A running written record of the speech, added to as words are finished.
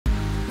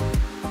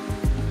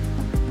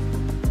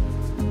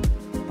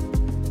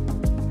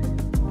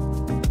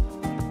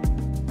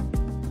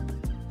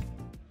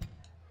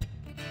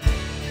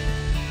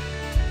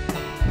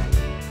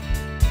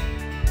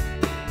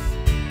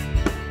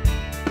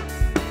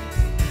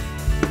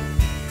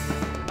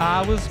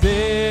I was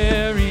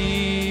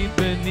buried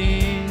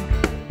beneath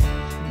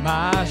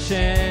my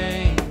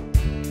shame.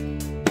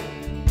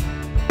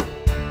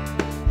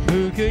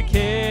 Who could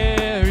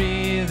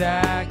carry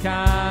that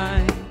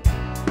kind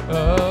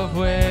of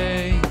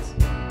weight?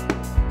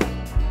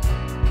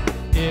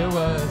 It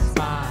was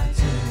my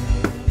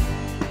tomb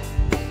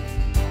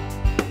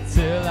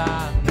till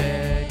I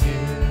met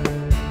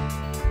you.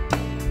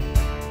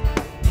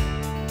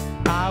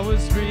 I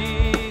was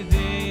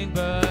breathing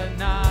but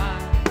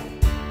not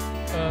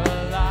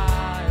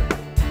alive.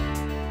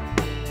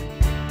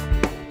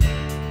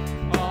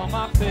 All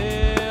my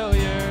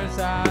failures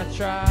I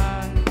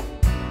tried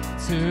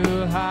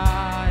to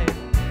hide.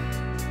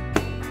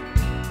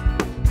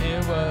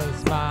 It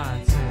was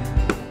my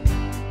tomb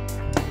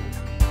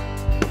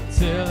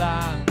till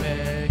I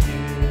met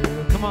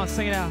you. Come on,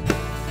 sing it out.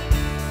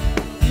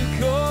 You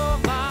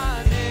called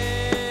my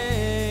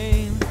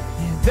name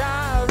and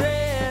I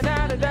ran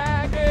out of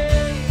that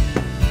grave,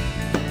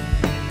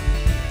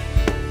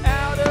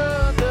 out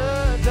of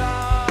the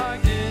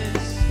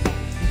darkness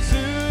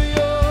into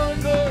your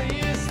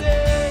glorious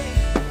day.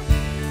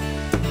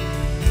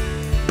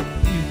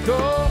 You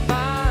called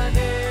my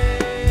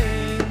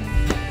name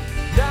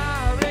and I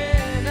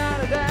ran out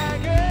of that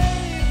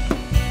grave,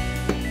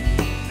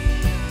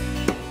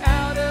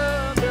 out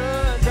of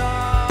the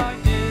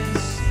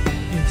darkness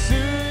into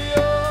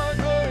your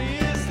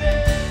glorious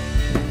day.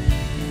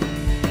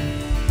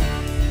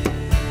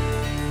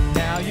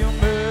 Now your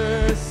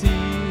mercy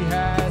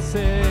has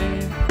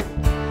saved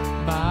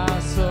my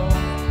soul.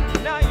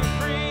 Now your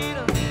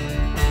freedom,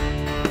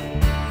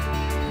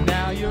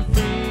 now your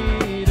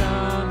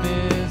freedom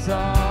is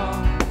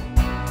all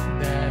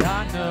that I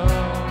know.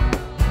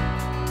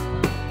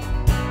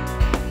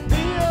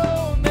 The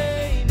old me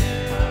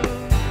knew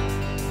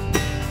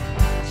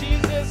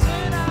Jesus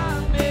when I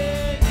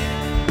met you.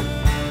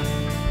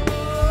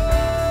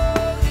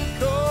 Oh, you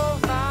called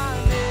my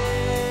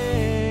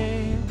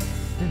name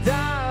and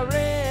I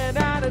ran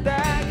out of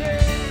that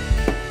grave,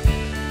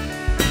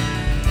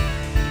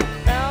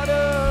 out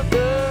of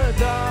the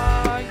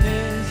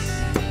darkness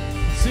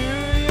to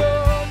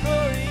your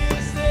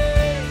glorious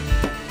day.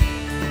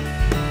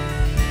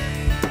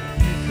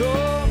 You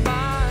called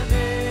my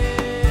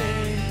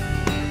name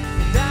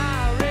and I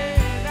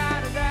ran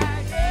out of that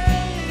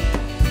grave,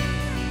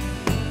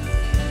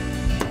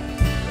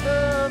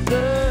 of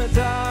the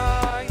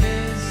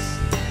darkness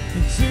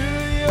into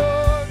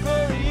your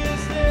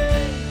glorious day.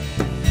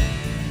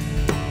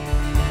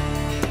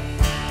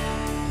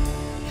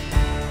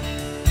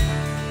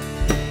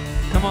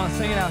 Come on,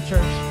 sing it out,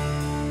 church.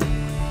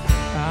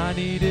 I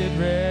needed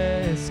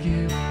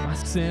rescue. My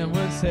sin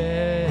was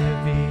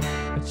heavy.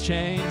 The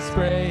chains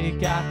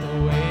break at the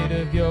weight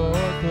of your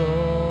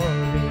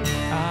glory.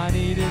 I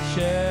needed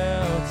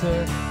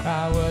shelter.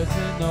 I was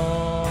an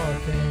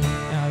orphan.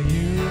 Now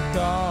you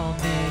call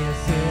me a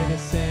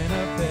citizen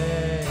of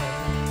heaven.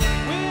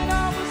 When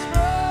I was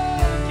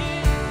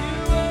broken, you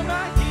were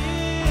my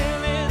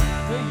healing.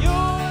 But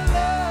your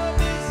love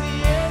is the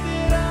air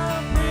that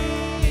I'm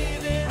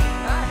breathing.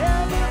 I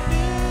have a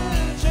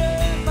future,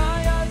 my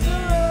eyes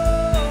are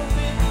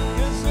open.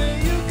 'Cause when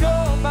you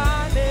call my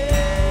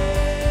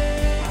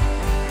name,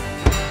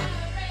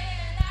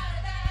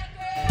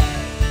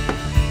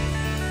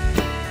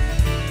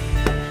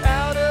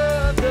 out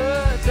of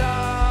the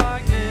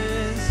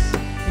darkness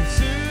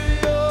into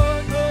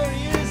your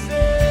glorious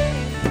day.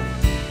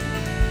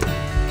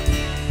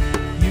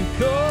 You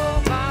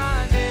called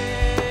my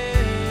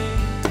name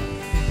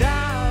and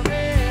I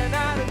ran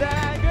out of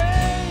that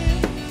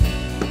grave,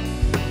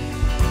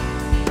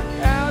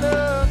 out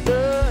of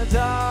the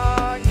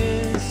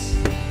darkness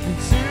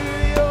into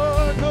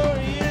your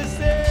glorious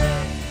day.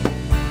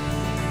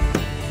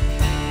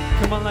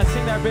 Come on, let's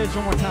sing that bridge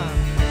one more time.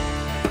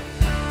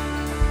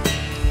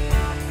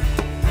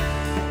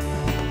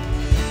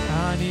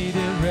 I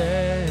needed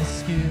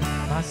rescue.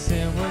 My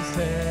sin was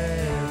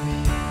heavy.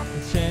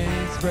 The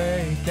chains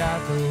break at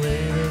the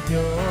weight of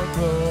your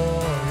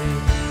glory.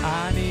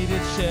 I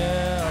needed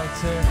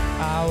shelter.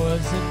 I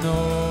was an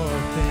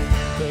orphan,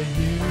 but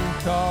you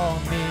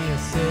called me a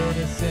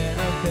citizen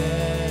of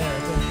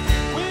heaven.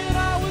 When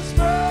I was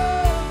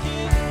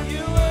broken,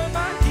 you were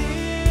my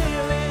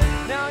healing.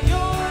 Now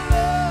your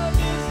love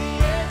is the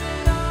air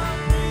that I'm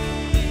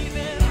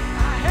breathing.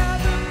 I have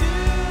the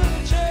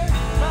future.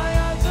 My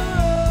eyes are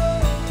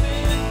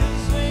open.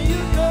 'Cause when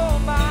you call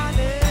my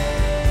name,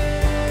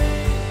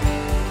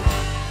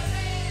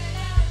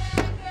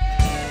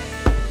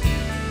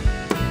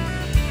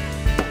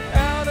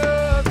 out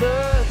of the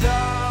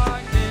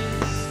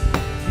darkness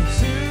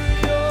into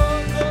your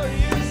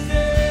glorious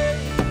day.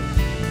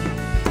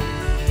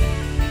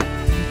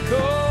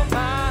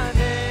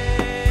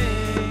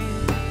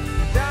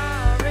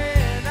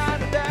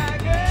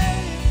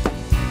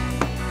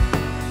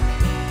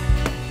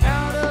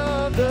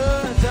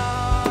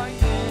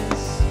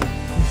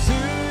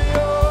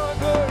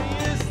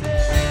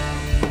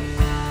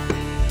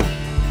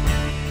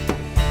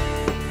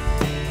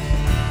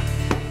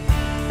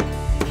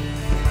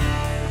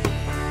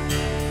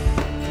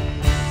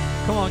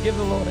 on, give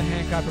the Lord a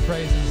hand clap of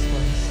praise in this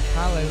place.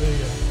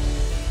 Hallelujah.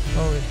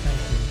 Oh, we thank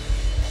you.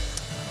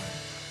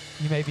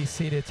 You may be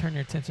seated. Turn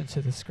your attention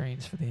to the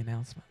screens for the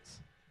announcements.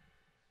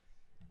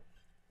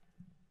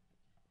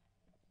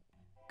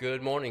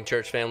 Good morning,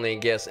 church family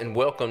and guests, and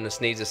welcome to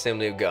Sneed's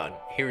Assembly of God.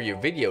 Here are your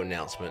video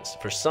announcements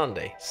for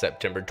Sunday,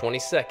 September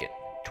 22nd,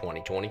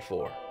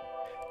 2024.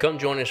 Come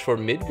join us for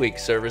midweek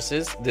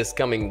services this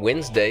coming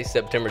Wednesday,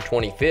 September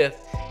 25th.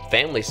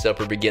 Family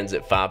supper begins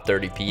at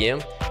 5:30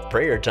 p.m.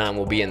 Prayer time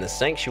will be in the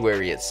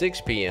sanctuary at 6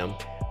 p.m.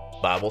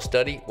 Bible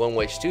study,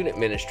 one-way student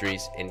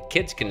ministries, and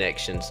kids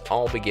connections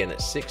all begin at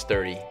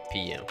 6:30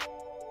 p.m.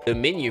 The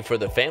menu for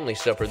the family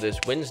supper this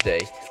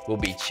Wednesday will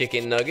be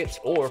chicken nuggets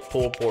or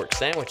pulled pork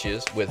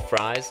sandwiches with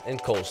fries and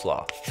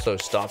coleslaw. So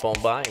stop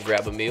on by and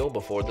grab a meal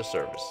before the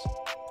service.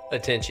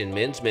 Attention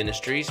men's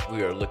ministries,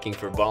 we are looking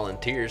for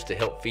volunteers to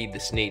help feed the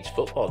Sneed's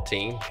football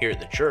team here at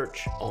the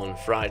church on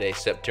Friday,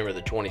 September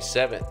the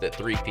 27th at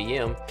 3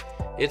 p.m.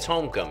 It's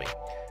homecoming.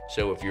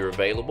 So if you're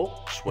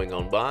available, swing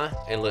on by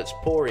and let's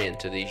pour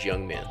into these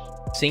young men.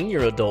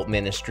 Senior Adult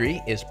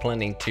Ministry is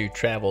planning to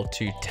travel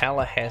to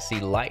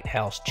Tallahassee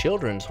Lighthouse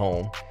Children's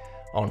Home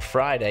on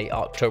Friday,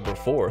 October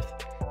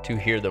 4th to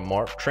hear the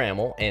Mark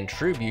Trammell and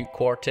Tribute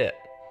Quartet.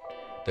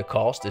 The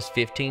cost is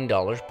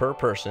 $15 per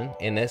person,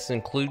 and this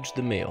includes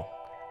the meal.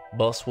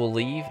 Bus will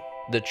leave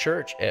the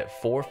church at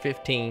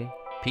 4:15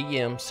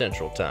 p.m.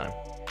 Central Time.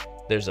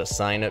 There's a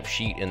sign-up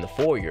sheet in the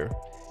foyer.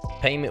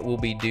 Payment will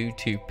be due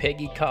to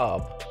Peggy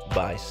Cobb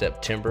by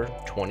September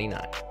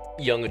 29th.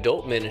 Young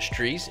Adult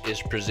Ministries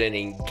is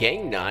presenting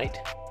Game Night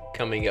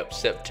coming up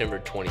September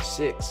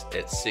 26th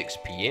at 6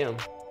 p.m.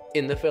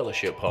 in the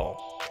Fellowship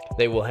Hall.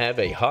 They will have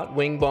a hot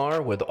wing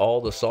bar with all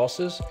the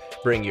sauces.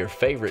 Bring your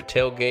favorite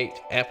tailgate,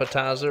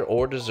 appetizer,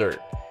 or dessert.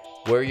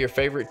 Wear your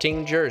favorite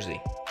team jersey.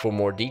 For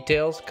more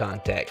details,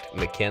 contact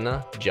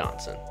McKenna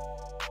Johnson.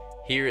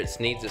 Here at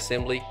Sneed's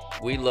Assembly,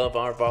 we love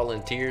our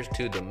volunteers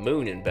to the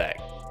moon and back.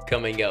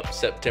 Coming up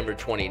September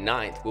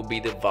 29th will be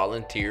the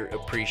Volunteer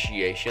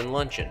Appreciation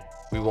Luncheon.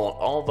 We want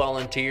all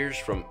volunteers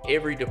from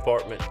every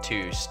department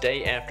to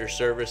stay after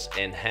service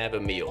and have a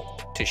meal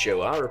to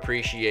show our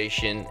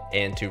appreciation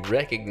and to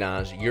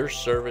recognize your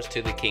service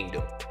to the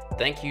kingdom.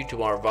 Thank you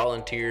to our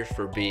volunteers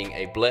for being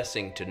a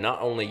blessing to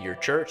not only your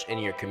church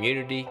and your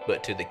community,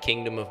 but to the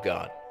kingdom of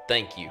God.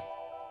 Thank you.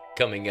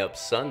 Coming up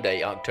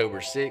Sunday, October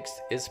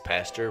 6th is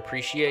Pastor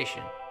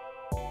Appreciation.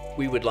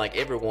 We would like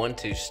everyone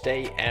to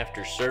stay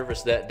after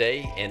service that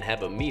day and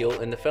have a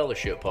meal in the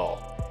fellowship hall.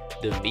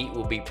 The meat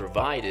will be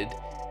provided.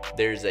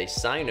 There's a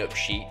sign-up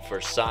sheet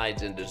for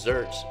sides and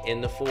desserts in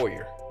the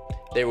foyer.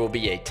 There will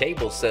be a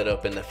table set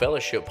up in the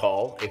fellowship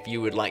hall if you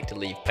would like to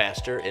leave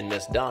Pastor and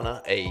Miss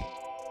Donna a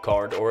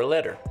card or a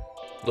letter.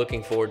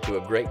 Looking forward to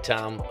a great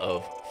time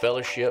of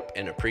fellowship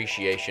and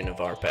appreciation of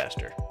our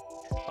pastor.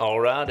 All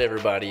right,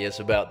 everybody, it's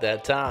about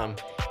that time.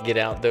 Get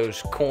out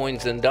those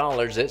coins and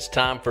dollars. It's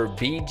time for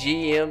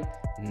BGM.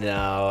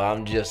 No,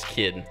 I'm just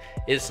kidding.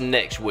 It's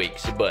next week,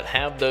 but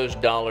have those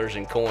dollars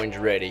and coins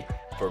ready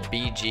for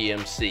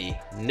BGMC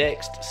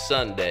next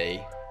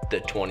Sunday, the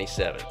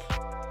 27th.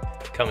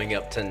 Coming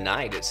up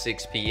tonight at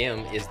 6 p.m.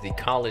 is the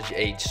college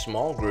age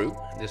small group.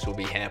 This will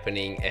be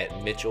happening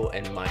at Mitchell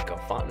and Micah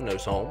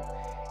Fontenot's home.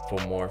 For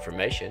more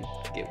information,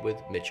 get with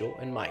Mitchell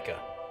and Micah.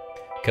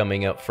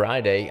 Coming up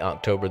Friday,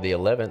 October the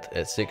 11th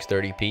at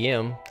 6:30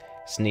 p.m.,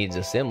 Sneed's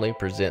Assembly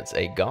presents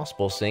a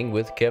gospel sing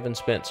with Kevin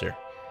Spencer.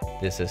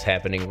 This is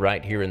happening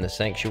right here in the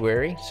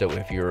sanctuary, so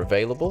if you're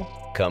available,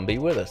 come be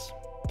with us.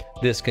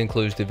 This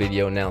concludes the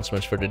video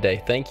announcements for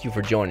today. Thank you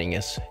for joining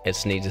us at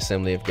Sneed's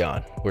Assembly of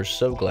God. We're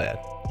so glad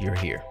you're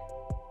here.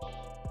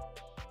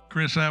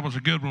 Chris, that was a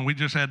good one. We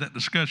just had that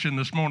discussion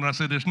this morning. I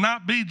said, it's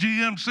not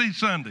BGMC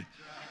Sunday.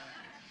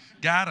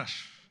 Got us.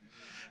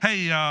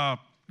 Hey,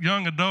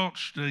 young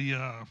adults, the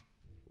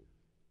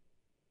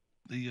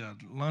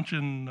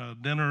luncheon,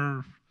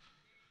 dinner,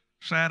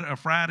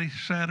 Friday,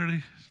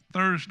 Saturday,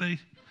 Thursday.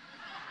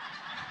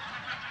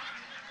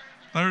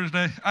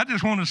 I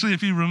just want to see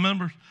if you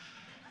remember.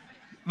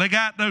 They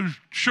got those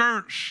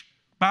shirts,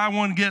 buy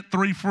one, get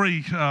three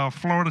free,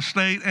 Florida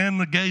State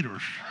and the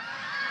Gators.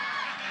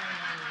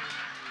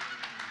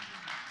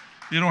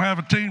 You don't have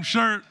a team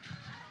shirt?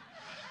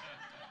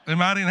 They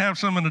might even have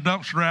some in the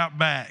dumpster out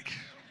back.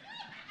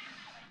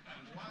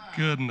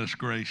 Goodness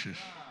gracious.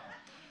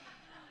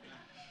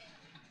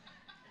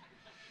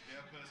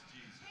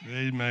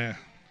 Amen.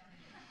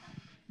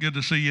 Good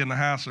to see you in the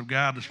house of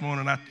God this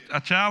morning. I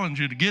challenge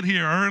you to get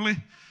here early.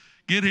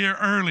 Get here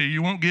early.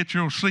 You won't get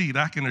your seat.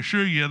 I can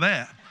assure you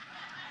that.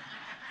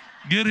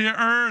 Get here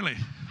early.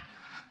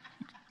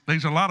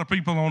 There's a lot of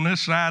people on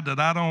this side that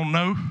I don't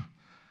know,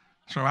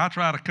 so I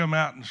try to come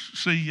out and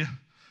see you.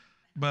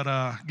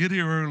 But get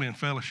here early and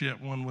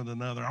fellowship one with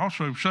another.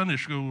 Also, Sunday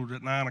school is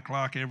at 9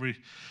 o'clock every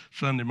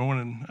Sunday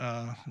morning.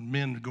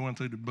 Men going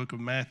through the book of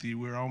Matthew.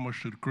 We're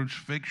almost to the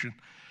crucifixion.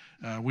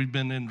 We've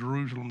been in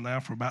Jerusalem now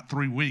for about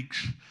 3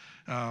 weeks.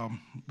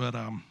 But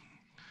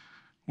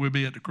we'll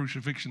be at the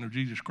crucifixion of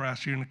Jesus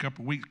Christ here in a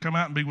couple of weeks. Come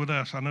out and be with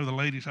us. I know the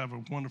ladies have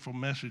a wonderful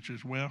message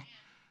as well.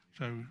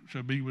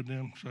 So be with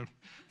them. So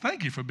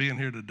thank you for being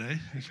here today.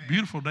 It's a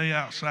beautiful day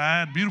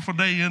outside, beautiful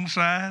day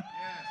inside.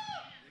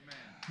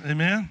 Yes.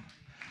 Amen.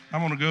 I'm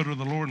going to go to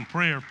the Lord in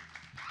prayer.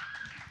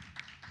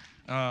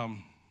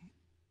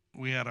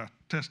 We had a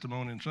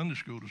testimony in Sunday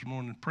school this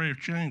morning. Prayer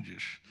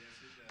changes.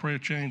 Prayer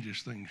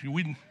changes things.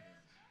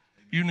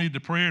 You need to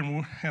pray,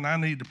 and I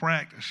need to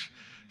practice.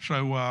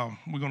 So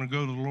we're going to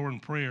go to the Lord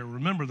in prayer.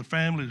 Remember the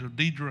families of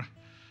Deidre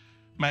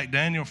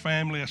McDaniel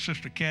family.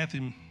 Sister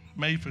Kathy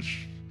Mayford's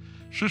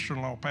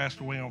sister-in-law passed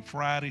away on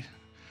Friday.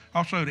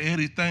 Also the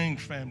Eddie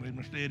Things family.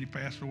 Mr. Eddie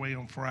passed away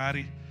on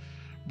Friday.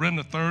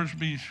 Brenda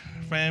Thursby's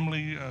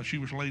family, she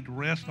was laid to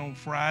rest on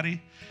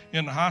Friday.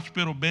 In the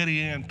hospital, Betty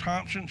Ann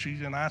Thompson,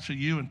 she's in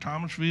ICU in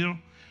Thomasville.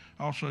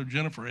 Also,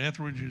 Jennifer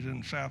Etheridge is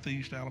in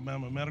Southeast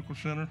Alabama Medical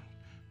Center.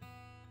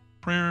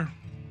 Prayer,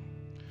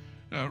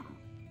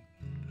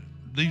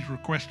 these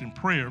requesting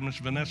prayer. Miss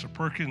Vanessa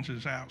Perkins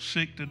is out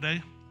sick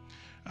today.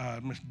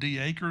 Miss D.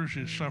 Akers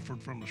has suffered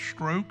from a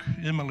stroke.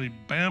 Emily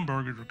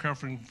Bamberg is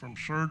recovering from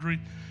surgery.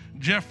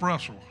 Jeff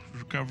Russell is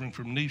recovering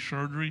from knee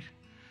surgery.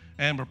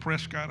 Amber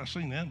Prescott, I've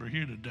seen Amber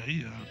here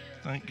today,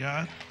 thank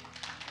God.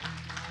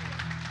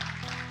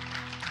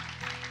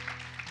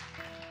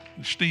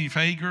 Steve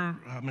Hager,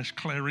 Miss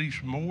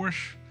Clarice Morris,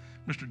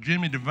 Mr.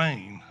 Jimmy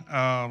Devane.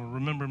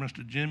 Remember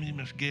Mr. Jimmy,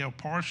 Miss Gail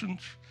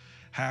Parsons,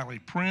 Hallie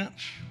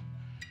Prince,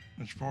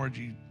 Miss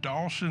Margie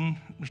Dawson,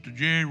 Mr.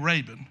 Jerry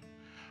Rabin.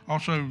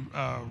 Also,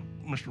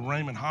 Mr.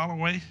 Raymond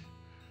Holloway,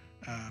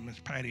 Miss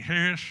Patty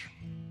Harris,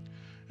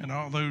 and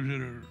all those that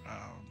are,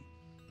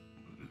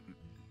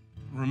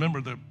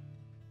 remember the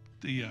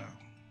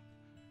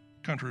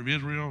country of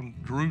Israel and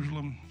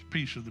Jerusalem,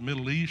 piece of the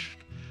Middle East.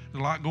 There's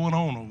a lot going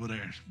on over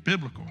there. It's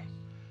biblical.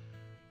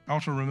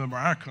 Also remember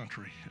our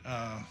country,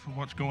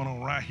 what's going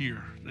on right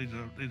here.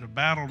 There's a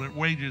battle that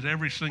wages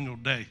every single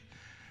day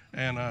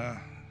and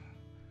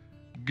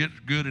gets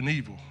good and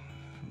evil.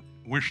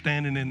 We're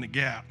standing in the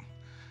gap.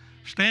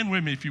 Stand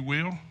with me if you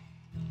will.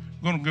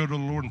 I'm going to go to the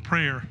Lord in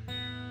prayer.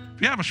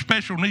 If you have a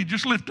special need,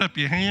 just lift up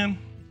your hand.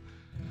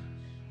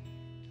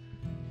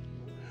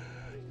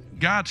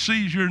 God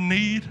sees your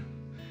need.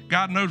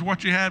 God knows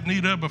what you have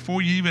need of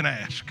before you even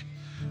ask.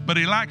 But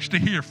He likes to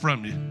hear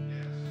from you.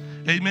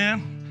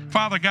 Amen.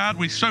 Father God,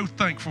 we're so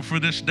thankful for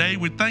this day.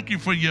 We thank you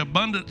for your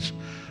abundance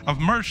of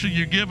mercy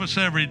you give us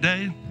every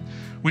day.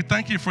 We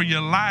thank you for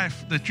your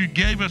life that you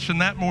gave us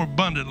and that more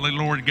abundantly,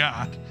 Lord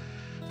God.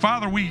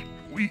 Father, we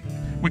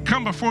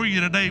come before you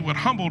today with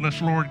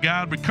humbleness, Lord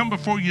God. We come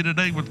before you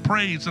today with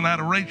praise and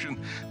adoration.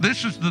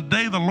 This is the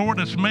day the Lord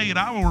has made.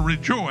 I will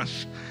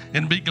rejoice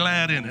and be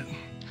glad in it.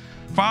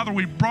 Father,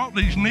 we brought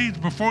these needs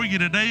before you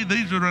today.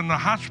 These that are in the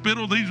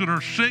hospital, these that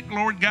are sick,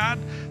 Lord God,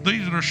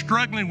 these that are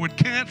struggling with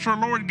cancer,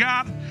 Lord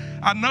God.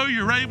 I know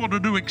you're able to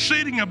do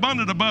exceeding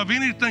abundant above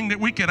anything that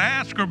we could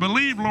ask or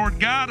believe, Lord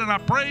God, and I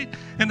pray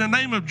in the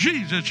name of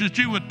Jesus that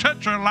you would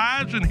touch their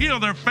lives and heal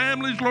their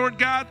families, Lord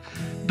God.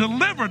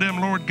 Deliver them,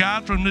 Lord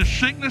God, from this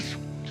sickness.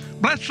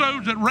 Bless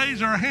those that raise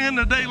their hand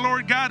today,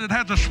 Lord God, that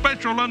has a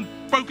special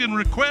unspoken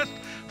request.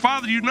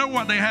 Father, you know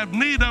what they have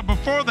need of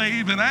before they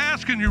even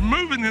ask, and you're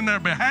moving in their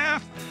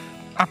behalf.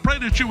 I pray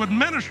that you would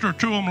minister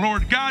to them,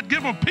 Lord God.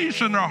 Give them peace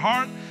in their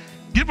heart.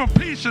 Give them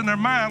peace in their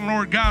mind,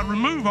 Lord God.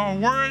 Remove all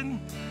worry.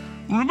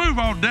 Remove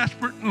all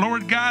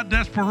Lord God,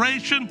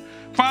 desperation.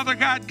 Father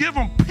God, give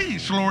them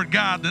peace, Lord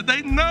God, that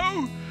they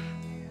know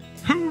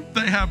who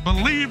they have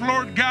believed,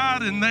 Lord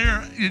God, and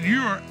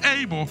you are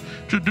able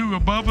to do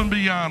above and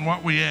beyond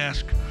what we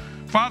ask.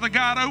 Father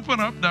God, open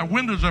up the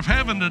windows of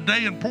heaven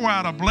today and pour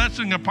out a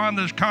blessing upon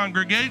this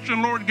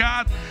congregation, Lord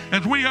God,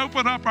 as we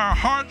open up our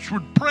hearts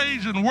with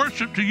praise and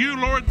worship to you,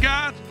 Lord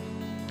God.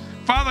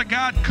 Father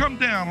God, come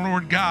down,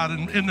 Lord God,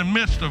 in the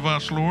midst of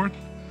us, Lord.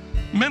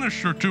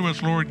 Minister to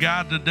us, Lord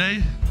God,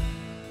 today.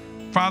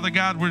 Father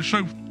God, we're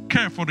so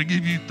careful to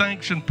give you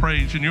thanks and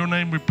praise. In your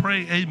name we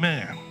pray,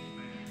 amen.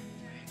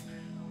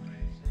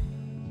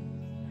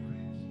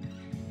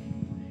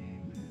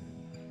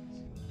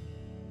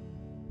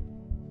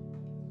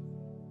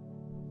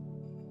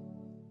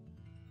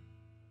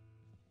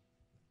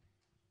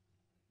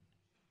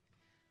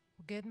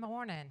 Good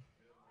morning.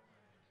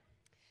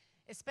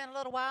 It's been a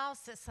little while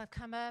since I've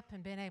come up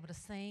and been able to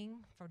sing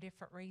for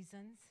different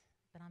reasons,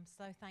 but I'm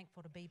so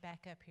thankful to be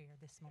back up here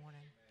this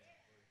morning.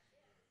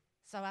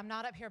 So I'm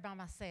not up here by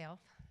myself.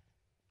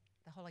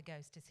 The Holy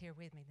Ghost is here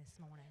with me this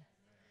morning.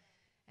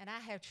 And I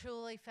have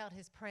truly felt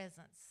His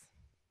presence.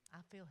 I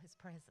feel His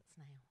presence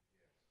now.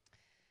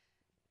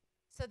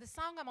 So the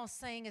song I'm going to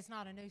sing is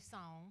not a new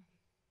song.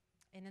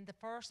 And in the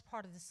first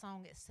part of the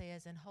song it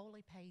says, "In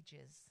holy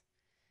pages,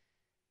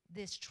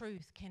 this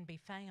truth can be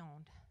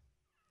found.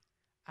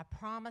 I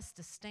promise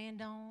to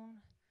stand on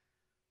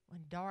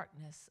when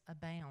darkness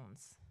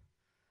abounds.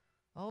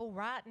 Oh,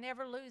 right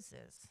never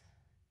loses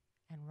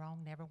and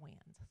wrong never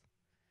wins."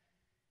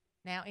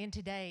 Now, in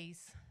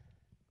today's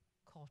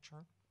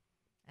culture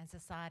and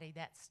society,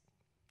 that's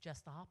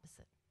just the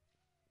opposite.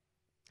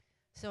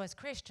 So as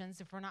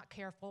Christians, if we're not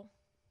careful,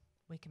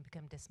 we can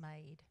become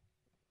dismayed.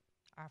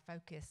 Our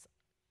focus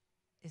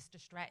is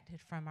distracted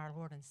from our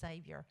Lord and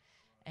Savior,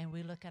 and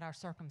we look at our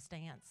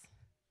circumstance,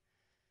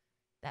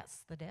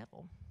 that's the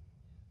devil.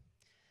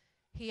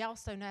 He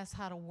also knows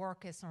how to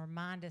work us and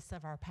remind us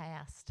of our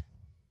past.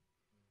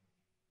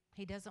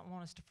 He doesn't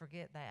want us to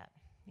forget that.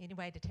 Any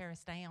way to tear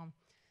us down.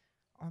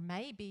 Or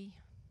maybe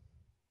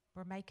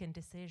we're making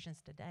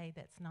decisions today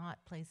that's not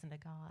pleasing to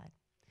God.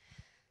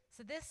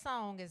 So this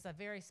song is a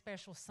very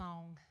special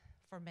song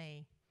for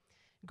me.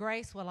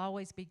 Grace will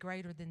always be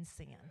greater than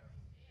sin.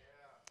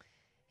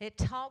 It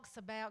talks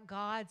about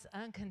God's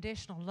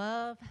unconditional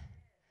love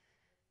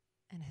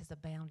and His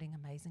abounding,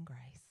 amazing grace.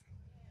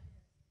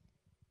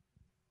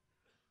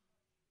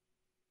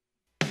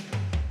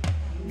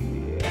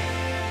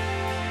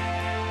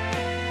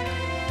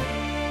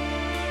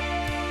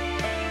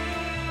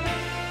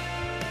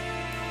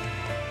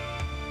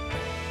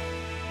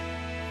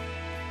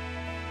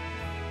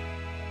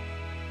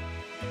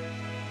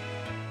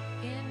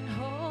 In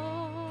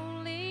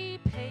holy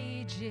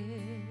pages,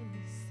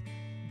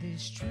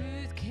 this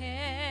truth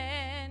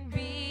can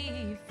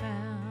be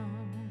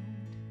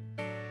found,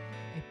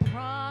 a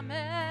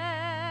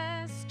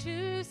promise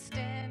to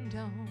stand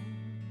on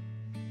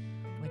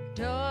when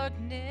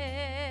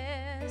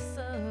darkness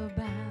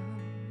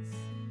abounds.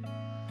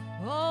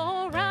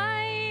 All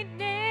right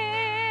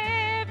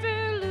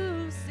never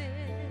loses,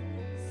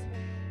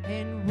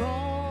 and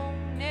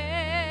wrong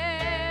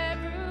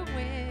never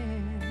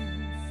wins,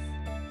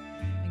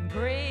 and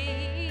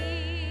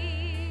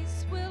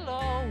grace will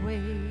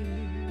always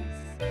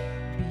be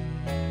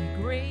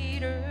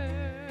greater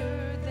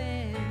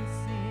than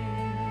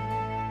sin.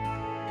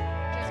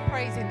 Just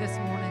praise Him this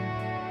morning.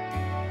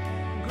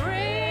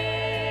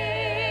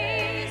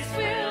 Grace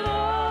will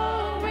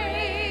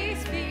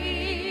always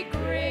be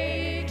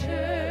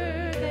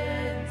greater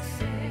than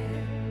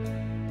sin.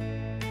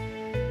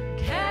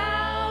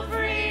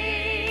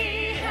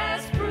 Calvary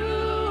has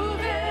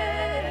proven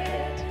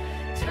it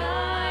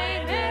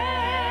time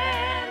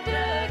and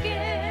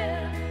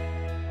again.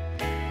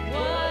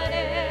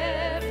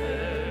 Whatever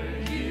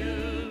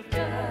you've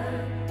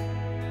done,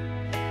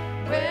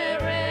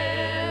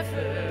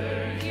 wherever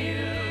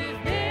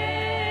you've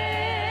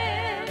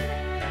been,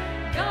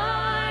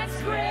 God's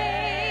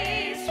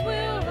grace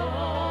will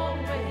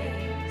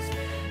always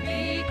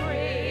be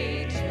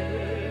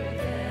greater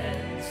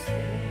than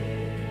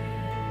sin.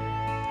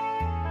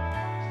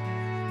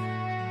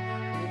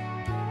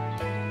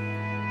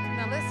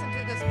 Now listen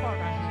to this part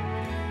right here.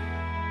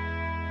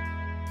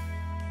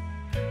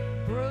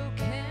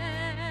 Broken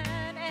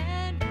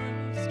and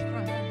bruised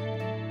from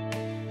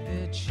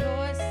the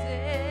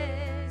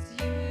choices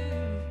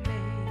you've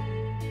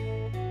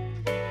made.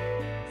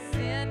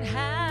 Sin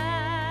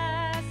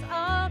has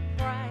a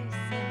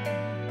price,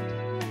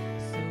 and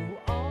so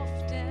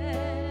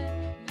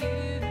often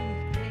you've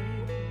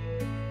paid.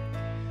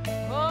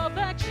 Oh,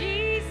 but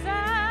Jesus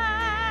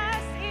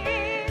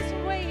is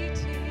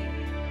waiting.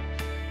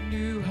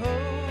 New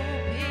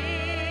hope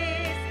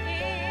is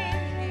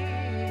in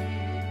Him.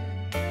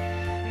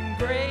 And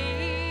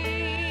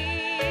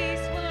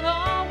grace will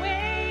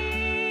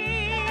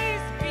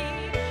always be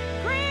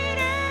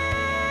greater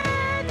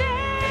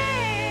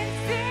than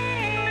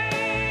sin.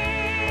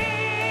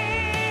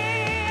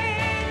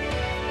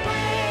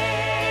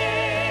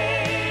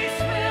 Grace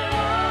will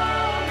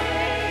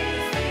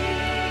always be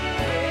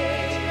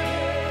greater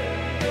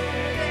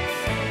than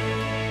sin.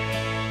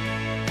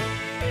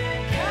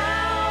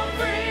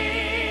 Calvary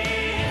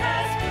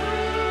has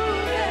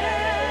proven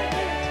it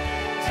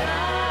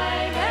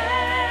time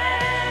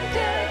and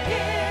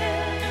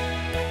again.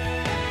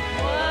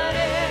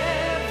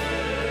 Whatever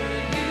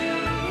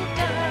you've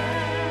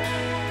done,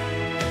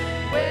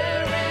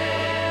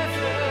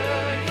 wherever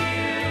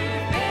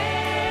you've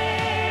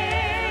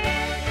been,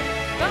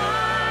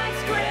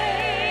 God's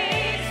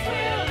grace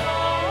will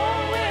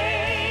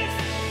always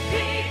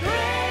be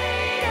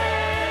greater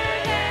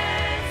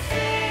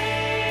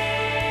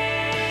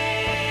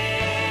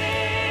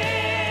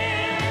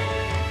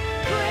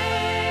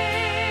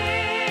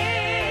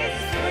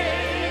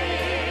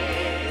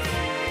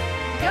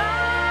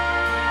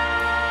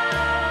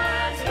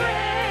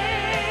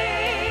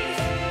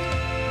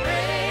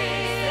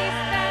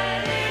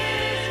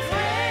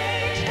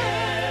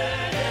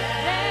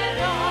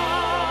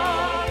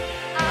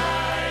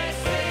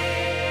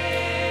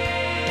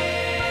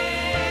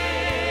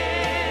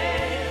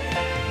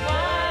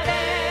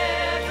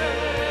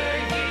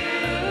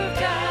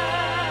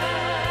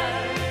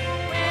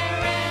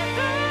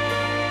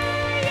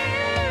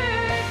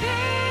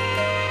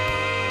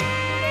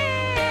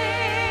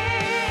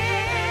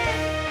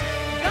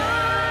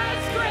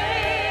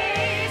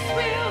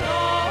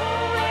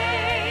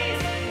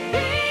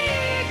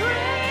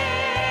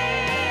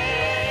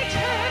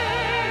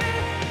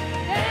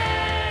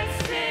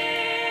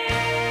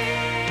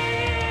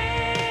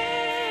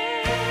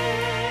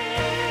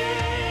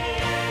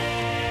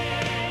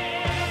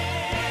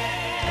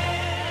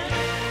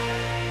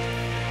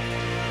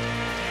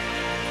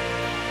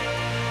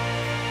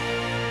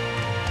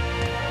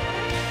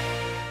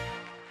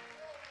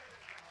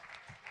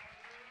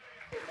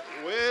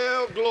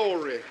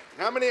Glory.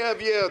 How many of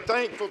you are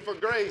thankful for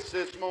grace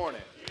this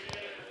morning?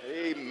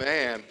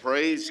 Amen.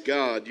 Praise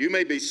God. You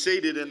may be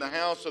seated in the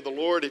house of the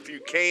Lord if you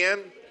can.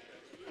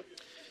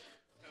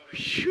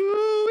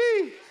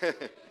 Shoo-wee.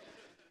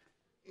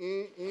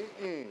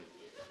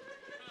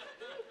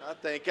 I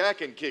think I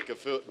can kick a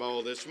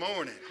football this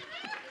morning.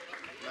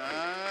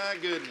 My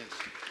goodness.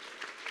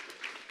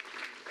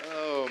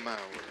 Oh, my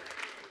word.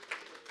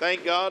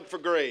 Thank God for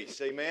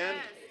grace. Amen.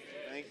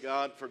 Thank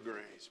God for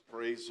grace.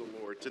 Praise the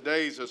Lord.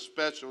 Today's a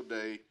special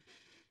day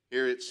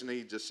here at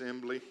Sneed's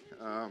Assembly.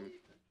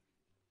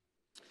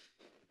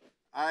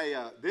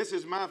 This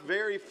is my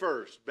very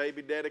first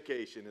baby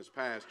dedication as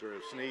pastor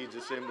of Sneed's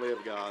Assembly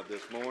of God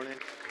this morning.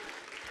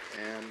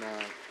 And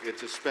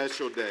it's a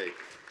special day.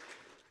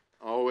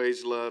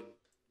 Always love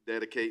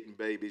dedicating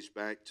babies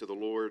back to the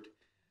Lord.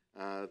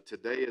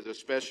 Today is a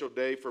special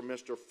day for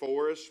Mr.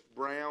 Forrest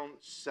Brown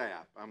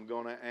Sapp. I'm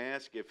going to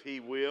ask if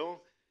he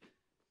will.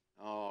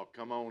 Oh,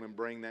 come on and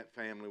bring that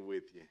family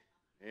with you.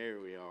 There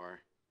we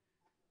are.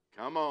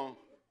 Come on.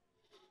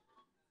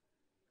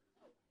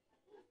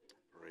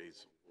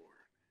 Praise the Lord.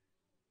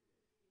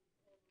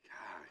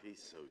 God,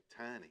 he's so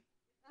tiny.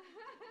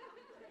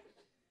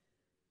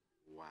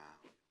 Wow.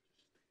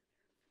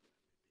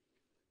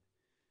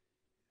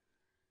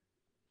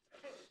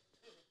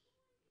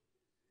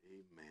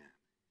 Amen.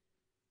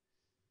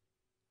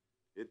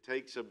 It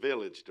takes a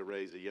village to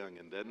raise a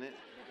young'un, doesn't it?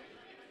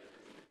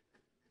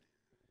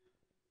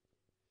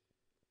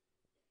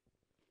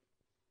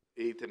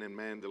 Ethan and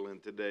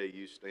Mandolin, today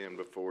you stand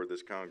before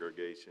this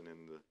congregation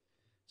in the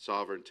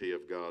sovereignty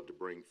of God to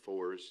bring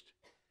Forrest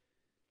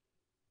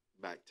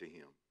back to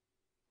Him.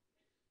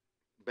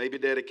 Baby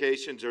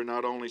dedications are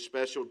not only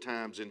special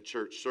times in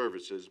church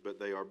services, but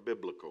they are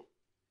biblical.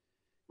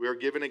 We are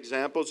given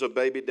examples of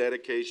baby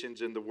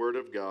dedications in the Word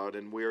of God,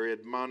 and we are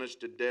admonished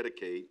to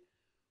dedicate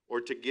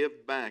or to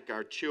give back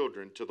our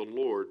children to the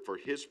Lord for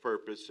His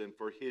purpose and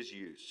for His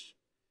use.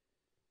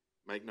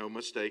 Make no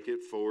mistake,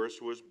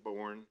 Forrest was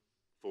born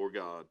for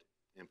God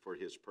and for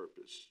His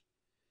purpose.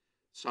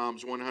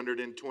 Psalms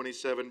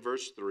 127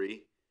 verse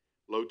 3,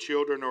 "Lo,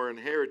 children are an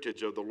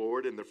heritage of the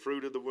Lord, and the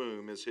fruit of the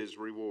womb is His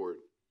reward."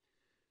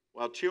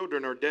 While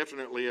children are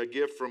definitely a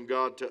gift from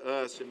God to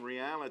us, in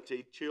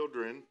reality,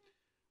 children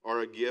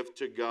are a gift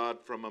to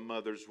God from a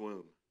mother's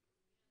womb.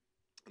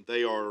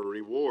 They are a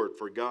reward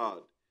for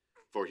God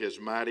for His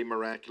mighty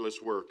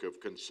miraculous work of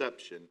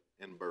conception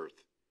and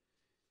birth.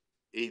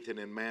 Ethan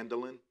and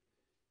Mandolin,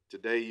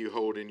 today you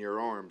hold in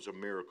your arms a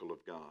miracle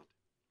of God.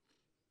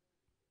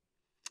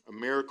 A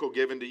miracle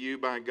given to you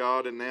by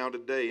God, and now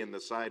today in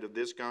the sight of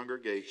this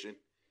congregation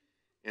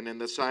and in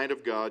the sight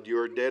of God, you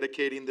are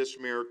dedicating this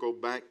miracle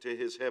back to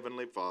His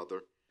Heavenly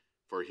Father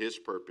for His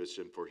purpose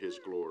and for His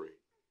glory.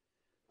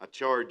 I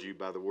charge you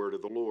by the word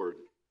of the Lord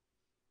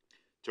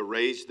to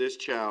raise this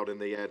child in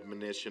the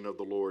admonition of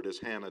the Lord as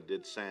Hannah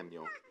did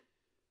Samuel.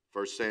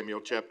 1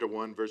 Samuel chapter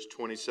 1 verse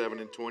 27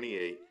 and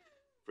 28.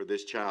 "For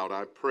this child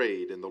I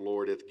prayed, and the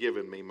Lord hath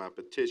given me my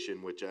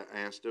petition which I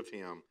asked of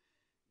Him.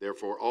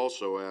 Therefore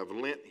also I have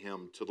lent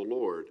him to the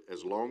Lord.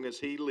 As long as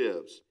he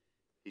lives,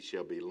 he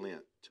shall be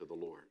lent to the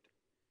Lord."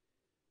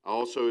 I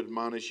also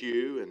admonish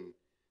you and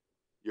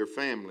your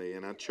family,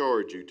 and I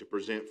charge you to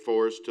present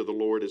Forrest to the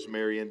Lord as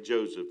Mary and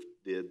Joseph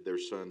did their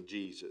son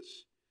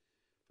Jesus.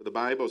 For the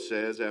Bible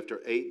says,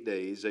 after 8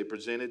 days they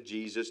presented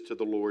Jesus to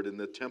the Lord in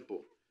the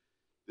temple.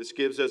 This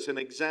gives us an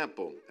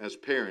example as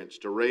parents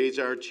to raise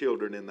our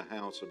children in the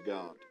house of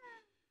God,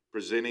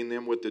 presenting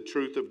them with the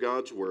truth of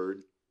God's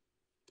word,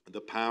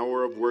 the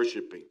power of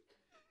worshiping,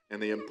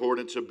 and the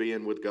importance of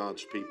being with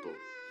God's people.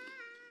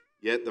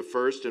 Yet the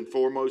first and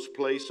foremost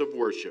place of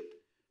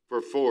worship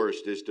for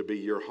Forrest is to be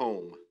your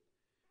home,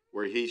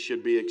 where he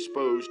should be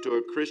exposed to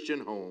a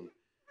Christian home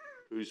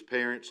whose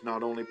parents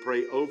not only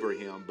pray over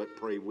him, but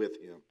pray with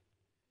him.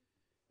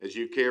 As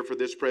you care for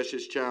this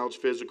precious child's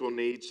physical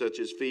needs, such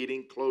as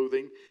feeding,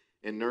 clothing,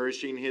 and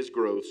nourishing his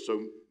growth,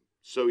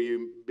 so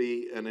you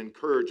be an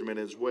encouragement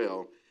as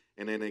well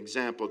and an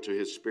example to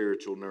his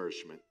spiritual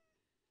nourishment.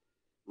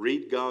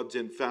 Read God's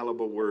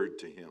infallible word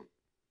to him.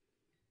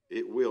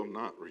 It will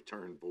not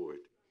return void.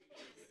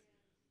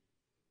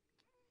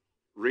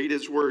 Read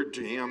his word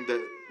to him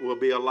that will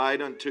be a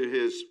light unto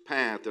his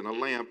path and a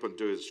lamp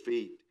unto his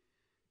feet.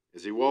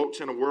 As he walks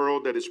in a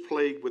world that is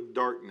plagued with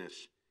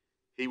darkness,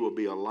 he will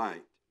be a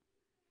light.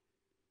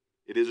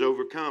 It is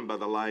overcome by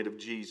the light of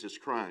Jesus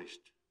Christ.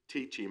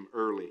 Teach him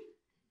early.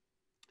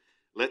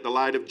 Let the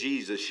light of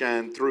Jesus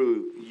shine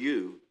through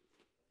you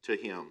to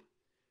him,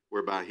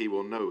 whereby he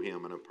will know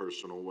him in a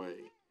personal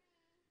way.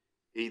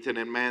 Ethan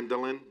and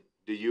Mandolin,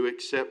 do you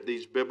accept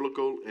these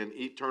biblical and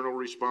eternal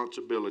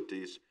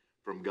responsibilities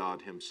from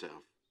God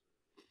himself?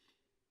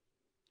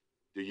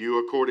 Do you,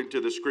 according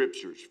to the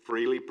scriptures,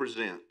 freely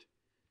present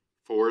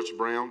Forrest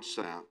Brown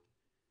Sapp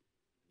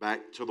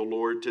back to the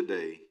Lord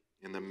today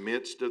in the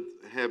midst of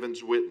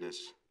heaven's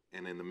witness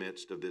and in the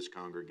midst of this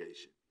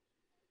congregation?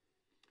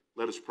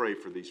 Let us pray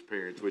for these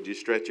parents. Would you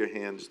stretch your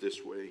hands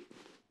this way?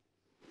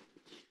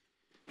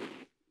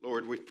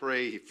 Lord, we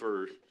pray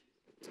for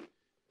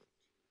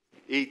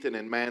Ethan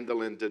and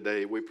Mandolin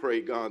today. We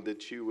pray, God,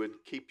 that you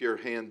would keep your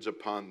hands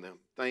upon them.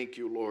 Thank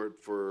you, Lord,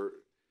 for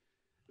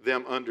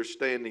them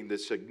understanding the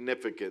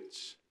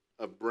significance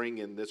of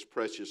bringing this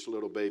precious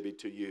little baby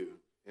to you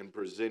and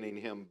presenting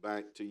him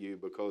back to you,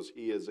 because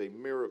he is a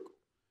miracle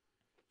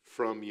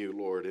from you,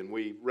 Lord, and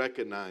we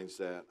recognize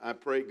that. I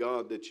pray,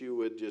 God, that you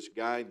would just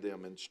guide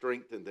them and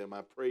strengthen them.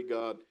 I pray,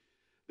 God,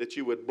 that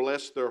you would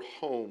bless their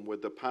home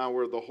with the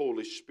power of the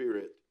Holy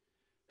Spirit.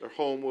 Their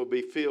home will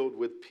be filled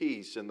with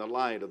peace and the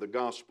light of the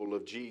gospel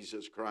of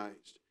Jesus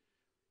Christ.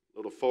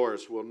 Little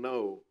Forrest will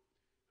know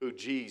who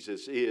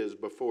Jesus is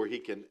before he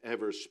can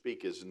ever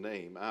speak his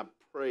name. I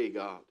pray,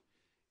 God,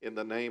 in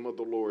the name of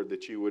the Lord,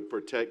 that you would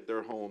protect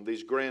their home.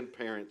 These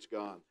grandparents,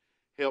 God,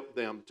 help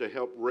them to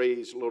help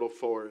raise little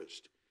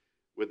Forrest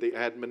with the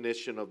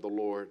admonition of the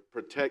Lord.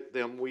 Protect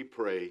them, we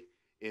pray,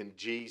 in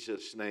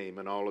Jesus' name.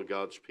 And all of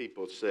God's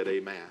people said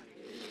amen.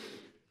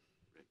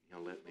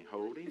 Y'all let me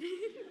hold him?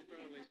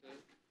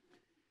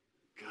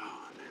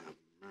 God have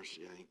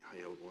mercy, I ain't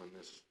held one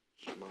this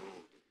small.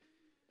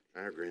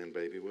 Our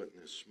grandbaby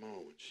wasn't this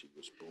small when she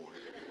was born.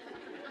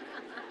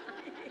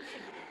 God have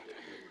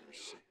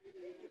mercy.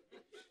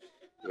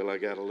 Well, I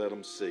got to let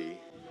them see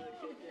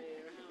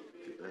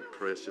that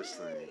precious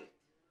thing.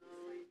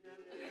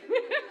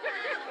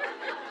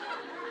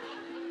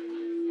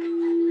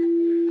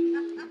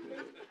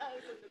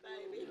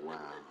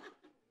 Wow.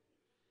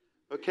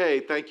 Okay,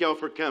 thank y'all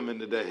for coming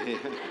today.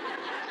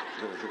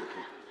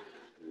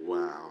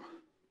 Wow.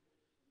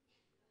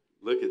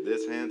 Look at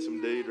this handsome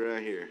dude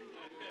right here.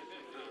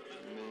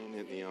 Man,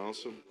 isn't he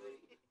awesome?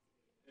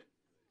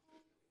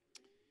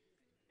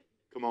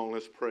 Come on,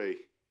 let's pray.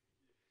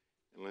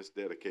 And let's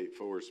dedicate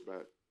Forrest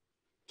back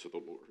to the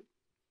Lord.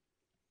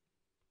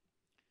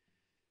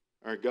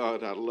 Our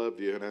God, I love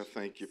you, and I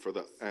thank you for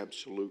the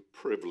absolute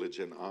privilege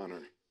and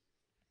honor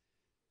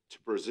to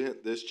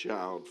present this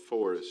child,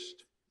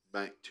 Forrest,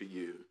 back to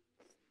you.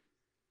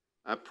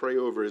 I pray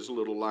over his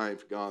little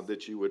life, God,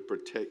 that you would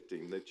protect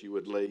him, that you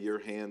would lay your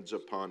hands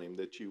upon him,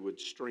 that you would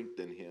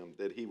strengthen him,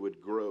 that he would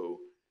grow,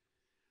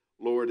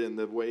 Lord, in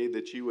the way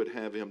that you would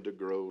have him to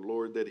grow.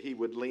 Lord, that he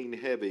would lean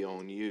heavy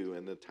on you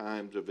in the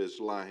times of his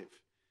life.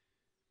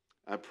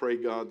 I pray,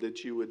 God,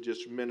 that you would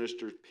just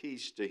minister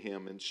peace to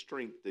him and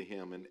strength to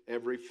him in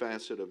every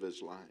facet of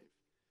his life.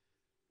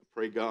 I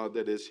pray, God,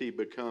 that as he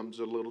becomes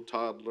a little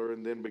toddler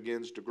and then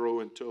begins to grow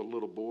into a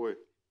little boy,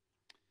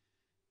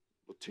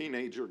 a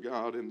teenager,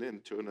 God, and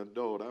then to an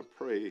adult, I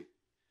pray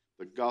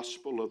the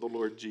gospel of the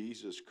Lord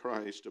Jesus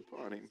Christ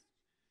upon him.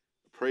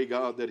 I pray,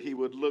 God, that he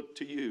would look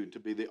to you to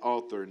be the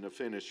author and the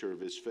finisher of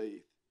his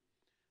faith.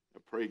 I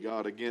pray,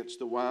 God, against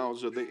the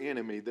wiles of the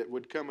enemy that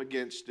would come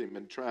against him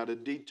and try to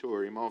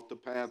detour him off the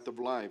path of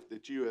life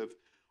that you have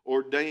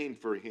ordained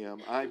for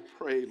him. I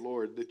pray,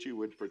 Lord, that you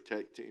would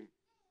protect him.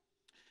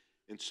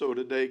 And so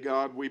today,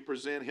 God, we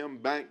present him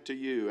back to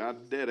you. I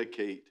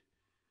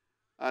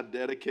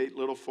dedicate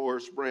little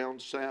Forrest Brown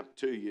Sapp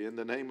to you in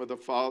the name of the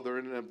Father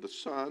and of the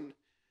Son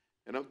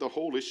and of the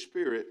Holy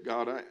Spirit.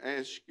 God, I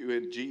ask you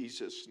in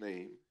Jesus'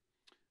 name,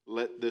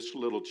 let this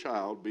little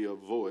child be a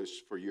voice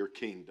for your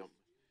kingdom.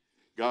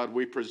 God,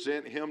 we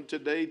present him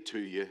today to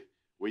you.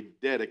 We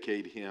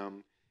dedicate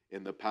him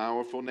in the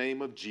powerful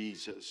name of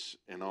Jesus.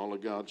 And all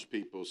of God's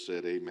people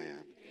said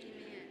amen.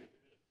 Amen.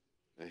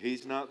 Now,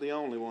 he's not the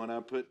only one I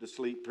put to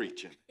sleep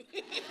preaching.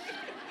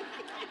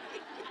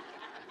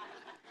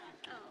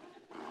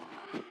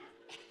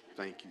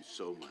 Thank you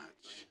so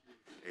much.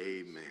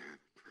 Amen.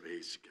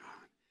 Praise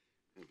God.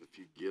 I have a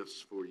few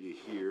gifts for you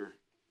here.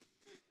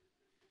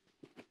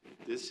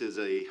 This is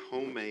a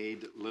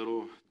homemade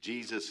little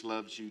Jesus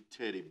Loves You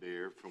teddy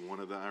bear from one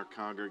of our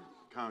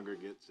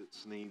congregants at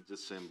Sneed's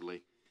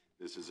Assembly.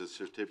 This is a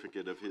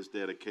certificate of his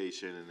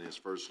dedication and his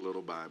first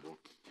little Bible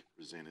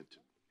presented to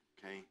me.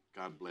 Okay?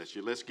 God bless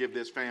you. Let's give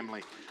this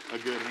family a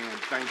good hand.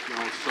 Thank you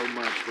all so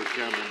much for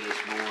coming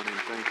this morning.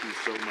 Thank you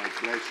so much.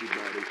 Bless you,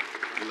 buddy.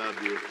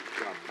 Love you.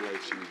 God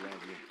bless you.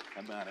 Love you.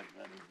 How about it,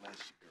 buddy? Bless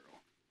you, girl.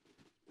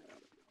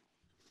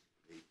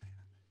 Amen.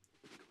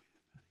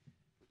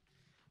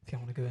 If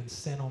y'all want to go ahead and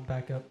stand on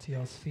back up to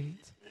y'all's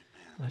feet,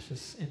 let's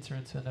just enter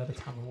into another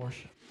time of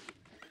worship.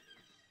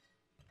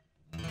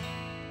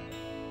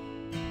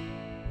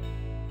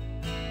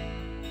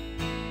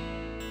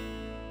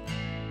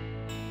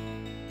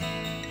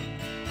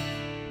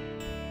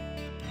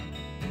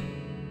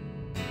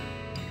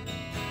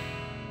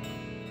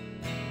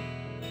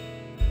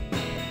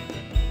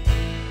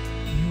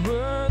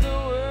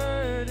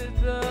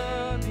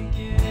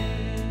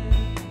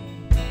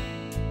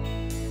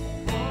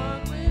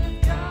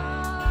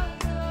 God,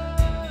 the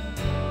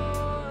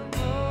Lord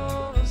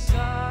Most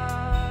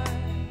High.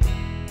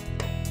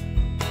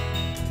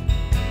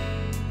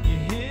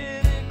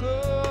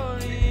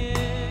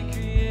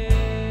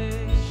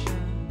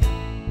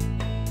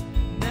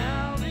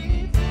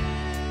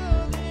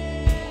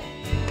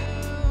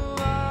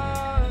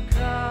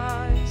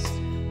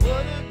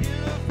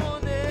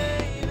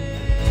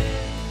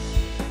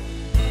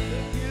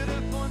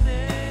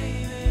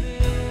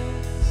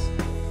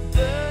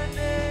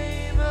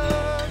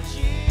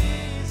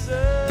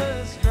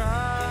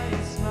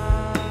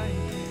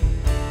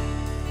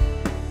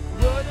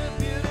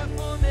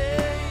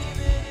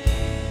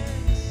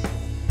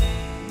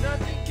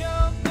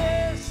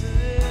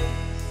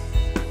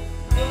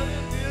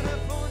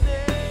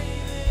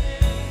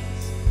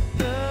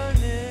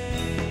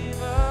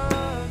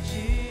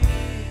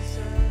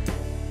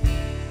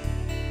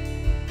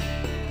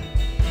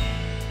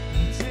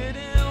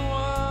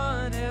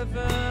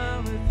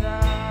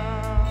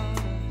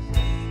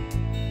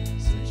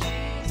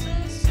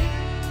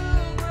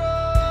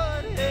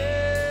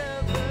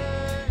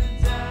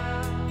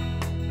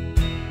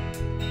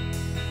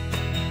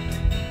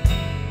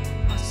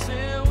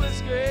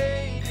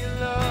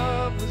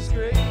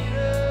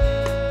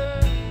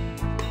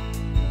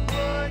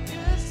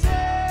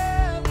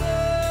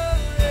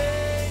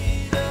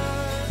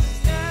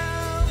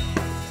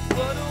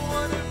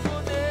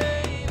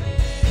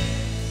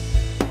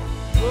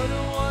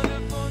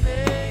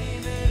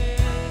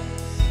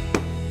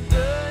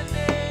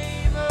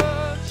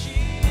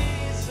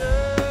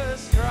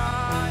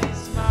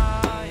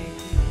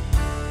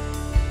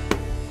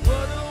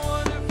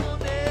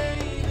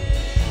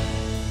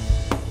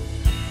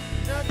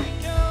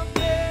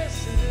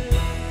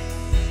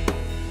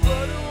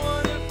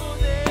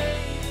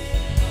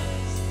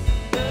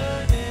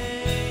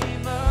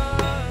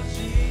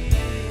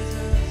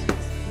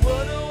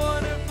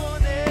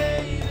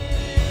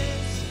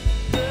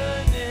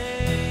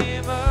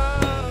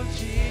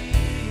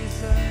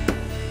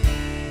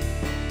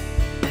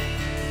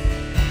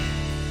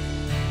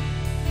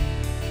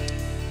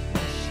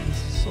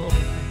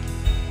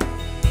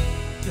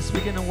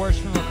 Let's begin to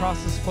worship Him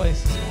across this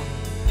place this morning,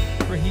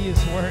 for He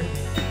is worthy.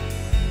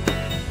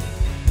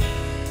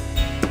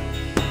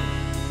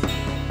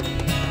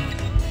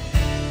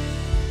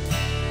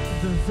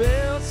 The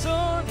veil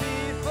torn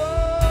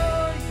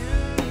before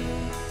you,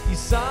 you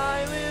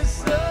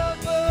silence the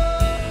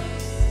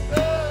voice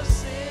of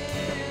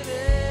sin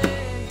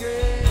and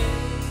grave.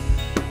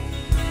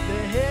 The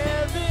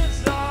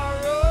heavens are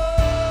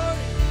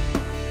roaring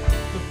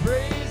the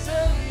praise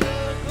of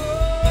your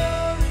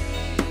glory,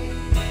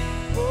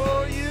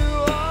 for you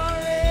are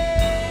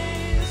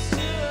raised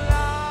to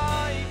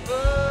life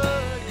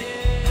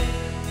again.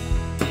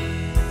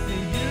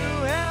 You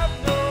have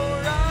no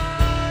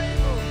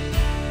rival.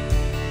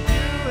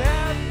 You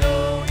have no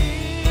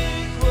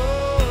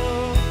equal,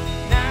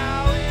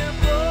 now and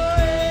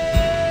forever,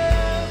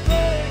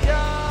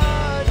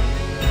 God,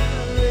 you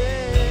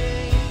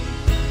reign.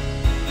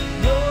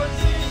 Yours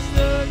is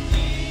the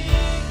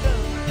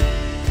kingdom,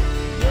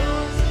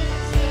 yours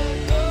is the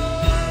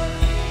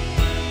glory,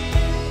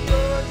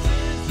 yours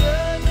is the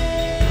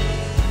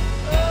name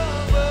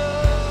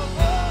above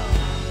all.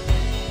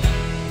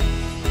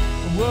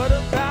 What a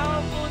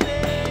powerful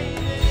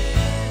name it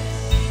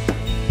is.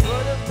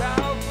 What a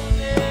powerful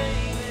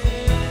name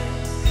it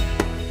is.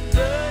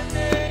 The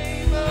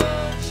name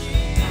of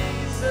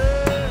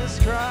Jesus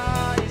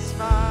Christ,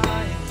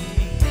 my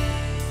King.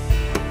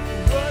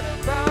 What a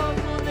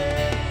powerful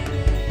name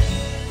it is.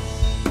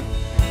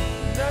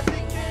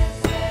 Nothing can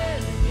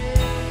stand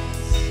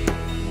against.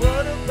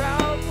 What a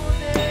powerful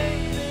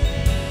name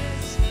it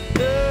is.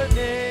 The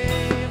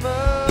name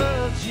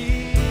of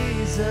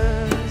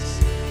Jesus.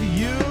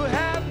 You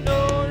have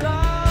no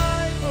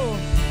rival.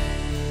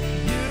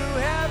 You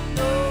have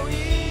no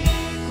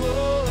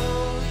equal,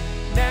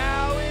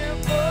 now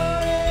and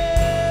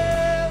forever,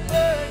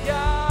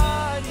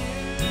 God,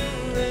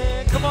 you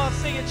reign. Come on,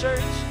 sing it,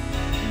 church.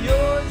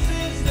 Yours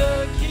is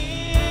the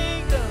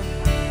kingdom,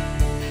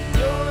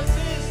 yours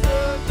is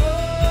the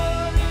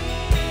glory,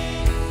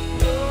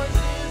 yours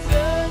is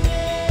the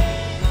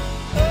name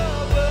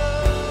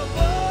above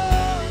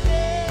all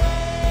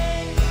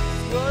names.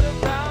 What a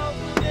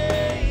powerful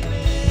name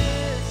it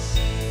is.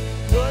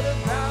 What a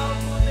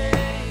powerful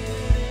name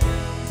it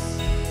is.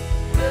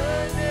 The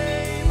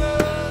name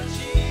of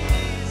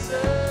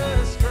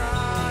Jesus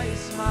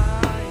Christ,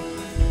 my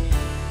King.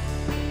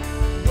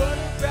 What a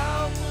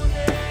powerful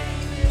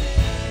name it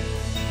is.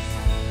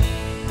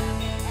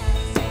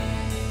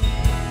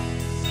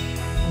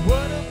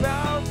 What a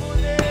powerful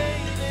name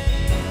it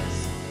is.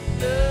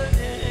 The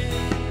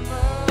name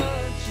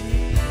of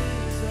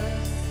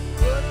Jesus.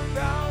 What a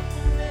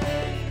powerful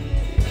name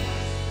it is.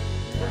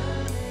 The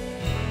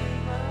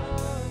name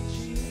of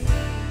Jesus.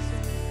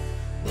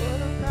 What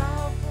a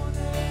powerful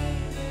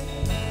name it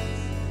is.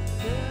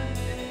 The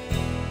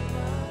name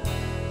of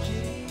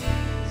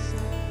Jesus.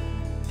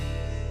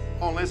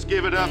 Come on, let's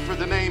give it up for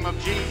the name of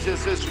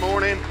Jesus this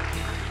morning.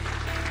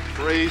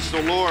 Praise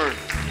the Lord.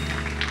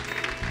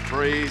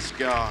 Praise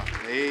God.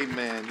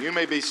 Amen. You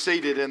may be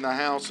seated in the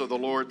house of the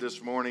Lord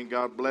this morning.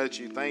 God bless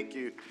you. Thank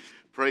you,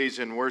 praise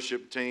and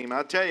worship team.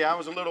 I tell you, I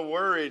was a little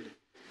worried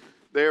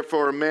there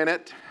for a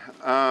minute.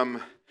 How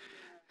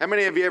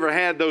many of you ever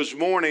had those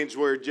mornings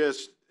where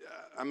just,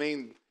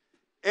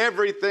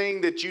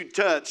 everything that you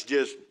touch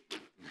just...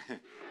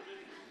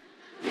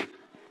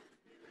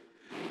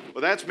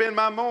 Well, that's been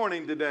my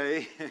morning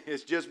today.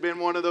 It's just been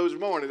one of those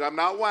mornings. I'm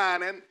not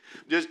whining,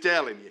 just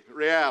telling you,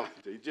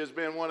 reality. It's just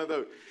been one of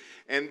those.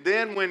 And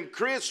then when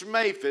Chris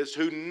Maphis,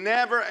 who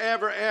never,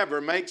 ever,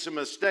 ever makes a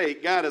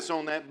mistake, got us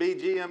on that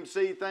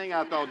BGMC thing,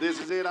 I thought, this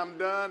is it, I'm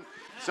done.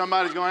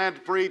 Somebody's going to have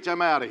to preach,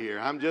 I'm out of here.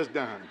 I'm just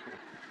done.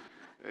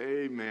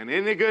 Amen.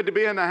 Isn't it good to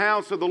be in the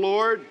house of the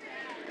Lord?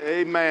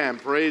 Amen.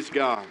 Praise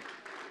God.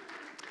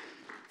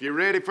 If you're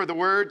ready for the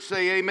word,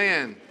 say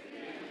amen.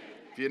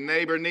 If your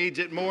neighbor needs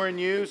it more than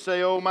you,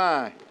 say, oh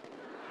my.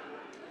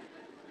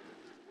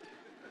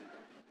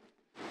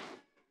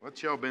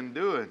 What y'all been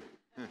doing?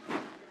 Amen.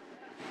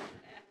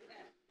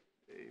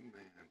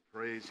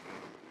 Praise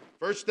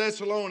God. 1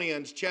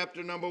 Thessalonians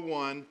chapter number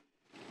 1.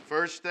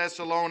 1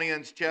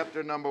 Thessalonians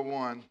chapter number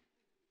 1.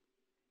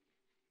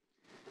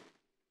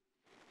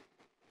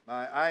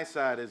 My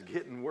eyesight is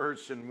getting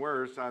worse and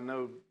worse. I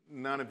know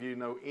none of you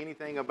know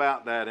anything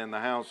about that in the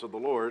house of the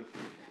Lord.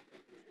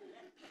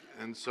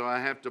 And so I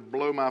have to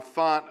blow my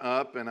font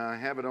up, and I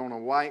have it on a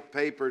white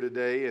paper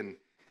today, and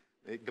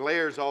it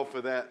glares off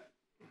of that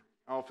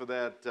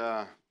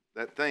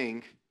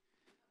thing.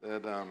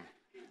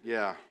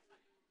 Yeah.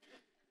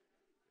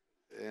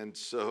 And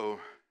so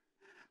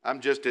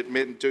I'm just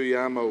admitting to you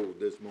I'm old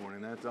this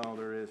morning. That's all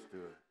there is to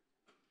it.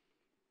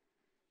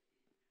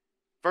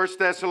 1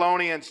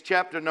 Thessalonians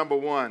chapter number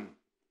 1.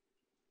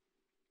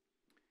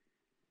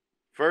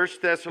 1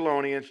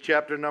 Thessalonians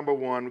chapter number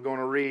 1. We're going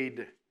to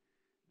read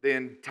the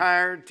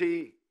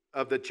entirety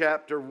of the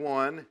chapter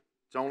 1.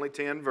 It's only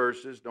 10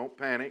 verses. Don't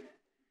panic.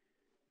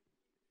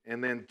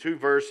 And then 2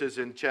 verses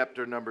in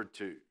chapter number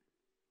 2.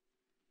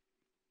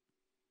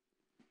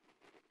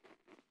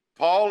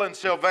 Paul and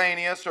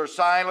Silvanus, or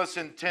Silas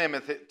and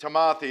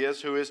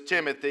Timotheus, who is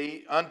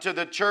Timothy, unto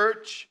the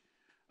church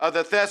of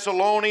the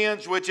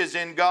Thessalonians, which is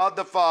in God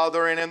the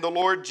Father and in the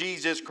Lord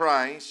Jesus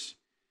Christ,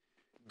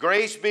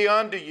 grace be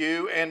unto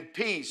you and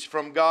peace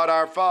from God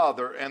our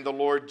Father and the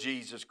Lord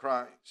Jesus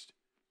Christ.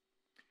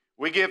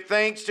 We give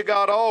thanks to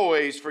God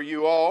always for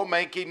you all,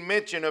 making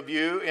mention of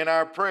you in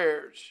our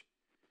prayers,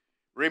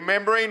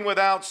 remembering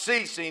without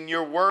ceasing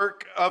your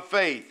work of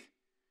faith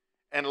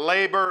and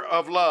labor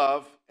of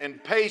love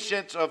and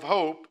patience of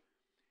hope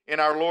in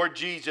our Lord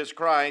Jesus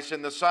Christ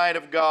in the sight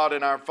of God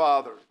and our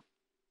Father.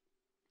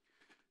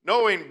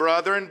 Knowing,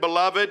 brethren,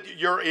 beloved,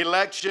 your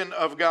election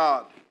of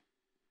God.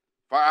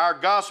 For our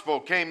gospel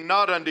came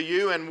not unto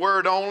you in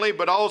word only,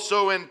 but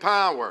also in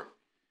power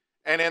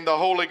and in the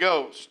Holy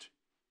Ghost.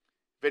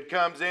 If it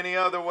comes any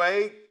other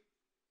way,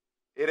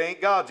 it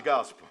ain't God's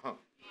gospel.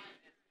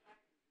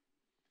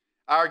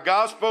 Our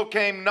gospel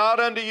came not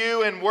unto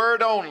you in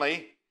word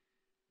only,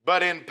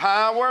 but in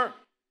power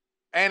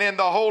and in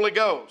the Holy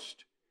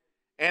Ghost,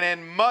 and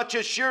in much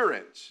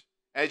assurance,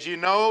 as you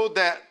know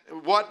that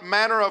what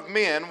manner of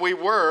men we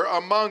were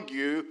among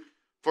you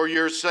for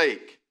your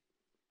sake.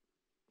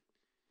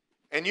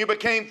 And you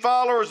became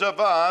followers of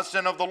us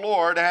and of the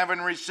Lord, having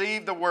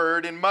received the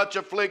word in much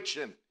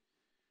affliction,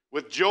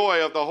 with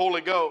joy of the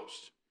Holy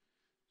Ghost,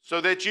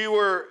 so that you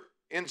were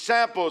in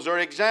samples or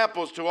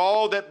examples to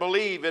all that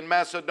believe in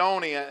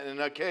Macedonia and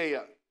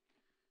Achaia.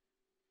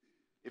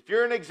 If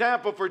you're an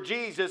example for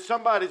Jesus,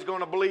 somebody's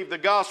going to believe the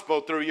gospel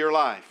through your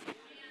life.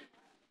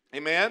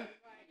 Amen?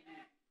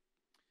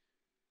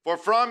 For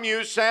from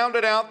you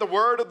sounded out the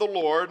word of the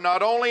Lord,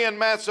 not only in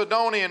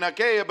Macedonia and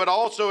Achaia, but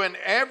also in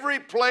every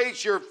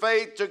place your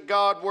faith to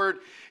Godward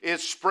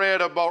is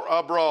spread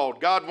abroad.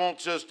 God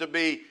wants us to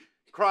be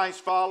Christ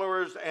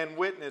followers and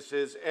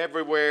witnesses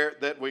everywhere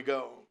that we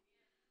go,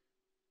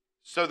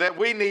 so that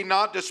we need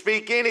not to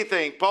speak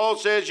anything. Paul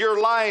says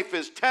your life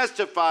is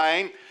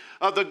testifying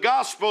of the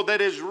gospel that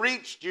has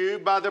reached you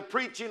by the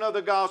preaching of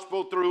the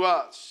gospel through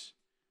us.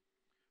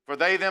 For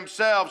they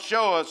themselves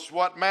show us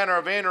what manner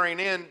of entering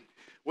in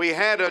we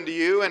had unto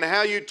you, and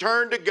how you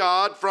turned to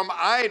God from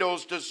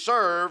idols to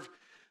serve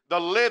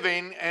the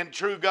living and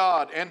true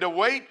God, and to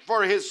wait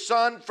for his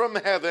Son from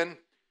heaven,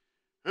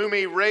 whom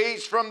he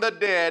raised from the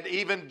dead,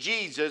 even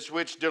Jesus,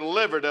 which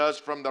delivered us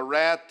from the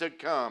wrath to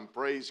come.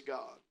 Praise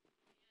God.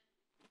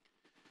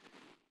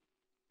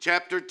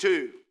 Chapter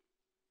 2.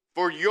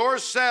 For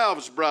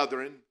yourselves,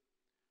 brethren,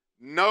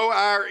 know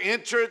our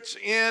entrance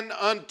in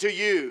unto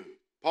you.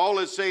 Paul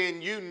is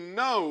saying you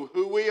know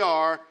who we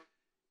are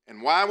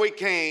and why we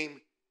came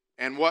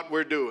and what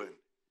we're doing,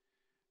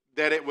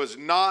 that it was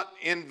not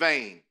in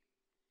vain.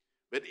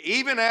 But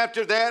even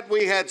after that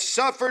we had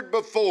suffered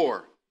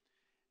before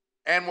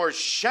and were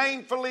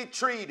shamefully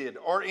treated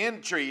or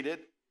entreated.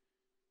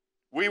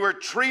 We were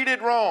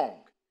treated wrong,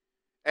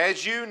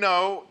 as you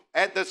know,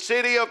 at the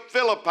city of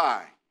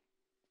Phillipi.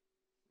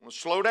 We'll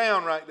slow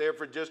down right there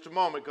for just a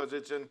moment, because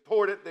it's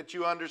important that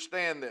you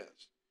understand this.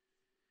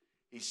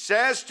 He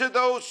says to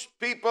those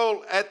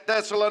people at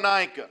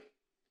Thessalonica,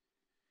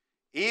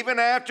 even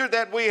after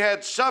that we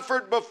had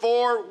suffered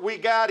before we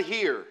got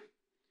here,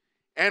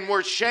 and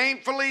were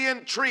shamefully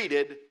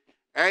entreated,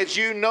 as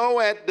you know,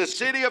 at the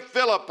city of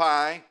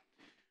Phillipi,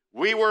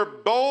 we were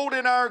bold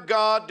in our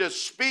God to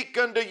speak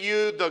unto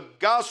you the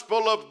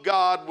gospel of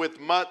God with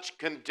much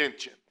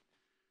contention.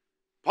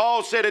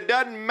 Paul said it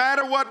doesn't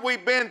matter what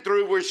we've been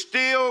through, we're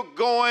still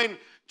going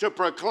to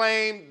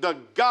proclaim the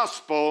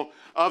gospel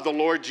of the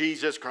Lord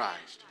Jesus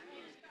Christ.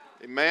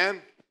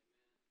 Amen.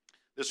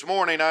 This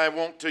morning I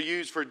want to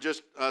use for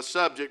just a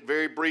subject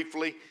very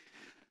briefly.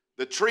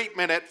 The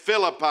treatment at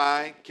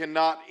Phillipi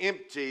cannot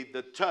empty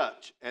the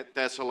touch at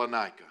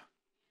Thessalonica.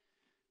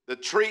 The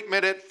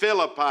treatment at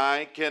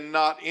Phillipi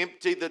cannot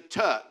empty the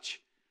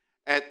touch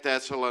at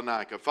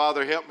Thessalonica.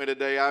 Father, help me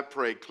today, I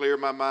pray. Clear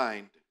my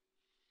mind.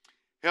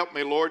 Help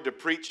me, Lord, to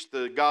preach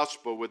the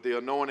gospel with the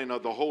anointing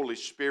of the Holy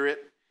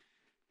Spirit.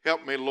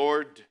 Help me,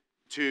 Lord,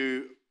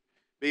 to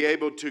be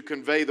able to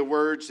convey the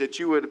words that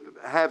you would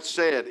have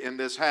said in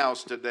this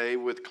house today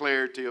with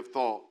clarity of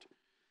thought.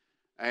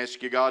 I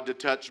ask you, God, to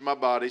touch my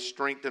body,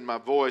 strengthen my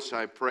voice,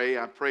 I pray.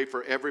 I pray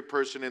for every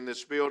person in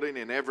this building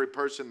and every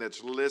person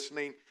that's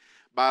listening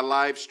by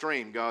live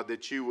stream, God,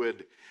 that you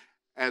would,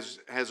 as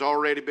has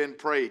already been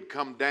prayed,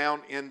 come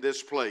down in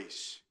this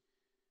place.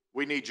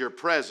 We need your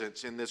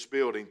presence in this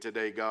building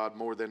today, God,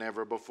 more than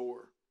ever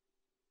before.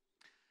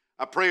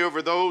 I pray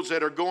over those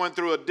that are going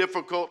through a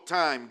difficult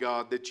time,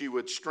 God, that you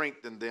would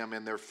strengthen them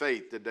in their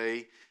faith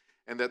today,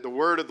 and that the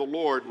word of the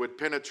Lord would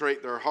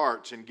penetrate their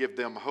hearts and give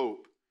them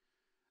hope.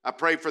 I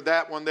pray for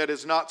that one that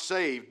is not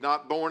saved,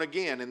 not born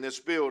again in this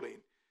building,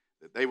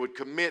 that they would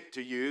commit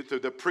to you through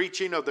the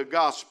preaching of the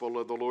gospel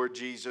of the Lord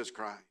Jesus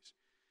Christ.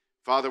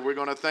 Father, we're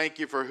going to thank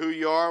you for who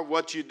you are,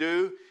 what you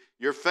do.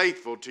 You're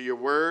faithful to your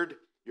word.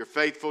 You're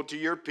faithful to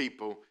your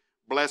people.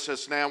 Bless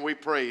us now, we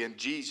pray, in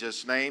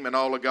Jesus' name. And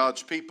all of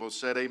God's people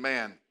said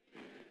amen.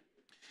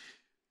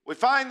 We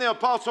find the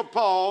Apostle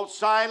Paul,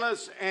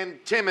 Silas,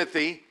 and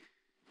Timothy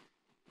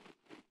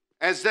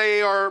as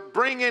they are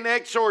bringing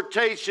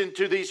exhortation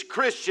to these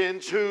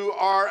Christians who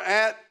are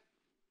at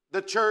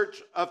the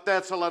church of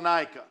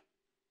Thessalonica.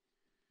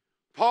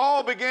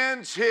 Paul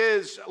begins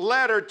his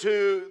letter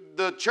to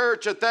the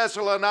church of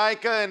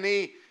Thessalonica, and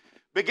he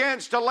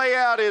begins to lay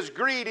out his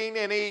greeting,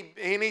 and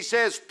he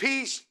says,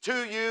 peace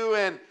to you,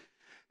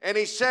 and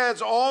he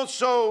says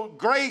also,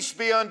 grace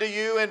be unto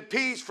you, and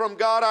peace from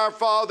God our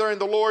Father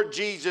and the Lord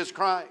Jesus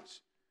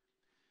Christ.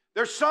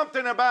 There's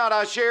something about,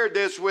 I shared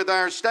this with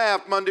our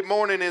staff Monday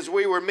morning as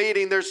we were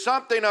meeting, there's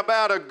something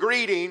about a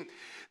greeting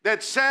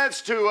that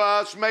says to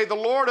us, may the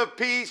Lord of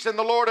peace and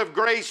the Lord of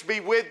grace be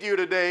with you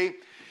today.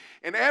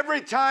 And every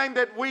time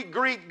that we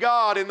greet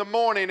God in the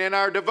morning in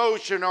our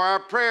devotion or our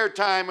prayer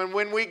time, and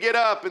when we get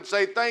up and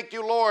say, thank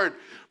you, Lord,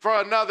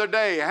 for another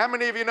day. How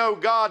many of you know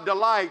God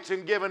delights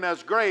in giving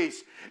us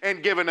grace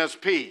and giving us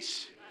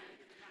peace?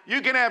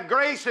 You can have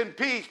grace and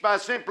peace by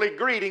simply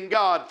greeting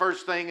God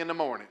first thing in the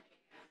morning.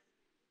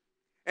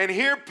 And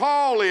here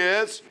Paul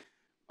is,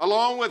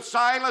 along with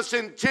Silas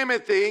and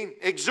Timothy,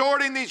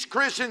 exhorting these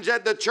Christians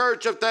at the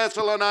church of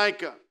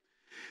Thessalonica.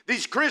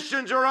 These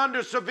Christians are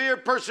under severe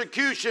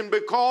persecution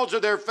because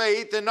of their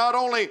faith, and not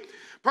only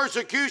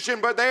persecution,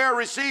 but they are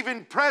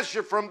receiving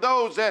pressure from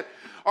those that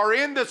are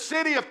in the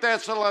city of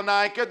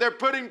Thessalonica. They're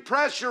putting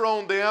pressure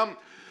on them,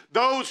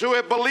 those who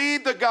have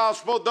believed the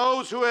gospel,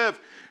 those who have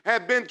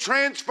been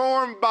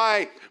transformed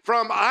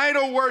from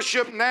idol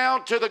worship now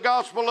to the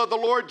gospel of the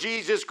Lord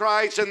Jesus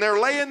Christ, and they're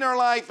laying their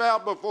life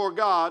out before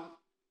God.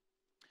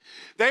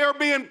 They are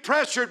being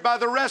pressured by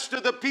the rest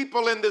of the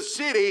people in the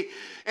city,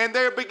 and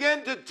they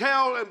begin to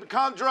tell and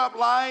conjure up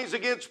lies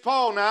against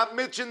Paul. Now, I've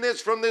mentioned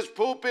this from this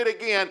pulpit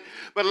again,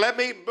 but let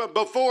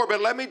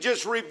me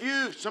just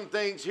review some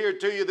things here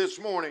to you this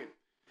morning.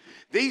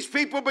 These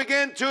people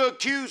began to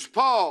accuse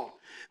Paul.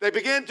 They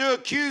began to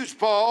accuse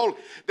Paul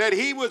that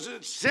he was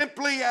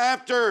simply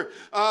after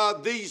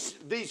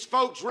these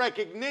folks'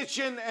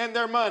 recognition and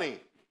their money.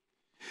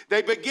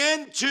 They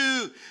began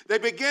to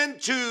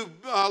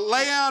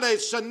lay out a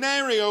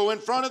scenario in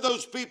front of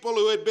those people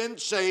who had been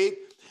saved,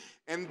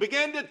 and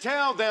began to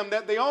tell them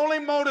that the only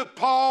motive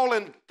Paul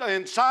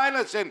and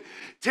Silas and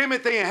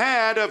Timothy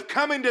had of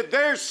coming to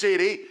their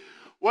city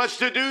was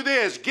to do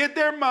this: get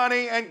their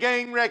money and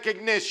gain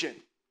recognition.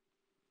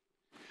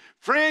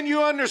 Friend,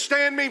 you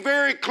understand me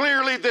very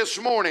clearly this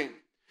morning.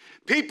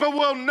 People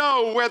will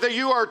know whether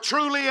you are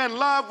truly in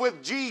love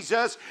with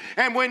Jesus,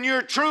 and when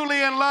you're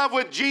truly in love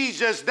with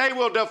Jesus, they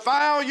will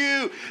defile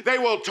you, they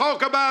will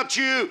talk about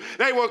you,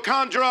 they will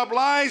conjure up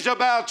lies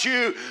about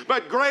you,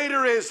 but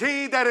greater is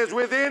He that is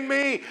within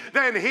me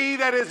than he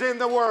that is in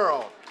the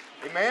world.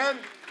 Amen?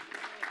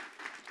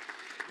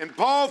 And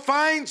Paul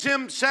finds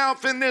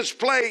himself in this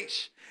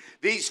place.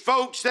 These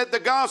folks that the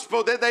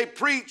gospel that they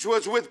preached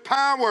was with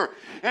power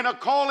and a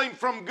calling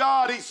from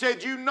God. He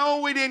said, you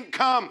know we didn't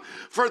come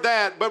for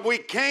that, but we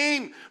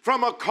came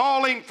from a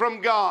calling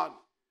from God.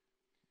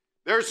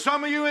 There's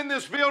some of you in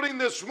this building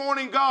this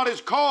morning, God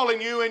is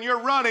calling you and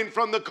you're running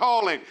from the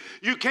calling.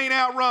 You can't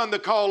outrun the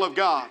call of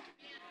God.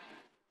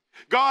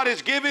 God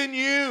has given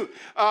you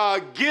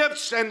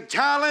gifts and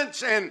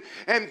talents and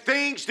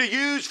things to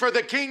use for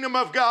the kingdom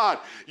of God.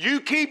 You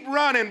keep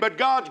running, but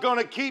God's going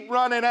to keep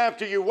running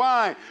after you.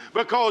 Why?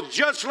 Because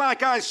just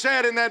like I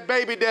said in that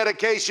baby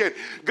dedication,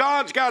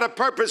 God's got a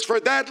purpose for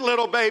that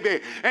little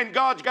baby, and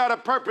God's got a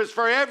purpose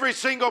for every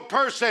single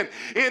person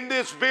in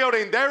this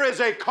building. There is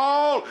a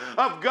call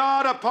of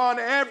God upon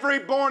every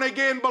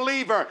born-again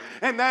believer,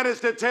 and that is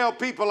to tell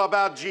people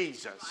about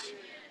Jesus.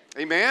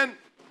 Amen?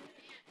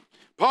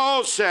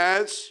 Paul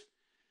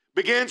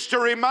begins to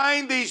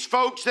remind these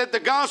folks that the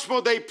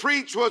gospel they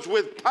preached was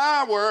with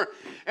power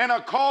and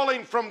a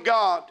calling from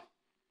God.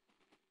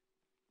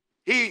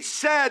 He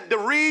said the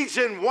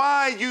reason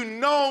why you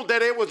know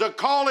that it was a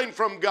calling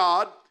from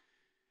God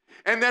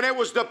and that it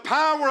was the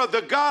power of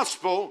the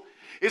gospel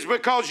is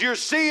because you're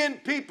seeing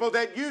people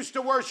that used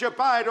to worship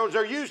idols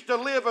or used to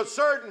live a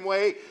certain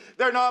way.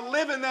 They're not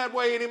living that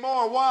way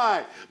anymore.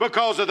 Why?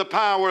 Because of the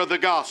power of the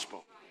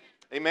gospel.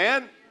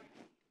 Amen?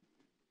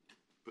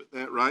 Put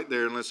that right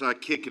there unless I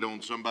kick it on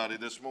somebody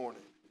this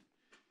morning.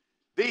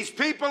 These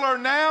people are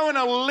now in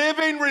a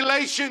living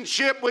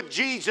relationship with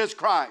Jesus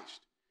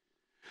Christ.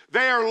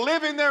 They are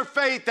living their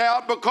faith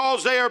out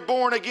because they are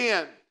born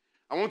again.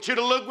 I want you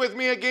to look with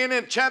me again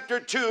in chapter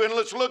 2, and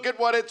let's look at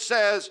what it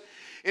says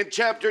in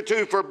chapter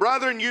 2. For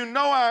brethren, you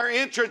know our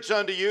entrance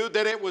unto you,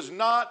 that it was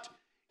not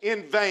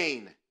in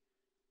vain.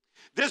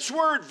 This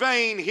word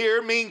vain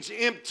here means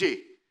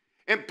empty.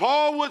 And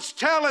Paul was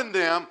telling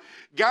them,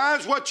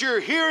 guys, what you're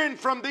hearing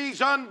from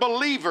these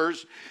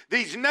unbelievers,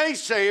 these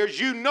naysayers,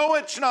 you know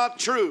it's not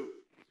true.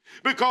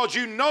 Because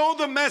you know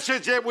the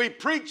message that we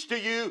preached to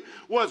you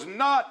was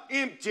not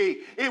empty.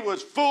 It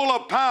was full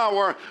of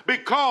power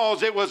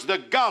because it was the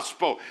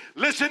gospel.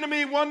 Listen to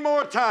me one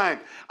more time.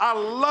 I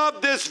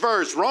love this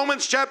verse.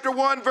 Romans chapter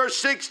 1 verse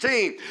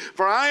 16.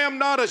 For I am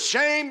not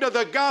ashamed of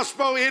the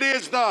gospel. It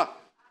is the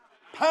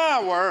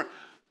power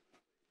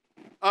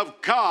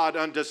of God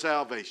unto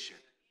salvation.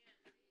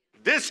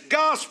 This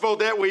gospel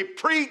that we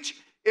preach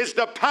is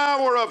the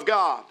power of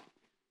God.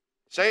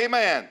 Say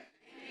amen.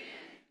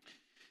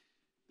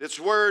 This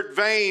word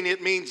vain,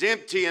 it means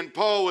empty, and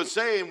Paul was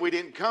saying we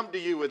didn't come to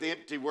you with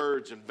empty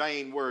words and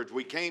vain words.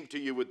 We came to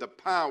you with the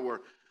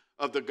power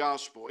of the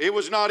gospel. It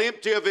was not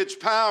empty of its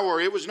power.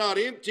 It was not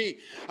empty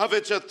of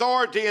its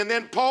authority. And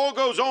then Paul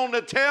goes on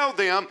to tell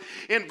them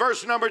in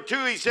verse number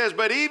 2, he says,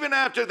 but even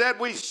after that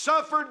we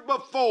suffered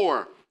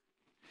before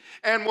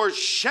and were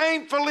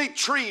shamefully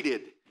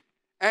treated.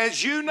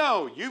 As you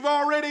know, you've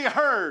already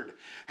heard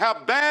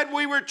how bad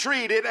we were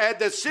treated at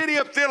the city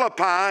of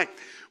Philippi.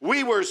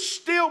 We were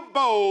still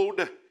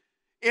bold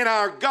in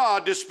our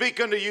God to speak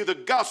unto you the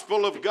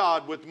gospel of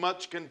God with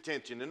much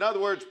contention. In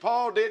other words,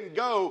 Paul didn't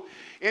go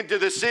into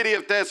the city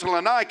of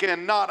Thessalonica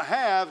and not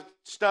have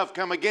stuff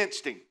come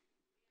against him.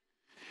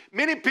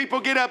 Many people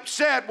get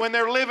upset when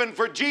they're living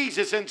for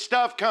Jesus and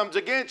stuff comes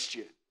against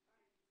you.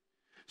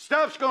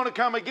 Stuff's going to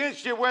come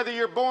against you whether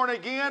you're born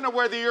again or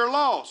whether you're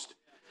lost.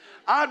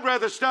 I'd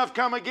rather stuff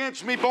come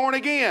against me born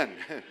again.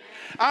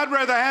 I'd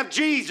rather have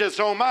Jesus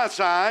on my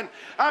side.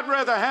 I'd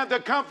rather have the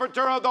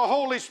comforter of the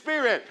Holy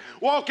Spirit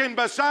walking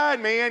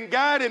beside me and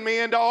guiding me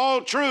into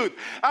all truth.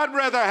 I'd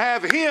rather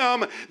have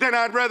Him than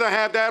I'd rather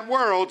have that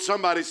world.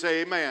 Somebody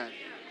say amen.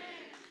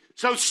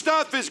 So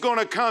stuff is going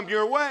to come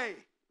your way.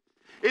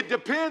 It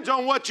depends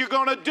on what you're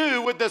going to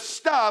do with the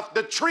stuff,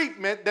 the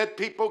treatment that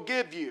people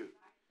give you.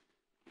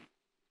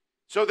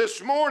 So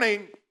this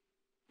morning,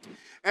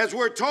 as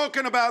we're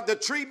talking about the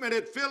treatment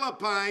at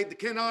Philippi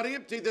cannot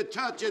empty the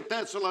touch at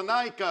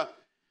Thessalonica,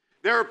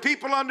 there are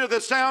people under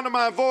the sound of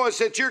my voice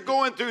that you're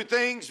going through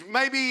things,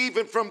 maybe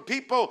even from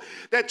people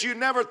that you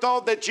never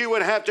thought that you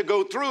would have to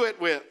go through it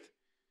with.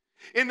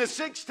 In the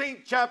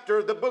 16th chapter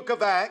of the book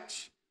of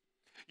Acts,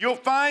 you'll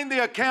find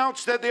the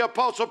accounts that the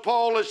Apostle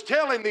Paul is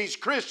telling these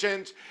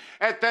Christians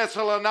at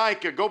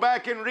Thessalonica. Go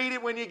back and read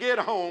it when you get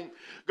home.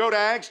 Go to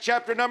Acts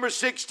chapter number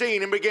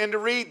 16 and begin to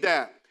read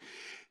that.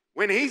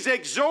 When he's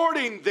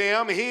exhorting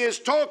them, he is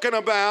talking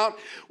about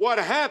what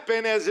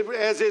happened as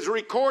is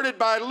recorded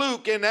by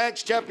Luke in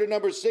Acts chapter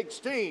number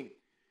 16.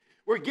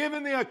 We're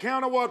given the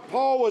account of what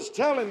Paul was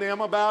telling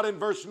them about in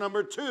verse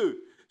number 2.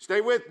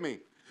 Stay with me.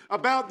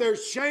 About their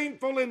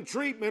shameful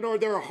treatment or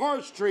their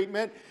harsh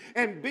treatment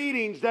and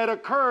beatings that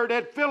occurred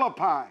at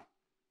Philippi.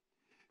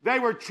 They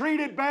were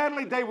treated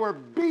badly. They were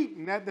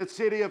beaten at the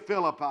city of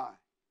Philippi.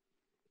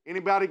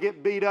 Anybody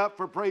get beat up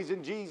for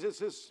praising Jesus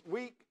this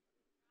week?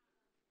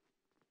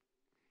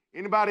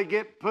 Anybody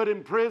get put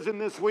in prison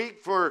this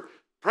week for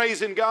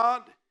praising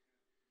God?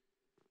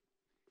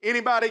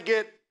 Anybody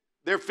get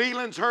their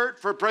feelings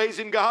hurt for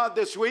praising God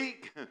this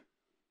week?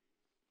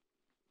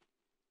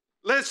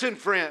 Listen,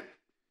 friend.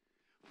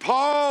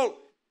 Paul,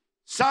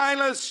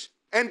 Silas,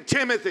 and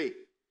Timothy,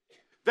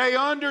 they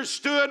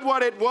understood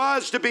what it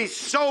was to be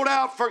sold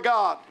out for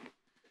God.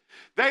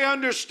 They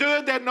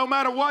understood that no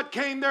matter what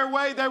came their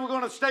way, they were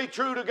going to stay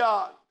true to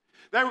God.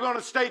 They were going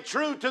to stay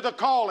true to the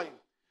calling.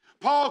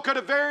 Paul could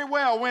have very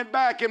well went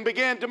back and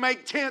began to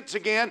make tents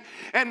again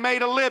and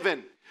made a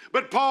living.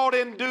 But Paul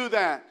didn't do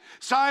that.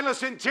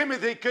 Silas and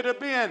Timothy could have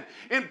been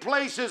in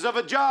places of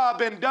a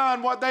job and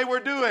done what they were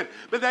doing,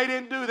 but they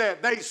didn't do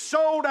that. They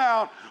sold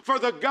out for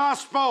the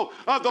gospel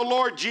of the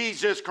Lord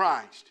Jesus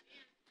Christ.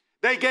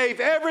 They gave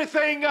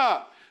everything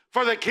up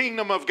for the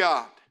kingdom of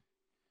God.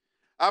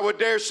 I would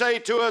dare say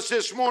to us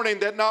this morning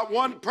that not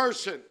one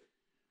person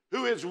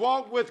who has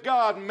walked with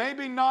God,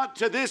 maybe not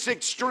to this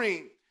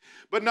extreme,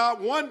 but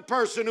not one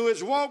person who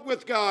has walked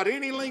with God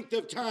any length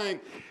of time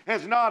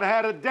has not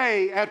had a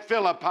day at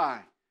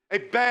Philippi. A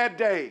bad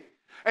day,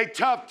 a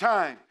tough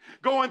time,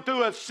 going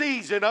through a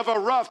season of a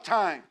rough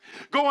time,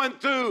 going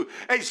through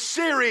a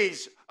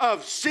series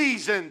of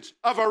seasons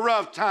of a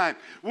rough time.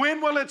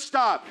 When will it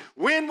stop?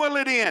 When will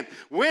it end?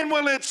 When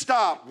will it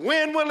stop?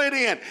 When will it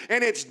end?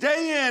 And it's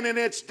day in and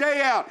it's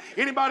day out.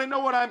 Anybody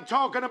know what I'm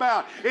talking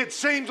about? It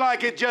seems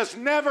like it just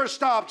never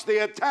stops.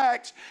 The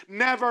attacks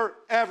never,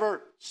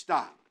 ever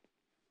stop.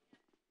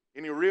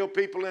 Any real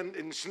people in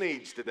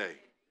Sneeds today?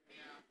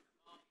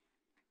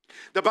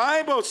 The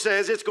Bible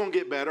says it's going to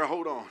get better.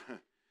 Hold on.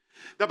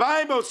 The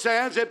Bible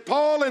says that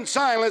Paul and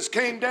Silas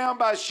came down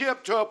by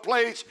ship to a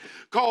place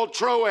called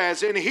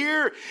Troas. And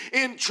here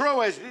in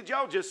Troas, did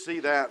y'all just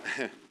see that?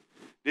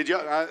 Did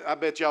y'all? I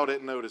bet y'all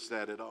didn't notice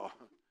that at all.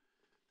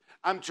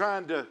 I'm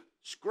trying to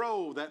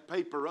scroll that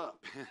paper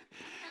up.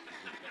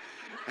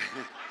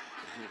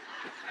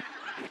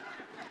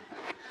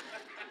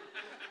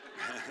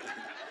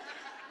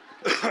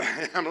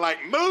 I'm like,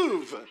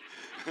 move.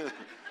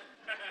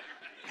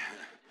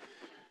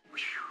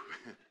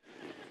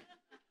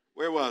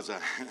 Where was I?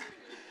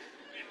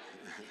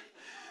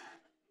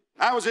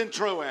 I was in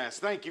Troas.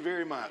 Thank you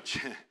very much.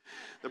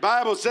 The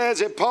Bible says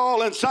that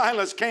Paul and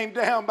Silas came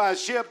down by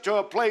ship to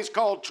a place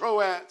called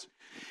Troas.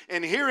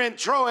 And here in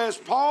Troas,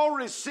 Paul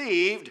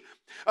received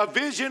a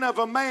vision of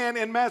a man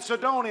in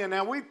Macedonia.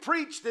 Now, we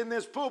preached in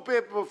this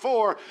pulpit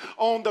before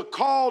on the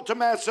call to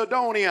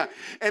Macedonia.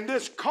 And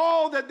this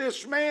call that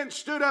this man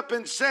stood up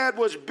and said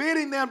was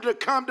bidding them to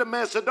come to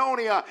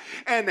Macedonia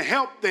and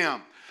help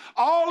them.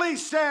 All he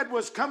said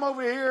was, come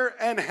over here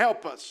and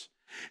help us.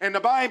 And the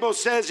Bible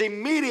says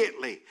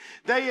immediately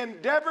they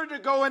endeavored to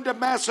go into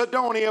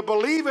Macedonia,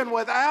 believing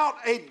without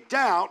a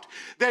doubt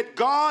that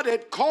God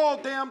had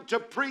called them to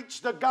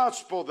preach the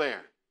gospel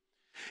there.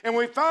 And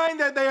we find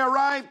that they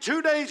arrived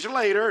 2 days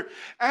later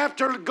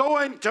after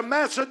going to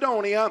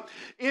Macedonia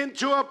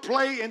into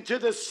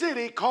the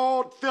city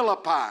called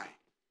Phillipi,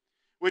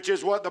 which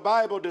is what the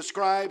Bible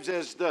describes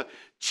as the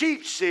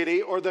chief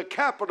city or the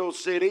capital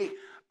city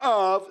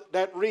of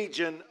that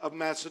region of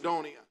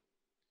Macedonia.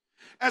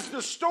 As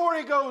the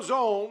story goes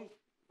on,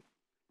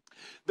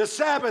 the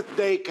Sabbath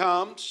day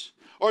comes,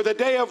 or the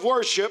day of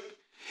worship,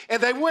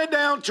 and they went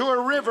down to a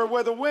river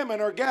where the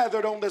women are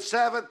gathered on the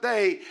Sabbath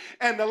day,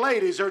 and the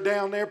ladies are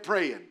down there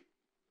praying.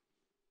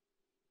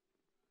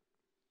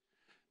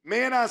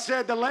 Men, I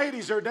said the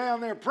ladies are down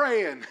there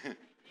praying.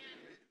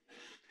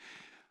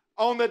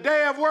 On the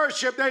day of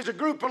worship, there's a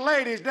group of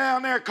ladies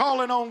down there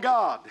calling on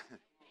God.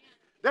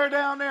 They're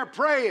down there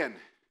praying.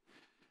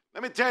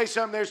 Let me tell you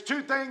something. There's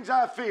two things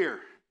I fear.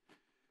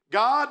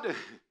 God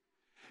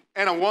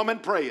and a woman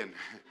praying.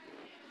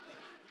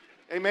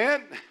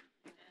 Amen?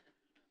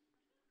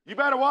 You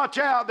better watch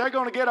out. They're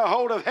going to get a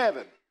hold of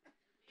heaven.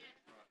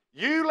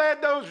 You let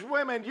those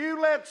women,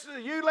 you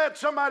let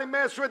somebody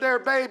mess with their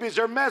babies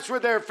or mess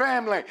with their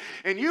family,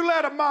 and you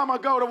let a mama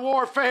go to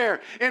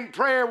warfare in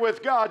prayer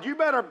with God. You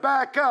better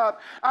back up.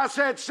 I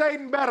said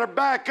Satan better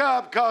back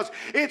up, because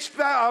it's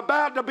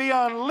about to be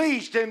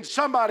unleashed in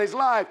somebody's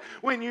life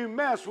when you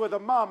mess with a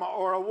mama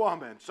or a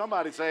woman.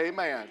 Somebody say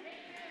amen.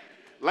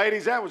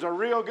 Ladies, that was a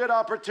real good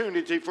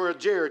opportunity for a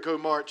Jericho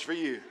march for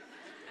you.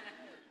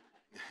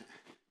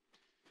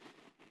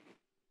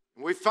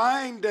 We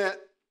find that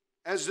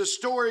as the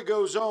story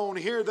goes on,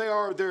 here they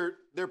are,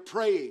 they're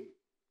praying.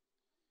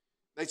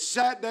 They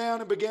sat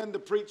down and began to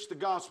preach the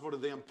gospel to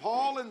them.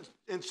 Paul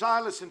and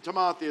Silas and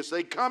Timotheus,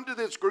 they come to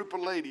this group of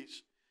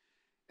ladies,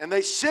 and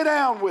they sit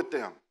down with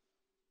them,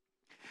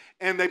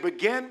 and they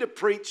begin to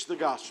preach the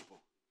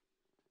gospel.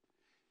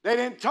 They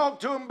didn't talk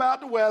to them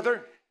about the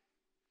weather.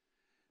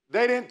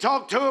 They didn't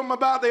talk to them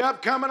about the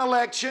upcoming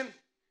election.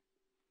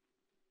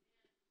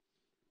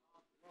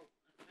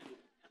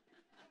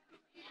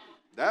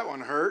 That one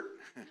hurt.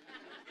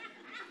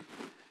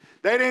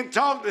 They didn't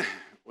talk to,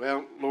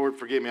 well, Lord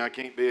forgive me, I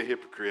can't be a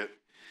hypocrite.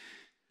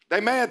 They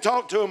may have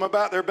talked to them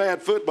about their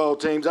bad football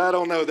teams. I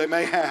don't know, they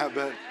may have,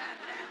 but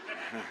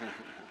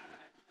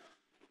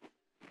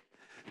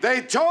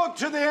they talked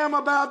to them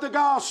about the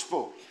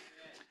gospel.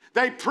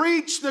 They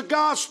preached the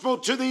gospel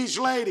to these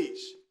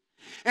ladies.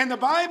 And the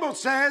Bible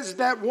says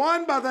that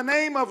one by the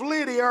name of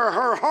Lydia,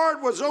 her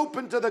heart was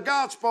open to the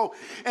gospel,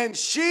 and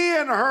she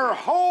and her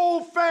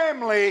whole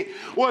family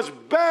was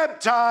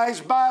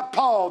baptized by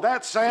Paul.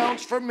 That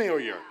sounds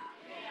familiar.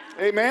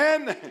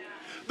 Amen.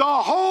 The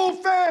whole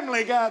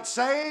family got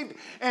saved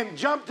and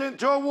jumped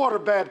into a water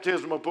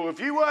baptismal pool. If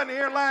you wasn't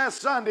here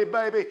last Sunday,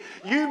 baby,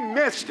 you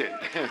missed it.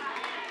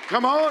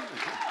 Come on.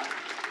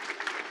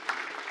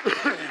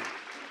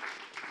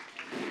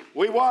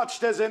 We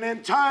watched as an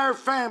entire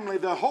family,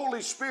 the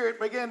Holy Spirit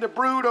began to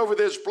brood over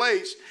this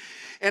place.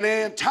 And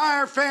the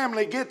entire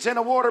family gets in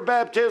a water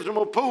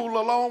baptismal pool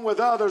along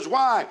with others.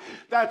 Why?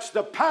 That's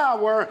the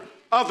power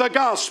of the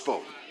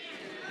gospel.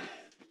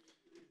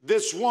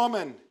 This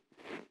woman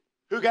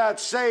who got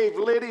saved,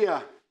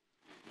 Lydia,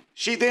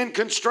 she then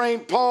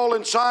constrained Paul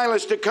and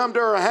Silas to come to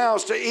her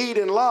house to eat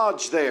and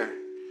lodge there.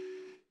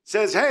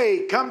 Says,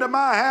 hey, come to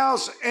my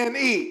house and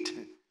eat.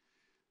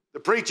 The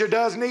preacher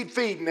does need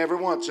feeding every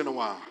once in a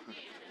while.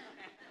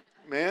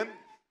 Man,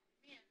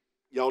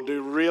 y'all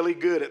do really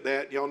good at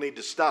that. Y'all need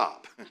to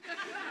stop.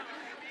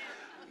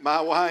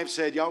 My wife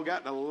said, y'all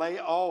got to lay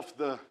off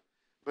the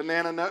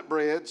banana nut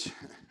breads.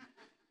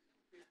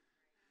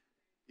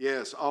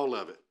 Yes, all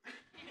of it.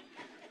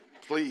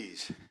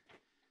 Please,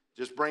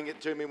 just bring it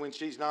to me when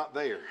she's not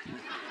there.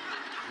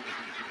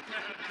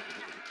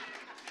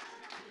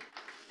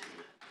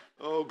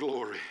 Oh,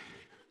 glory.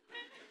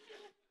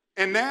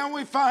 And now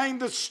we find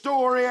the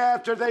story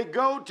after they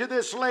go to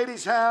this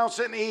lady's house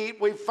and eat.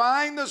 We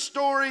find the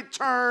story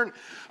turn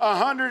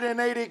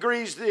 180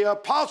 degrees. The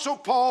Apostle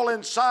Paul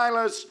and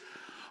Silas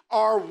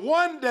are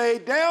one day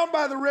down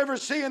by the river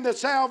seeing the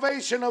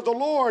salvation of the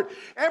Lord.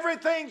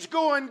 Everything's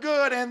going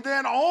good. And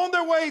then on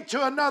their way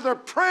to another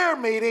prayer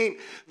meeting,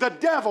 the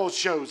devil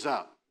shows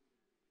up.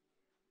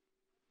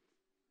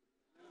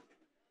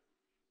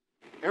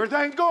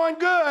 Everything's going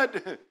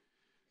good.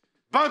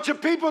 Bunch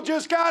of people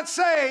just got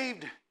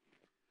saved.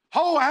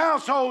 Whole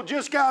household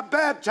just got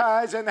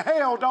baptized, and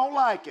hell don't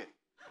like it.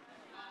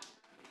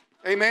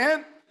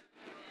 Amen?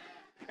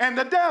 And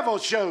the devil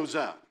shows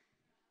up.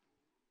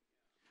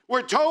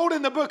 We're told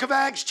in the book of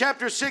Acts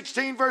chapter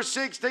 16, verse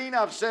 16,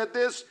 I've said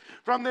this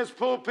from this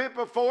pulpit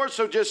before,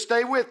 so just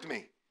stay with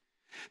me,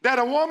 that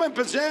a woman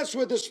possessed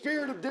with the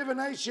spirit of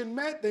divination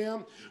met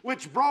them,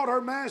 which brought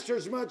her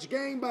masters much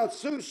gain by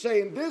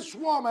soothsaying. This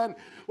woman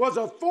was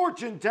a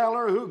fortune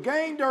teller who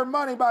gained her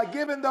money by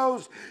giving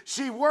those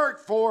she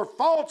worked for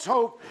false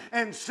hope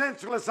and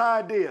senseless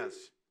ideas.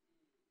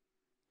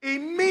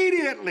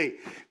 Immediately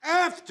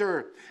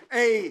after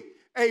a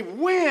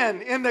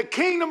win in the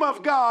kingdom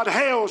of God,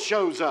 hell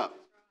shows up.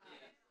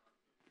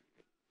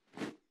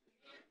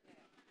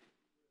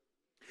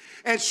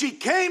 And she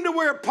came to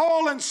where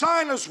Paul and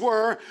Silas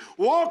were,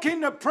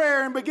 walking to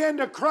prayer, and began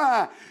to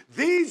cry,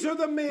 "These are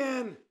the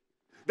men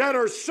that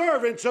are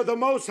servants of the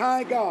Most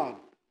High God,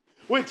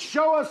 which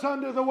show us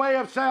unto the way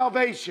of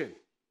salvation."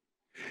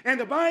 And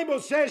the Bible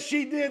says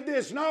she did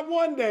this not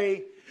one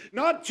day,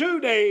 not 2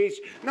 days,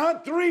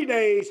 not 3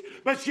 days,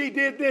 but she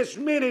did this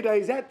many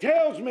days. That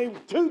tells me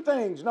two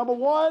things. Number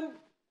one,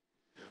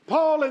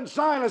 Paul and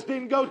Silas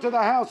didn't go to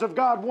the house of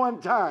God one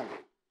time.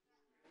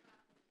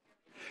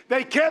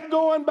 They kept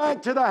going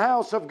back to the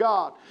house of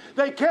God.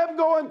 They kept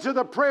going to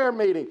the prayer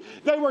meeting.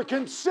 They were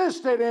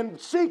consistent in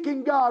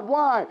seeking God.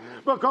 Why?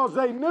 Because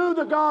they knew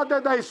the God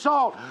that they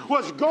sought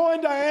was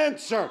going to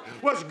answer,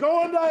 was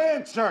going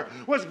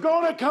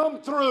to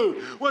come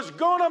through, was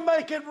going to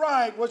make it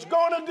right, was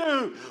going to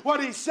do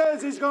what He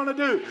says He's going to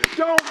do.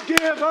 Don't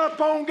give up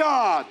on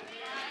God.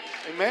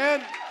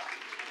 Amen.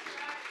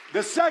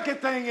 The second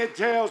thing it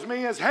tells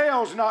me is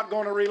hell's not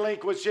going to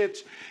relinquish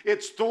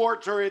its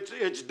thwarts or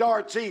its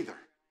darts either.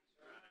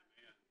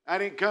 I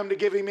didn't come to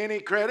give him any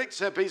credit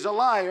except he's a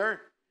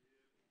liar.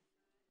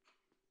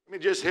 Let me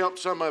just help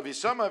some of you.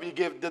 Some of you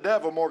give the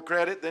devil more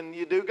credit than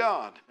you do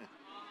God.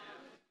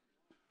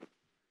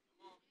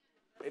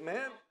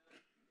 Amen.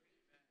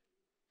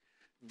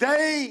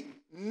 They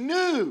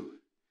knew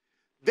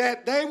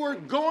that they were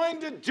going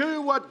to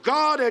do what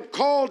God had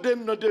called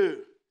them to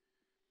do.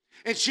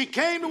 And she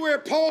came to where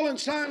Paul and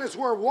Silas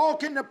were,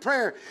 walking to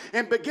prayer,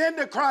 and began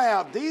to cry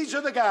out, "These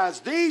are the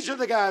guys, these are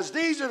the guys,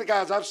 these are the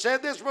guys." I've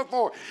said this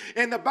before.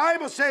 And the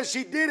Bible says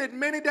she did it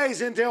many days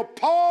until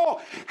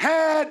Paul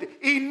had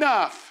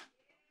enough.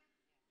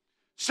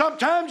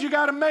 Sometimes you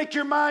got to make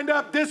your mind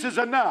up, this is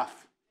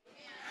enough.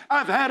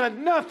 I've had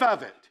enough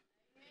of it.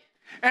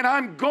 And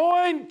I'm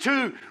going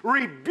to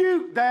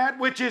rebuke that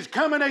which is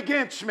coming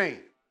against me.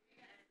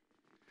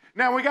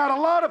 Now, we got a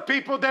lot of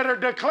people that are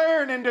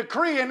declaring and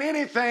decreeing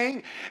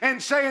anything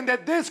and saying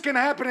that this can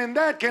happen and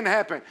that can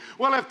happen.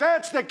 Well, if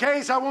that's the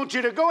case, I want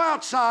you to go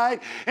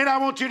outside and I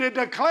want you to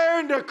declare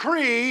and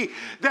decree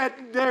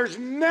that there's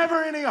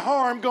never any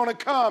harm going to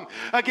come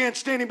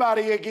against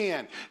anybody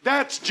again.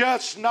 That's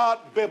just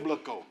not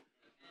biblical.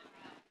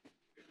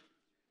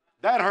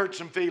 That hurts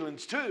some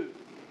feelings too.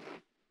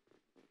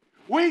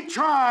 We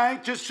try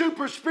to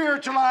super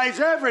spiritualize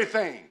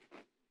everything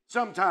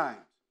sometimes.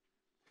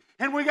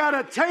 And we got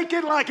to take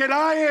it like it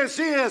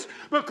is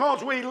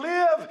because we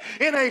live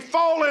in a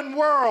fallen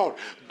world.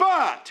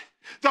 But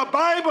the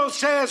Bible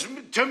says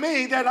to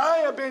me that I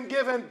have been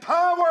given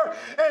power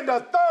and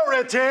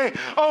authority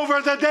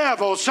over the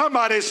devil.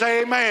 Somebody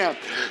say amen.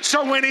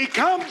 So when he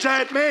comes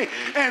at me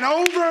and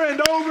over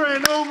and over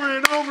and over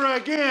and over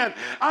again,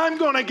 I'm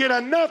going to get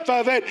enough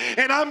of it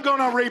and I'm going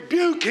to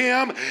rebuke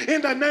him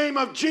in the name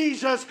of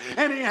Jesus,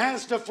 and he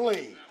has to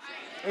flee.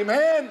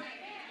 Amen.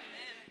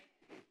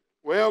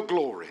 Well,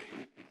 glory.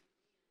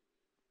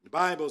 The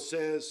Bible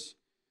says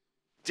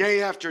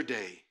day after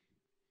day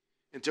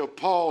until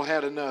Paul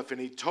had enough,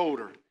 and he told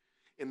her,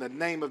 in the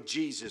name of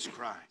Jesus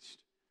Christ,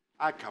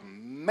 I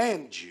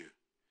command you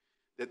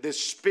that this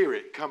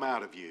spirit come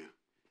out of you.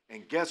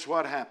 And guess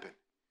what happened?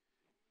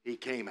 He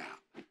came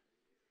out.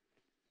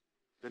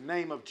 The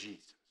name of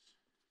Jesus.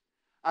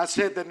 I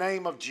said the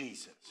name of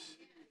Jesus.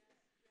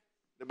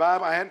 The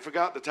Bible, I hadn't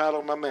forgot the title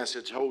of my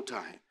message the whole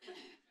time.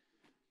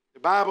 The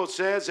Bible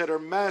says that her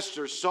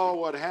masters saw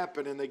what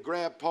happened, and they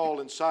grabbed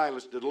Paul and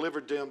Silas,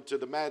 delivered them to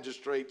the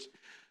magistrates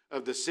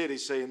of the city,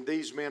 saying,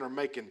 "These men are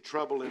making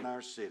trouble in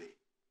our city."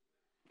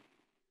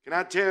 Can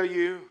I tell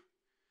you,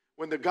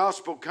 when the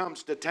gospel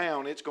comes to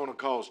town, it's going to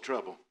cause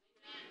trouble.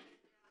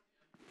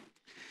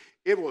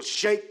 It will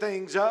shake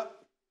things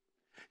up.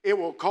 It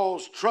will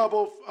cause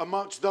trouble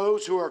amongst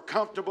those who are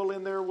comfortable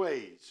in their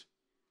ways.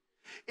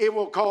 It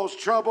will cause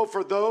trouble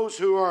for those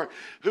who are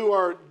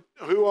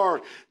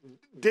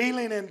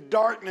dealing in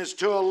darkness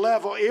to a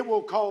level. It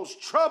will cause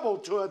trouble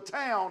to a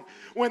town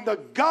when the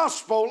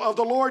gospel of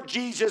the Lord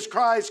Jesus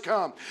Christ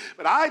comes.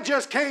 But I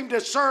just came to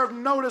serve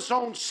notice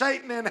on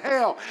Satan in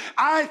hell.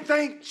 I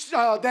think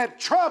that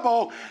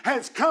trouble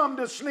has come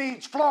to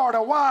Sneads,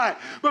 Florida. Why?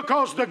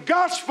 Because the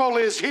gospel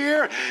is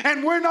here,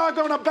 and we're not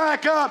going to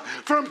back up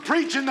from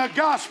preaching the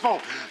gospel.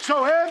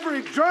 So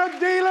every drug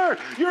dealer,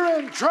 you're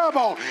in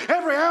trouble.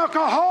 Every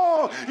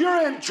alcohol,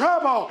 you're in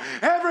trouble.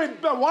 Every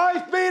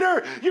wife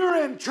beater, you're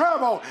in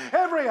trouble.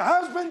 Every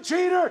husband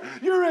cheater,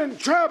 you're in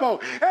trouble.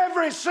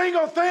 Every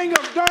single thing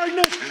of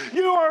darkness,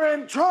 you are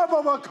in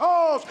trouble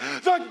because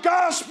the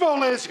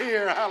gospel is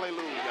here.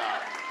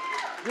 Hallelujah.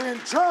 You're in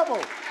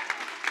trouble.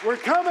 We're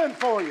coming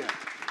for you.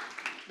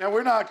 Now,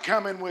 we're not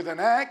coming with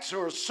an axe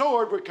or a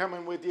sword. We're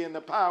coming with you in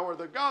the power of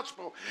the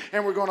gospel.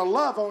 And we're going to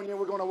love on you.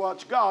 We're going to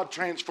watch God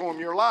transform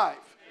your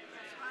life.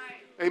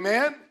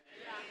 Amen?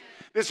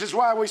 This is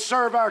why we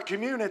serve our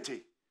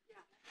community.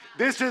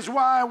 This is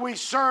why we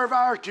serve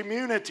our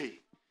community.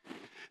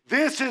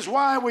 This is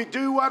why we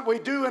do what we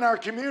do in our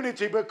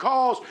community,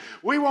 because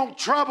we want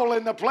trouble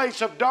in the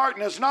place of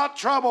darkness. Not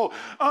trouble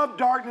of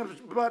darkness,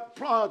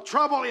 but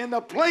trouble in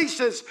the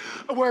places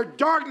where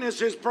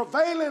darkness is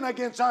prevailing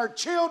against our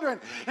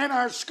children and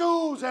our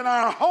schools and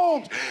our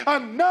homes.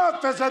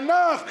 Enough is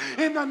enough.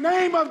 In the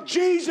name of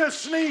Jesus,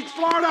 Sneed,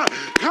 Florida,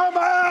 come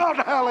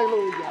out.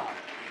 Hallelujah.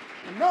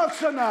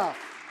 Enough's enough.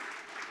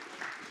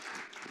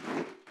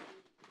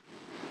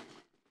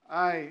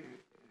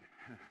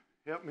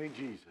 Help me,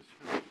 Jesus.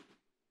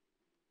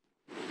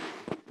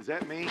 Is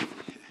that me?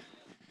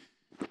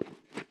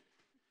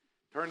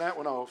 Turn that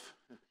one off.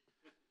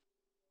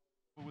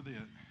 With it.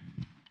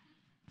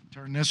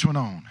 Turn this one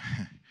on.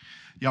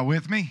 Y'all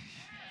with me?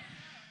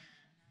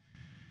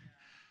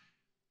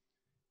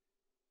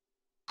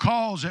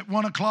 Calls at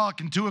 1 o'clock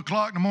and 2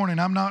 o'clock in the morning.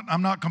 I'm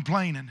not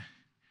complaining.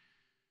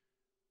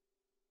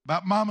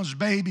 About mama's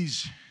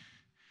babies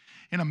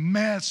in a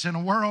mess in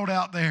a world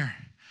out there.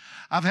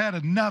 I've had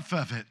enough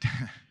of it.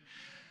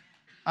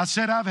 I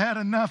said I've had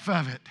enough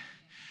of it.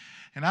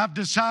 And I've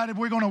decided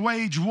we're going to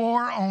wage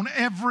war on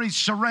every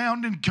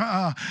surrounding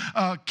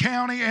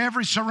county,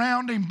 every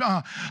surrounding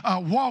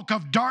walk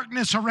of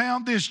darkness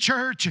around this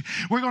church.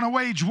 We're going to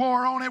wage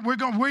war on it.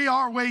 We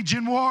are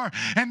waging war.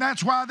 And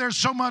that's why there's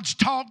so much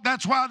talk.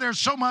 That's why there's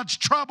so much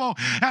trouble.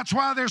 That's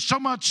why there's so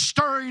much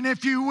stirring,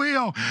 if you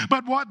will.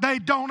 But what they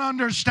don't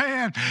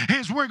understand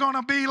is we're going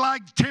to be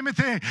like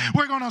Timothy.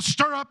 We're going to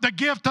stir up the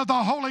gift of the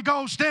Holy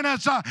Ghost in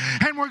us.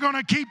 And we're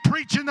going to keep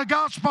preaching the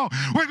gospel.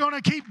 We're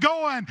going to keep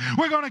going.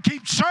 We're going to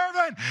keep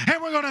serving, and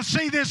we're going to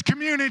see this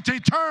community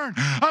turn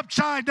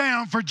upside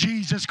down for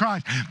Jesus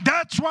Christ.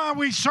 That's why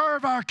we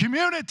serve our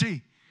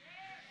community.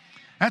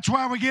 That's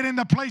why we get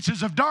into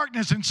places of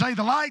darkness and say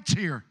the light's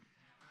here.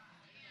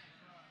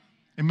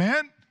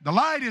 Amen? The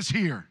light is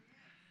here.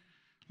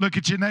 Look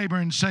at your neighbor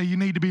and say, you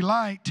need to be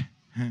light.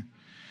 You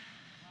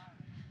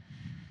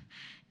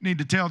need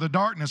to tell the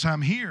darkness,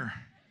 I'm here.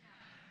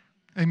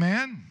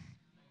 Amen?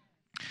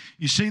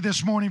 You see,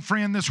 this morning,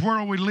 friend, this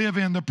world we live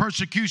in, the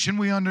persecution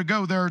we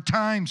undergo, there are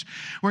times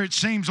where it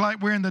seems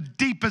like we're in the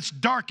deepest,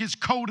 darkest,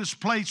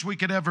 coldest place we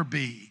could ever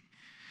be.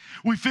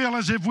 We feel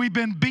as if we've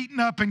been beaten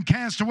up and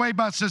cast away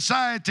by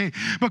society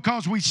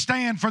because we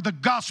stand for the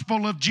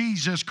gospel of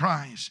Jesus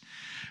Christ.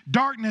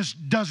 Darkness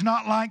does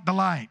not like the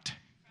light.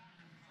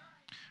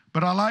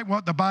 But I like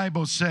what the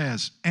Bible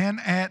says. And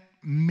at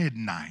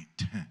midnight,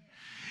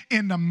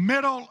 in the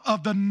middle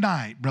of the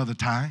night, Brother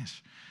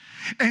Tice,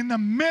 in the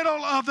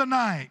middle of the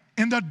night,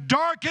 in the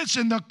darkest,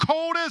 in the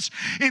coldest,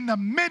 in the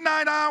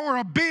midnight hour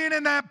of being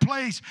in that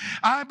place,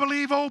 I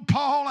believe old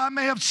Paul, I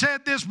may have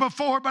said this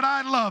before, but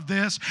I love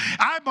this.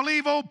 I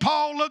believe old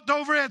Paul looked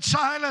over at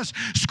Silas,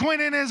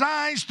 squinting his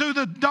eyes through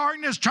the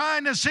darkness,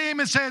 trying to see him,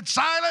 and said,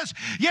 Silas,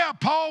 yeah,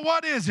 Paul,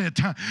 what is it?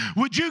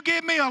 Would you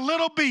give me a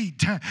little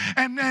beat?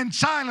 And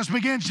Silas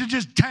begins to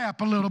just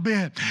tap a little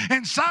bit.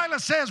 And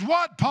Silas says,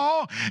 what,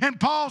 Paul? And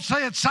Paul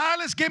said,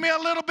 Silas, give me a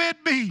little bit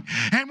beat.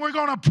 And we're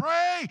going to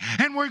pray,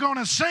 and we're going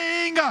to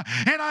sing.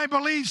 And I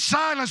believe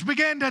Silas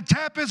began to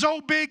tap his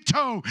old big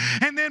toe.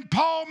 And then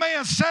Paul may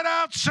have set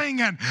out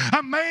singing,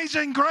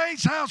 Amazing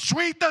Grace, how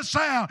sweet the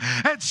sound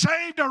that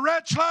saved a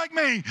wretch like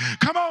me.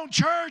 Come on,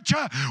 church.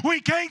 We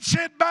can't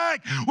sit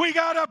back. We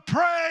got to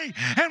pray,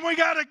 and we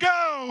got to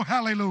go.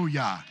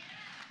 Hallelujah.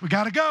 We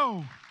got to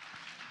go.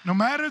 No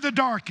matter the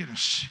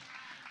darkness,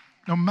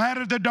 no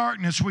matter the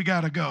darkness, we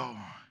got to go.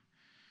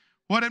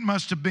 What it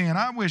must have been.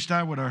 I wished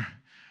I would have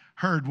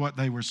heard what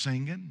they were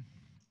singing.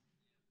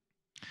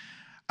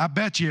 I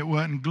bet you it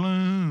wasn't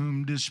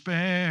gloom,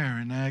 despair,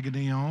 and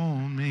agony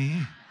on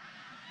me.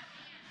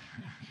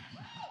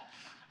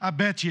 I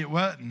bet you it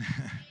wasn't.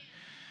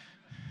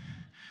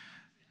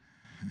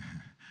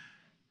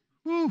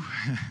 Woo.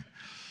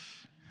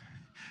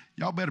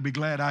 Y'all better be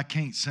glad I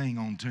can't sing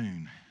on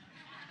tune.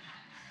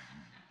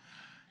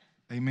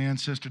 Amen,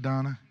 Sister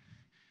Donna.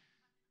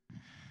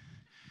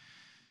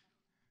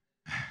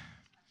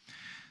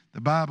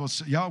 The Bible,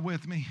 y'all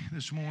with me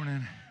this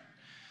morning?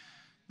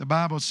 The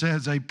Bible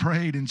says they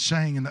prayed and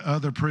sang, and the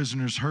other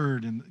prisoners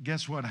heard. And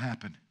guess what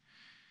happened?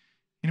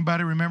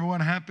 Anybody remember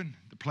what happened?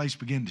 The place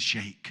began to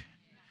shake.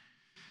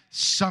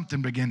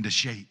 Something began to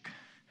shake.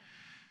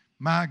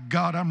 My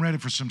God, I'm ready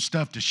for some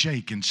stuff to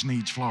shake in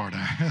Sneeds,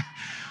 Florida.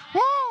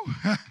 Woo!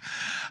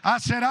 I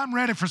said, I'm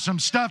ready for some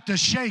stuff to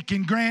shake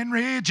in Grand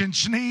Ridge and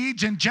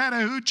Sneeds and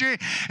Chattahoochee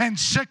and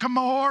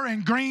Sycamore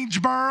and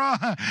Greensboro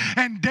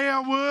and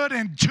Dalewood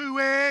and Two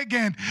Egg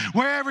and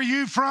wherever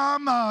you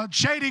from,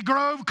 Shady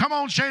Grove. Come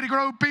on, Shady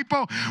Grove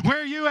people.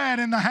 Where you at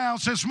in the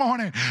house this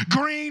morning?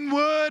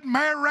 Greenwood,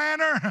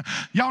 Mariner.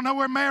 Y'all know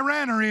where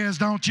Mariner is,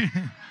 don't you?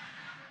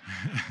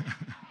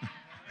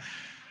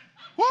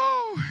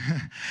 Woo!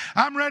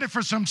 I'm ready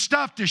for some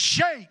stuff to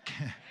shake.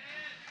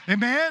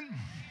 Amen?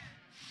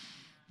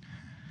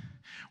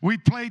 We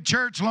played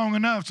church long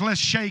enough, so let's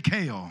shake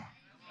hell.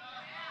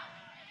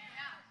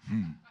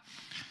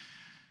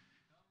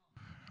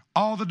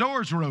 All the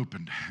doors were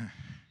opened.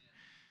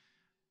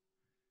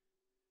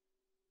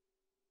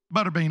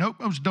 Butterbean,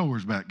 open those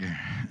doors back there.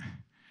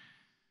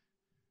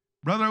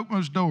 Brother, open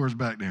those doors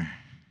back there.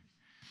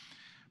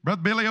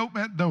 Brother Billy,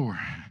 open that door.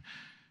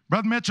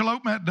 Brother Mitchell,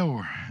 open that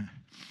door.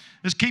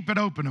 Just keep it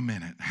open a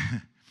minute.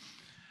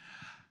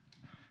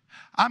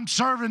 I'm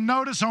serving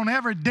notice on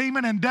every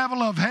demon and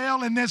devil of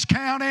hell in this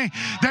county.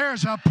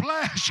 There's a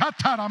place,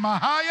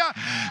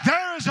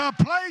 there is a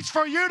place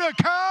for you to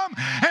come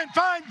and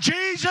find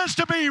Jesus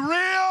to be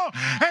real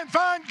and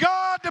find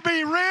God to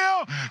be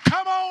real.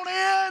 Come on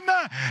in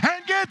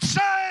and get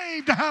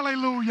saved.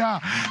 Hallelujah.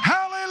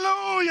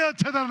 Hallelujah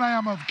to the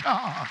Lamb of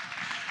God.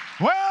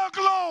 Well,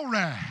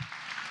 glory.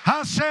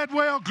 I said,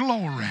 well,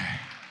 glory.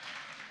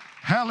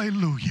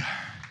 Hallelujah.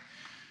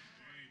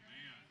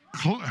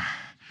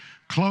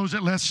 Close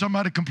it lest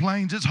somebody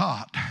complains it's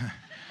hot.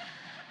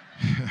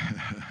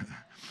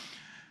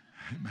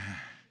 Amen.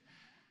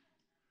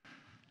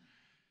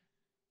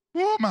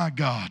 Oh, my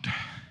God.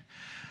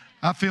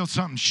 I feel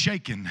something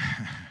shaking.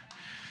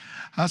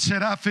 I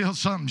said, I feel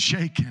something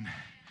shaking.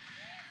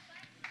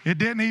 It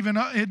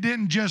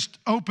didn't just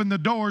open the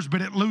doors, but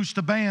it loosed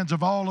the bands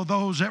of all of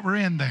those that were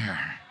in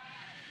there.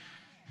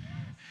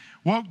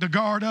 Woke the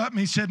guard up and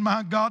he said,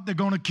 my God, they're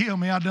going to kill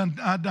me. I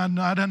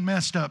done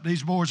messed up.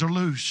 These boys are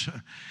loose.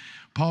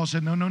 Paul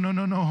said, no,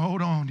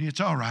 hold on.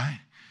 It's all right.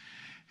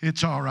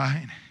 It's all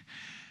right.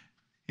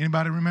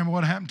 Anybody remember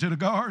what happened to the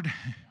guard?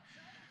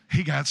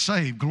 He got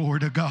saved. Glory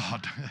to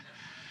God.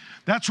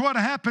 That's what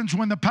happens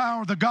when the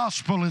power of the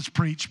gospel is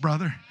preached,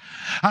 brother.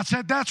 I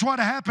said that's what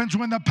happens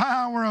when the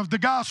power of the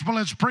gospel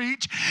is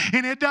preached.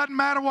 And it doesn't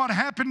matter what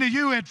happened to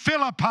you at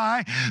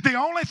Phillipi. The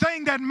only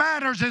thing that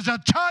matters is a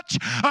touch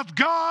of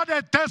God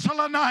at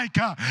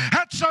Thessalonica.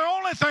 That's the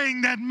only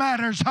thing that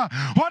matters.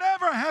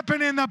 Whatever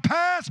happened in the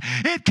past,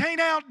 it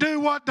can't outdo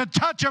what the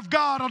touch of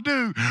God will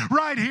do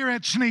right here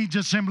at Sneed's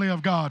Assembly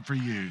of God for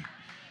you.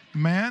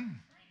 Amen.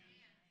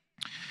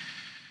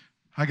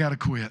 I got to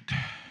quit.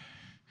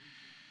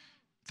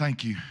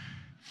 Thank you.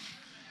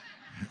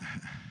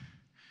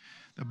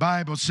 The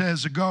Bible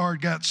says the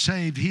guard got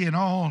saved, he and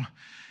all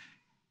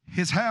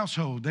his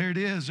household. There it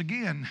is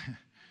again.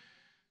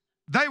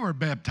 They were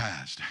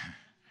baptized.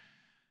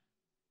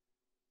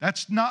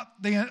 That's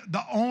not the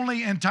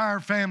only entire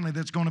family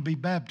that's going to be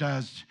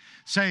baptized,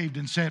 saved,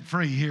 and set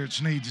free here at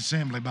Sneed's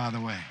Assembly, by the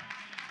way.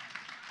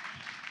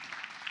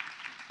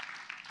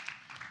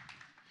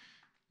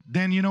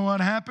 Then you know what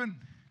happened?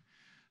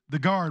 The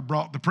guard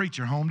brought the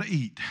preacher home to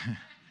eat.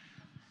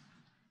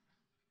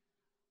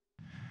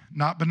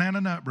 Not banana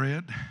nut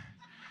bread.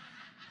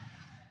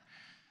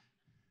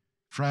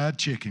 Fried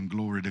chicken,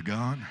 glory to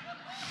God.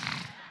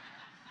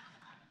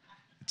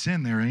 It's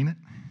in there, ain't it?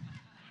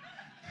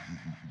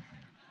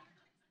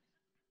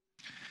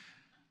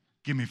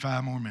 Give me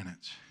 5 more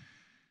minutes.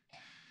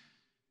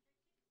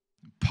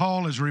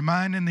 Paul is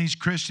reminding these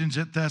Christians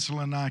at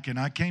Thessalonica, and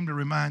I came to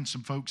remind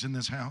some folks in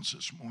this house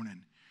this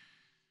morning.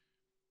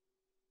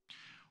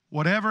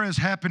 Whatever has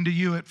happened to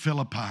you at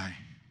Phillipi,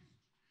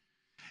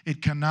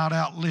 it cannot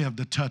outlive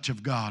the touch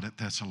of God at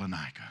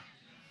Thessalonica.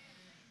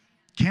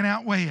 Can't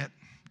outweigh it.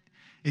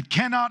 It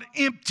cannot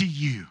empty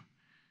you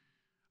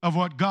of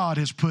what God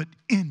has put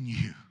in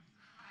you.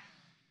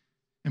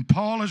 And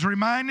Paul is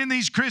reminding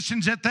these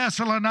Christians at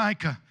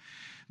Thessalonica,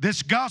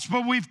 this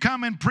gospel we've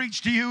come and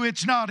preached to you,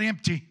 it's not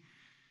empty.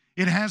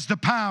 It has the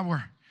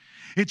power.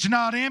 It's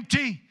not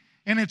empty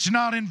and it's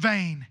not in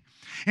vain.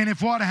 And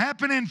if what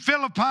happened in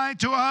Phillipi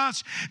to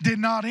us did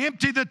not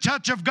empty the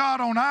touch of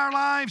God on our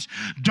lives,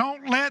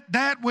 don't let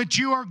that which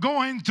you are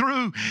going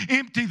through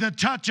empty the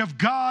touch of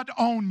God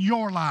on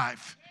your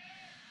life.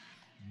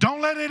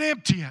 Don't let it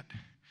empty it.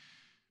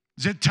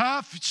 Is it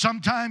tough?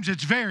 Sometimes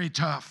it's very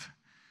tough.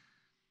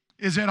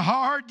 Is it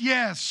hard?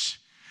 Yes.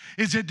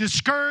 Is it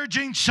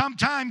discouraging?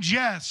 Sometimes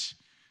yes.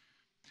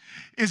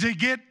 Is it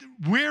get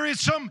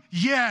wearisome?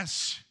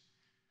 Yes.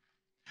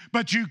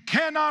 But you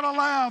cannot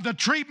allow the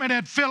treatment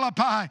at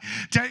Phillipi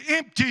to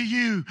empty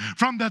you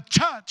from the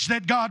touch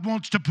that God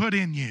wants to put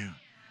in you.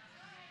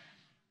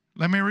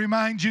 Let me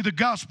remind you, the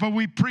gospel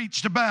we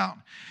preached about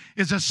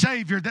is a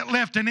Savior that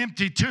left an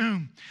empty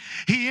tomb.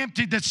 He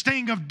emptied the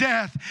sting of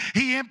death.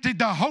 He emptied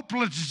the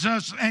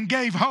hopelessness and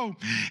gave hope.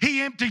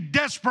 He emptied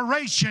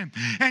desperation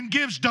and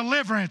gives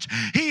deliverance.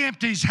 He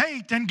empties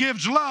hate and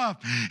gives love.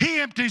 He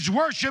empties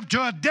worship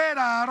to a dead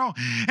idol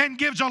and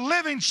gives a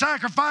living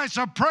sacrifice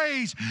of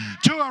praise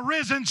to a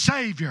risen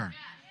Savior.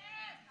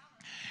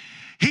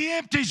 He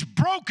empties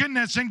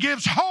brokenness and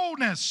gives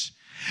wholeness.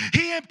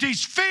 He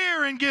empties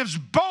fear and gives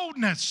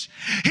boldness.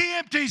 He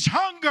empties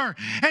hunger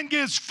and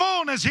gives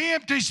fullness. He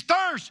empties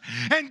thirst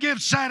and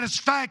gives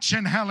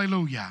satisfaction.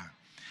 Hallelujah.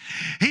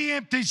 He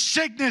empties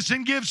sickness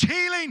and gives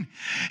healing.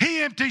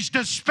 He empties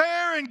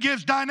despair and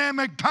gives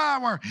dynamic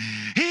power.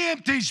 He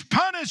empties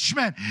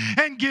punishment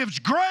and gives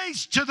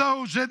grace to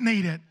those that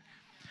need it.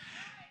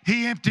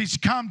 He empties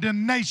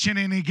condemnation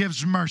and He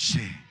gives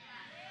mercy.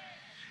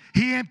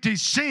 He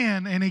empties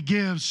sin and He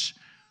gives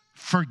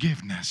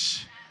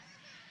forgiveness.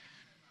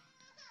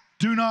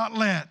 Do not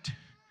let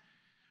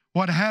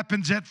what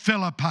happens at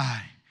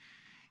Phillipi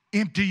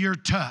empty your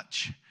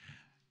touch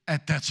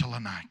at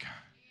Thessalonica.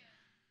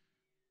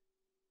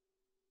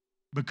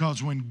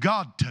 Because when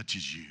God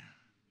touches you,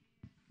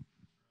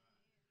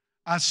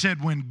 I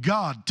said when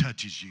God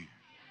touches you,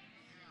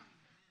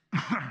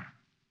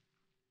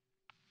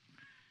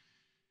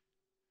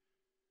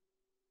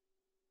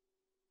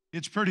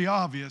 it's pretty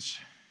obvious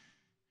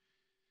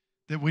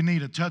that we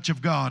need a touch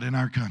of God in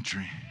our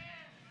country.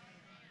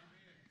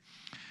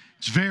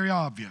 It's very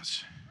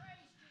obvious.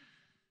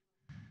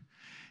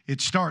 It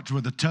starts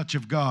with a touch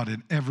of God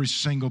in every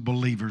single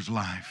believer's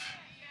life.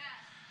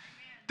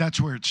 That's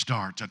where it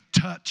starts, a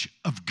touch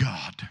of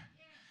God.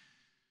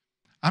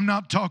 I'm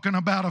not talking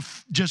about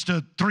just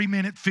a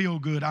 3-minute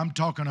feel-good. I'm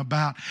talking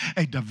about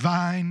a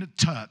divine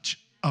touch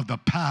of the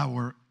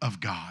power of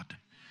God.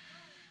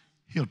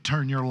 He'll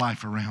turn your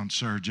life around,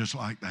 sir, just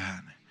like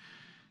that.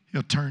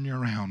 He'll turn you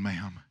around,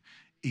 ma'am,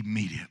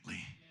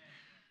 immediately.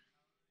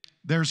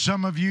 There's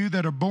some of you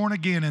that are born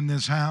again in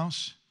this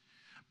house.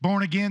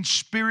 Born again,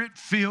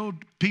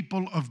 spirit-filled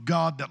people of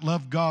God that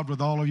love God with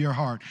all of your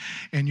heart.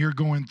 And you're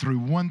going through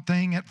one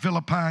thing at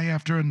Philippi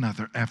after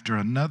another, after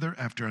another,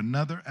 after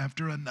another,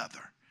 after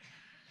another.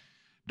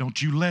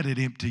 Don't you let it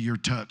empty your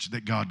touch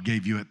that God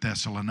gave you at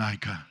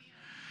Thessalonica.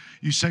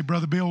 You say,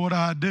 Brother Bill, what do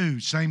I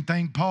do? Same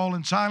thing Paul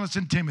and Silas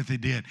and Timothy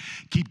did.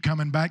 Keep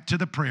coming back to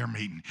the prayer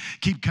meeting.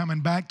 Keep coming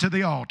back to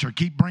the altar.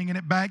 Keep bringing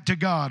it back to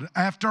God.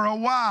 After a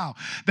while,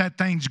 that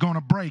thing's going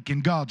to break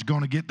and God's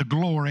going to get the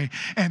glory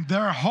and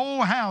their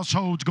whole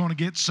household's going to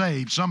get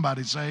saved.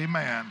 Somebody say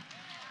amen.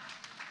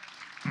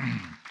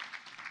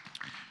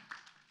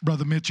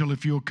 Brother Mitchell,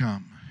 if you'll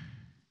come.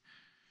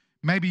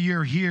 Maybe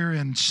you're here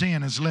and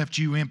sin has left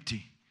you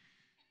empty.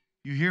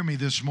 You hear me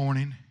this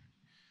morning.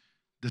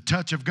 The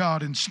touch of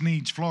God in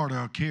Sneeds,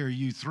 Florida will carry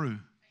you through.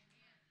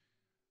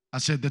 I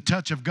said the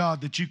touch of God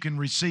that you can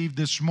receive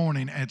this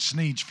morning at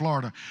Sneeds,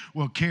 Florida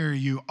will carry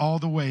you all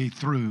the way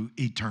through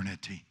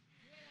eternity.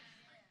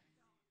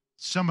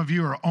 Some of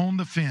you are on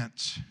the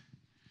fence.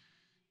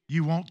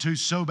 You want to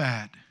so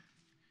bad.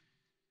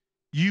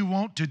 You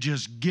want to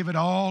just give it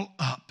all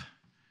up.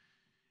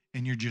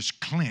 And you're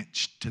just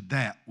clenched to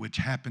that which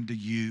happened to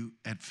you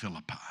at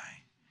Philippi.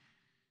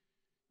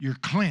 You're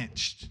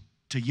clenched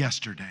to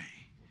yesterday.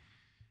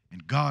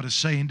 And God is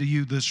saying to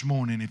you this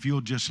morning, if you'll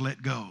just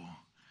let go,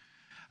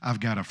 I've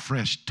got a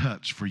fresh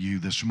touch for you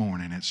this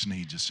morning at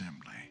Sneeds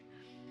Assembly.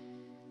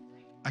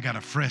 I got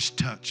a fresh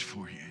touch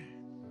for you.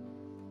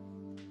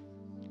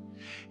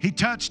 He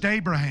touched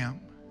Abraham.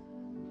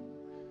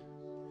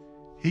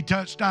 He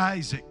touched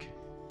Isaac.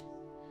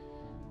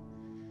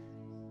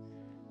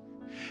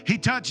 He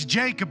touched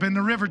Jacob in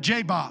the river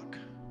Jabbok.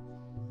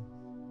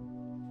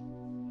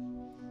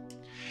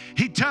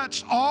 He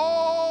touched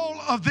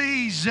all of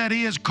these that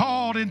he has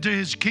called into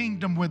his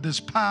kingdom with this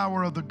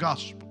power of the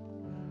gospel.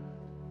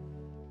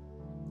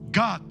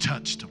 God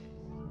touched them.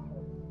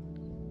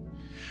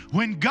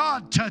 When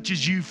God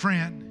touches you,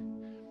 friend,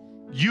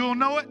 you'll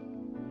know it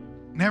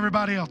and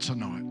everybody else will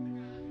know it.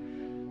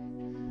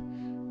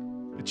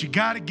 But you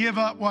got to give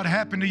up what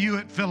happened to you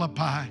at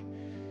Philippi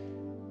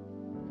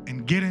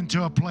and get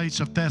into a place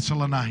of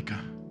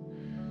Thessalonica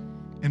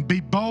and be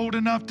bold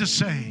enough to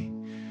say,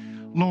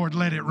 Lord,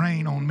 let it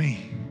rain on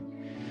me.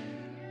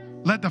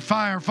 Let the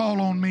fire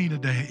fall on me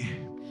today.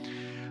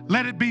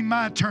 Let it be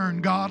my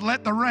turn, God.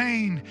 Let the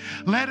rain,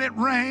 let it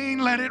rain,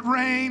 let it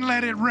rain,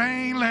 let it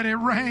rain, let it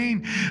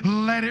rain,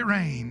 let it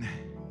rain.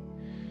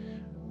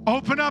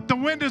 Open up the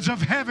windows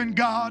of heaven,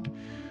 God,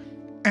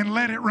 and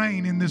let it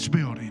rain in this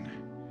building.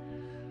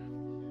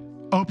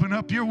 Open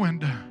up your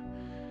window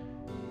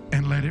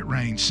and let it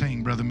rain.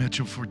 Sing, Brother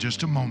Mitchell, for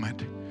just a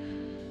moment.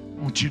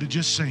 I want you to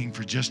just sing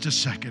for just a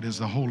second as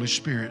the Holy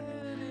Spirit.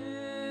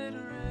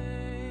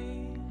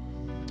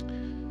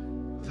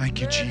 Thank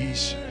you,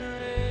 Jesus.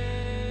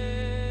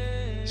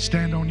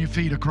 Stand on your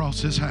feet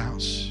across this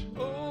house.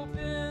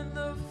 Open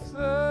the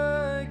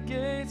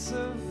floodgates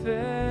of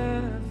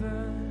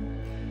heaven.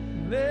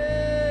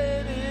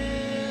 Let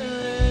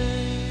it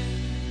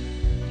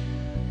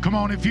rain. Come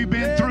on, if you've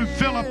been through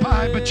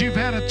Philippi, but you've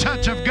had a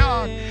touch of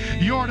God,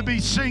 you ought to be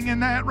singing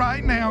that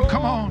right now.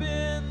 Come on.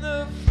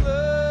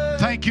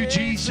 Thank you,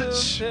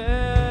 Jesus.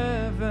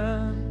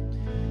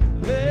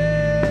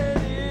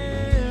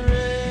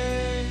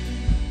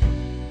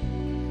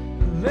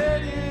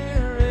 Let it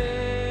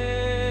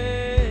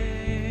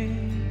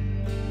rain.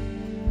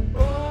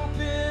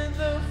 Open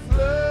the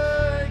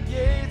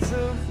floodgates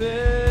of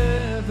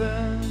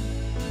heaven.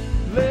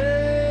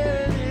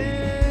 Let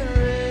it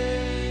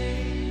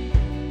rain.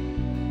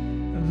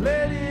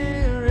 Let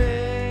it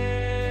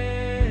rain.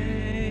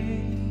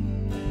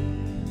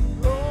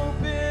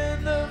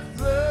 Open the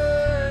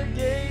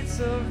floodgates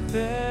of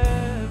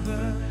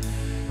heaven.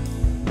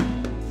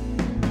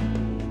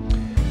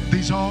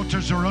 These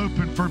altars are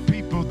open for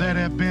people that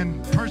have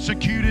been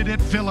persecuted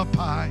at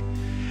Philippi,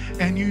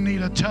 and you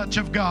need a touch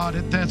of God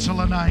at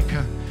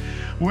Thessalonica.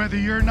 Whether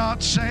you're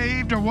not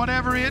saved or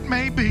whatever it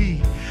may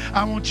be,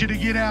 I want you to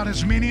get out,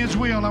 as many as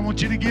will. I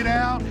want you to get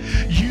out.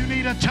 You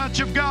need a touch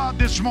of God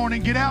this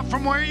morning. Get out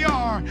from where you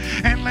are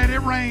and let it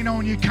rain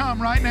on you.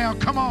 Come right now.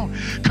 Come on.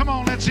 Come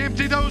on. Let's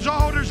empty those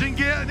altars and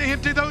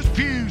empty those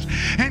pews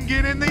and get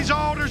praying in these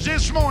altars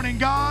this morning,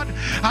 God,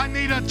 I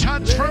need a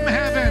touch from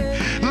heaven.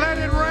 Let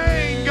it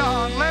rain,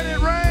 God. Let it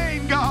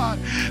rain, God.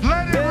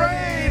 Let it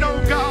rain,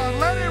 oh God.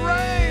 Let it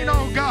rain,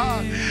 oh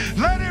God.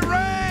 Let it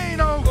rain,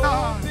 oh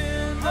God.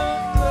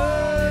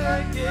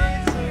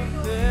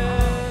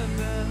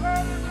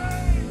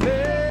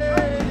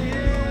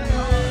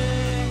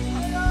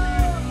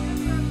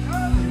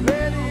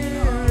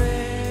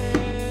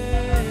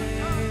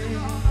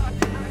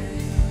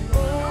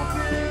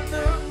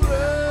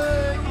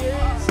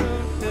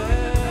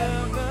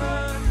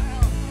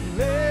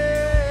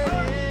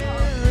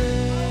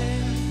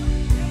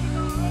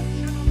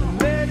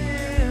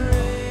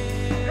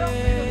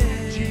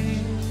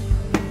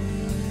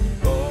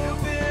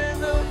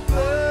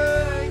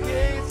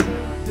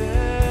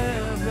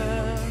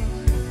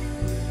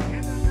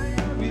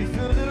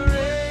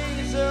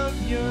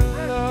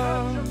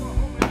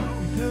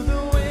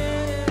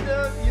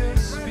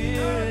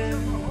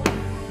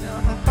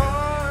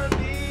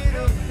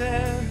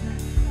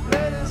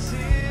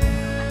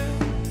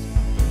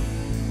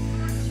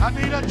 I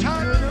need a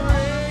touch. The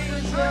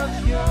rays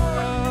of your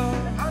love.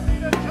 I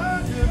need a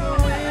touch. The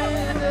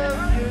wind of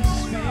your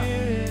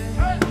spirit.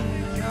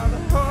 Now the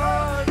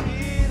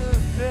heartbeat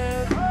of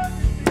heaven.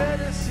 Let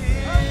us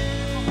hear.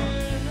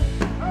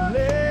 Let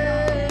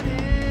it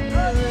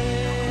rain.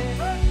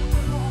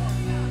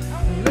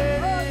 Let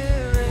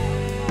it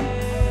rain.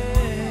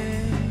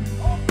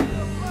 Open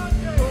the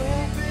floodgates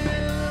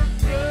of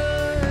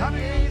heaven.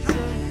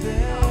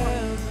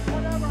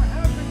 Whatever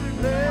happens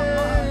in my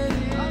life,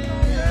 I'm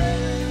not there.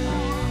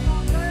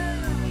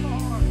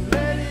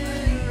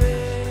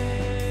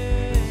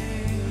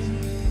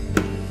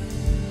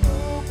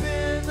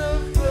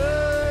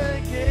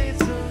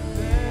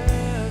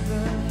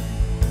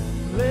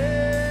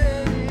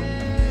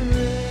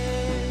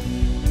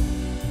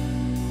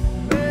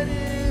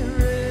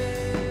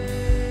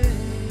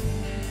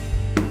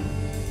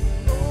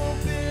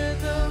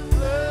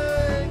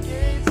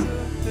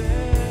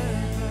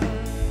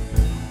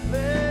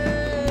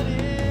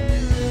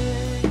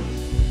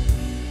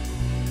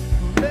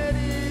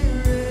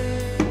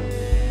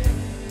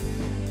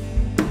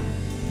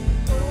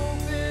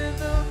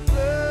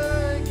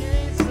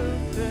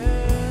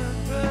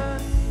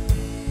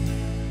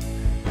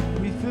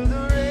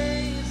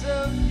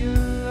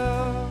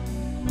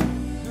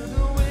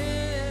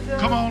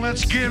 Come on,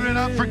 let's give it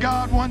up for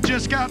God. One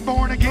just got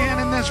born again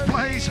in this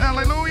place.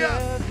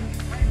 Hallelujah.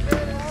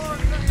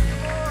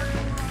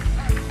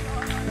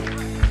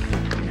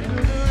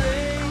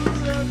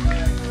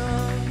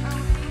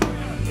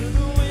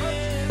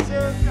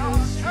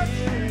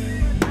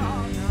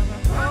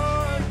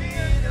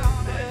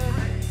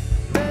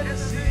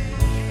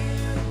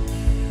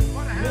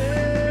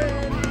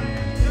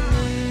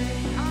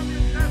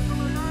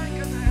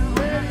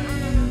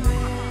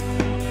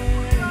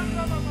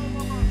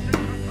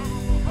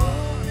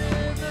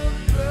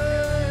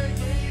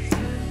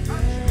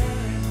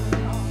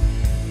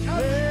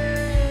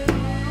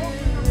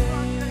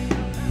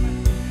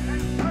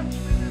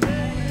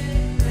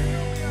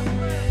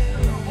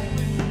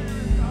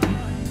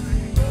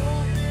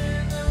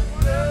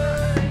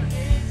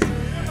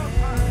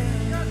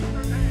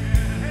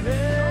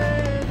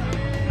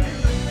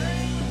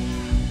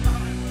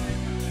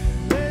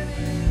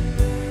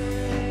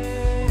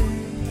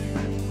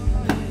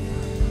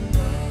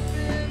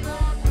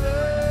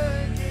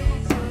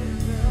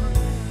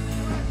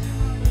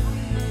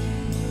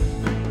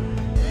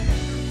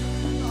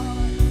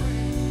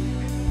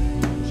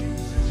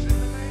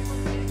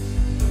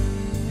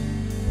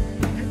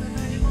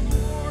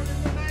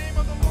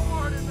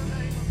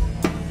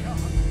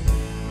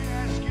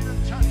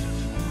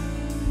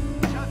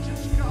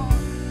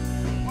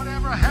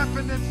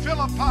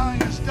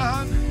 Phillipi is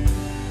done.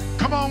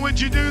 Come on, would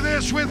you do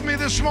this with me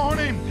this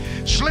morning?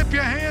 Slip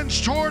your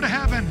hands toward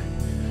heaven.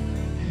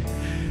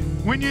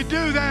 When you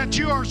do that,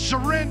 you are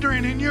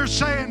surrendering and you're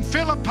saying,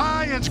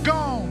 Phillipi is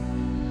gone.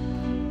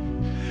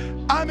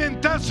 I'm in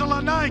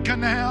Thessalonica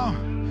now.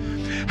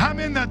 I'm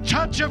in the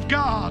touch of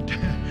God.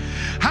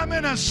 I'm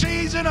in a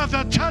season of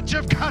the touch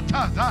of God.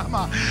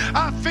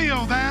 I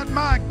feel that.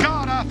 My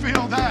God, I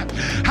feel that.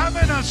 I'm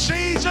in a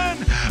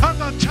season of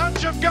the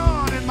touch of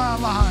God in my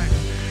life.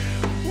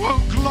 Whoa,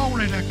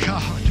 glory to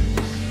God.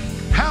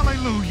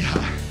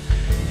 Hallelujah.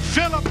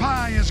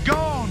 Phillipi is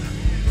gone.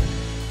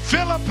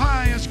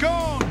 Phillipi is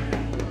gone.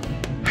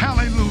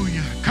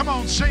 Hallelujah. Come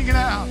on, sing it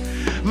out.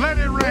 Let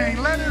it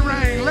rain, let it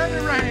rain, let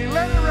it rain,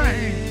 let it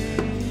rain.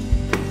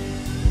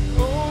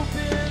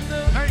 Open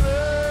the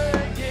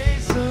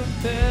floodgates of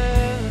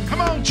heaven.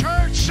 Come on,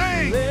 church,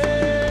 sing.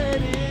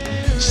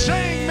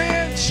 Sing,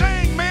 men,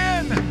 sing,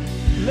 men.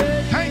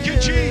 Thank you,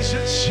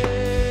 Jesus.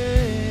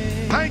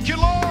 Thank you,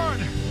 Lord.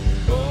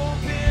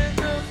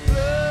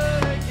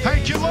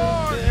 Thank you,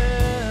 Lord.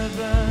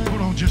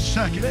 Hold on just a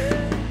second.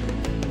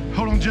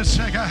 Hold on just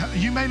a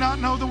second. You may not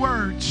know the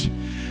words,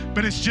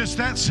 but it's just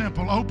that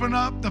simple. Open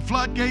up the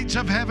floodgates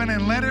of heaven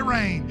and let it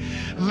rain.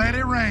 Let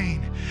it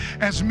rain.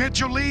 As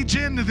Mitchell leads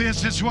into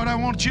this, this is what I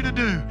want you to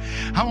do.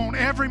 I want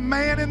every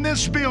man in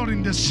this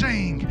building to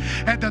sing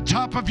at the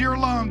top of your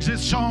lungs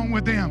this song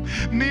with them.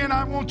 Men,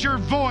 I want your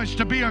voice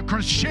to be a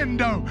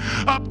crescendo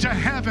up to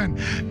heaven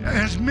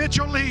as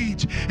Mitchell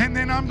leads. And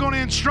then I'm going to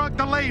instruct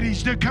the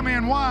ladies to come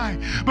in. Why?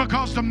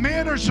 Because the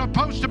men are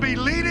supposed to be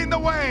leading the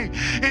way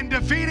in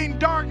defeating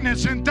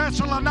darkness in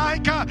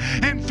Thessalonica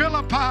and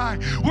Phillipi.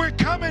 We're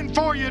coming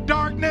for you,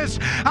 darkness.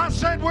 I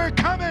said we're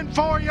coming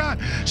for you.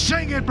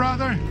 Sing it,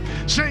 brother.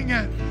 Sing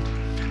it.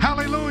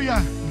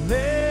 Hallelujah.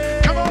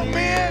 Come on,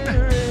 men.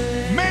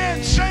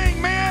 Men,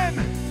 sing, men.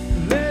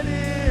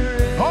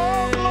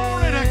 Oh,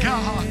 glory to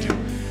God.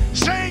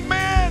 Sing,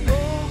 men.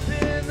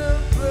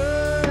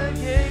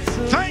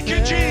 Thank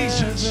you,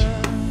 Jesus.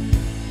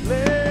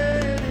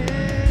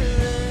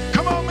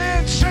 Come on,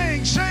 men.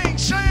 Sing, sing,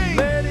 sing.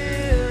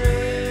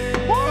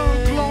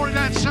 Whoa, glory.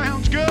 That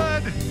sounds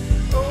good.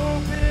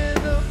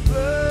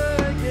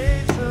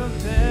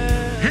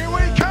 Here we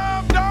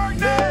come,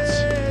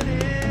 darkness.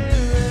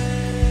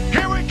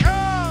 Here we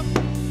come.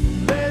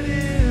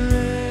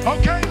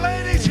 Okay,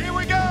 ladies, here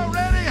we go.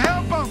 Ready?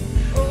 Help them.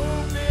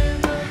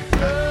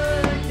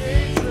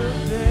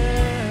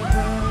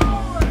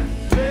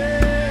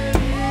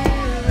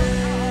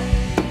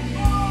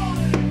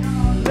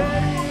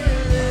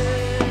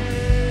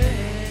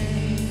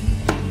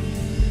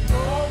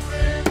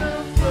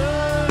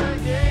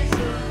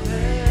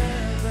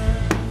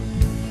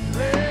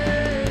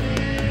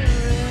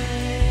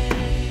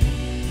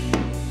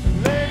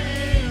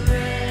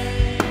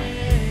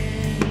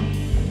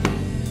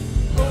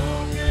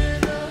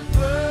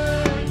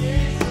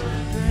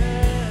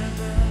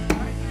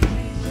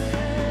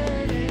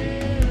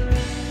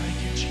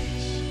 Thank you,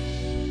 Jesus.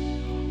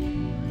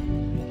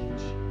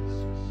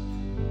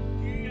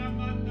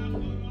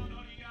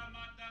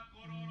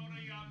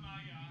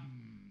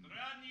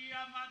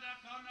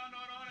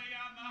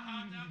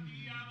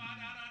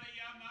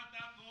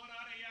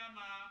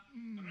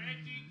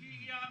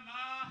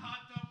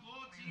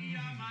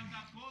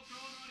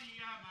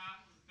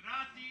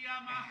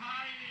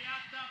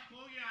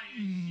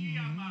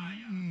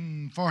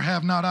 For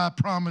have not I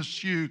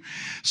promised you,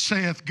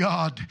 saith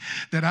God,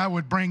 that I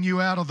would bring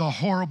you out of the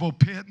horrible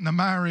pit and the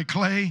miry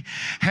clay?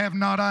 Have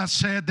not I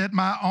said that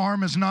my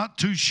arm is not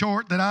too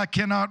short that I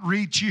cannot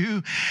reach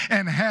you?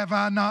 And have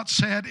I not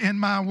said in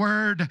my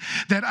word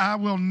that I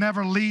will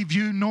never leave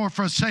you nor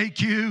forsake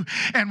you?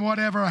 And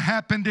whatever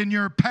happened in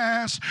your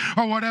past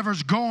or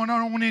whatever's going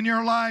on in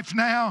your life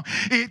now,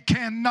 it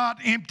cannot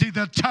empty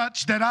the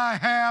touch that I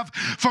have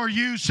for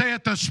you,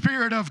 saith the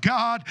Spirit of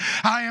God.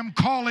 I am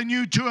calling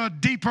you to a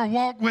deeper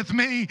walk with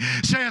me,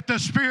 saith the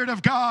Spirit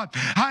of God.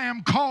 I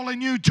am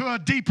calling you to a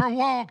deeper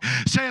walk,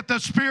 saith the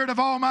Spirit of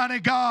Almighty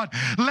God.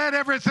 Let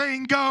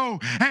everything go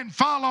and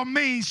follow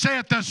me,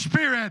 saith the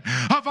Spirit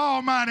of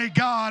Almighty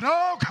God.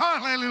 Oh,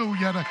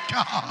 hallelujah to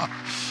God.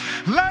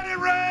 Let it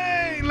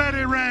rain, let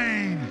it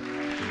rain.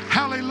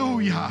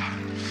 Hallelujah.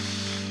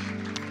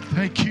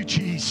 Thank you,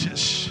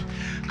 Jesus.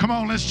 Come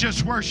on, let's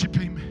just worship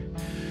Him.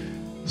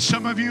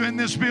 Some of you in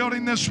this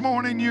building this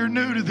morning, you're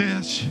new to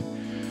this.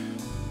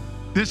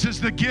 This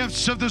is the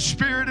gifts of the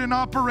Spirit in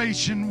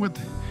operation, with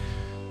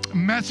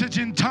message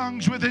in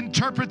tongues with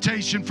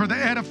interpretation for the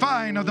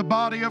edifying of the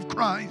body of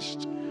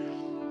Christ.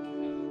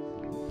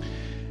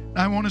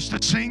 I want us to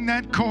sing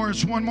that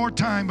chorus one more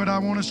time, but I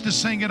want us to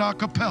sing it a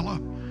cappella.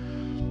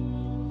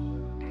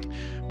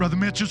 Brother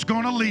Mitchell's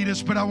going to lead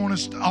us, but I want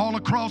us to, all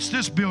across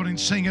this building,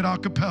 sing it a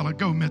cappella.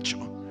 Go,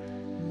 Mitchell.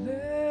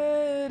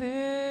 Let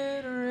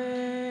it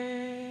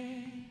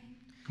rain.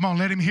 Come on,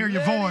 let him hear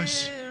your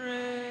voice.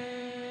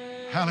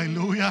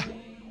 Hallelujah.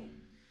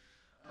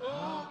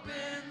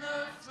 Open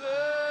the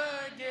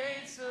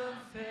floodgates of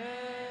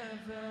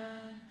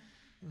heaven.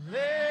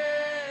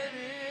 Let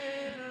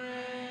it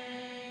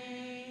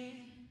rain.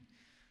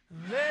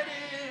 Let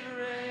it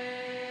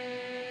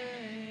rain.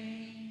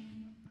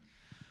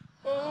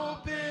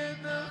 Open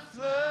the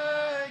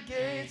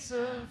floodgates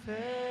of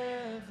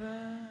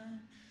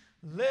heaven.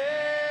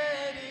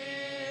 Let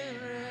it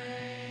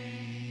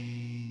rain.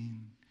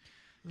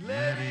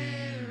 Let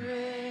it rain.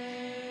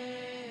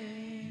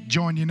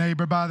 Join your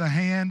neighbor by the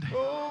hand.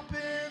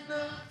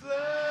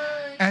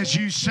 As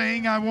you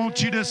sing, I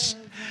want you to,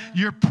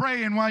 you're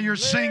praying while you're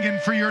singing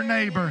for your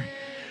neighbor.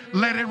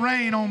 Let it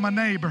rain on my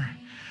neighbor.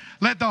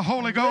 Let the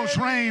Holy Ghost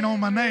rain on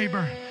my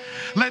neighbor.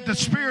 Let the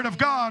Spirit of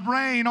God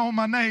rain on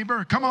my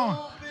neighbor. Come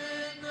on.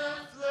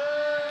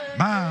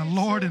 My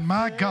Lord and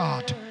my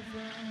God.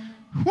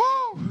 Woo!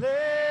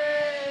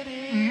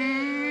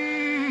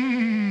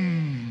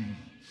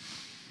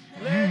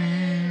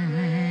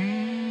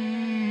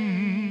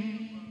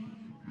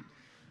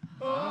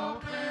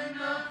 Open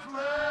the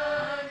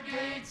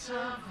floodgates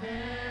of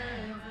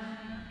heaven.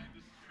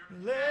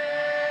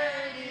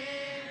 Let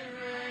it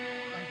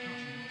rain.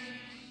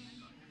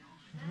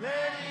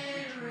 Let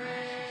it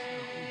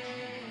rain.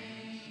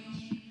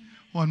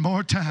 One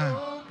more time.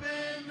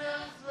 Open the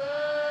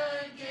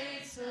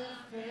floodgates of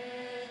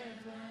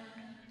heaven.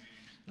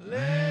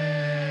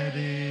 Let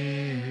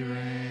it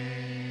rain.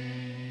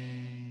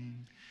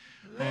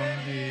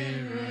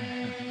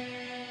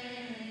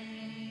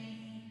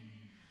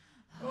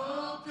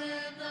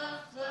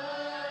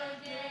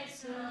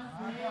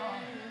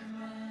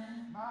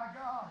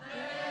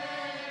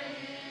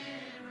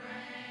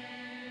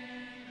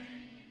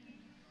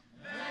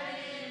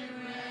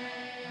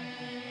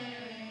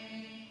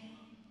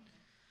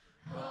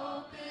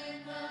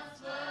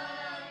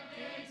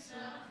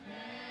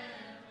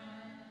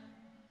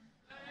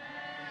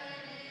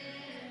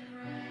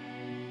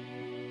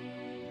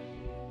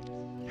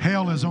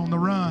 hell is on the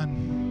run.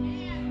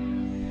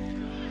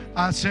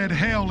 I said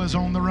hell is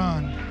on the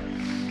run.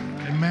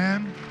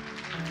 Amen.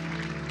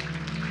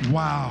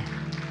 Wow.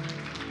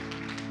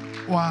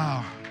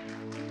 Wow.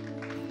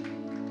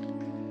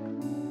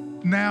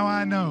 Now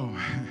I know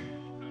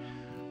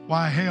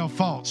why hell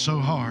fought so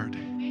hard.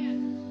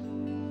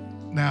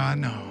 Now I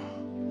know.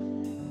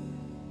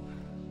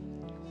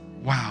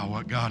 Wow,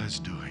 what God is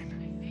doing.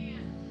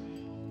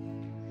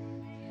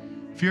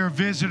 If you're a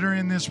visitor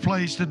in this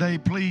place today,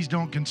 please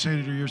don't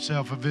consider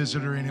yourself a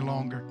visitor any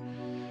longer.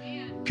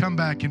 Come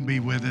back and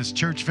be with us.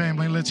 Church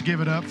family, let's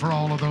give it up for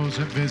all of those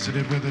that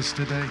visited with us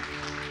today.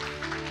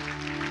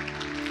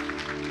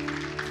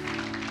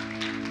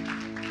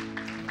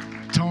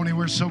 Tony,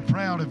 we're so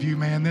proud of you,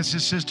 man. This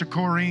is Sister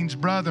Corrine's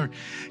brother.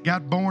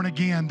 Got born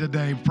again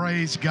today.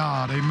 Praise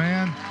God.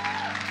 Amen.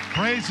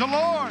 Praise the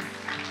Lord.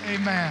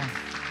 Amen.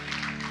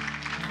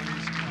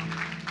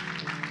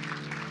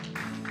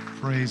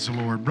 Praise the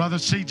Lord. Brother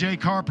C.J.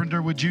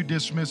 Carpenter, would you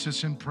dismiss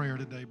us in prayer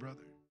today,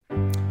 brother?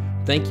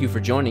 Thank you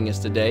for joining us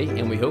today,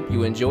 and we hope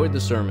you enjoyed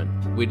the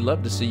sermon. We'd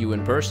love to see you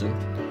in person.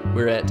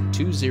 We're at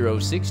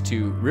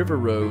 2062 River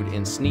Road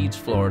in Sneads,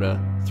 Florida,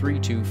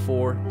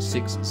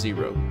 32460.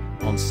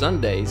 On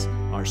Sundays,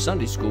 our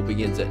Sunday school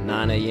begins at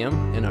 9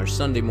 a.m. and our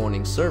Sunday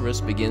morning service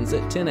begins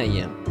at 10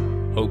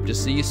 a.m. Hope to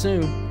see you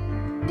soon.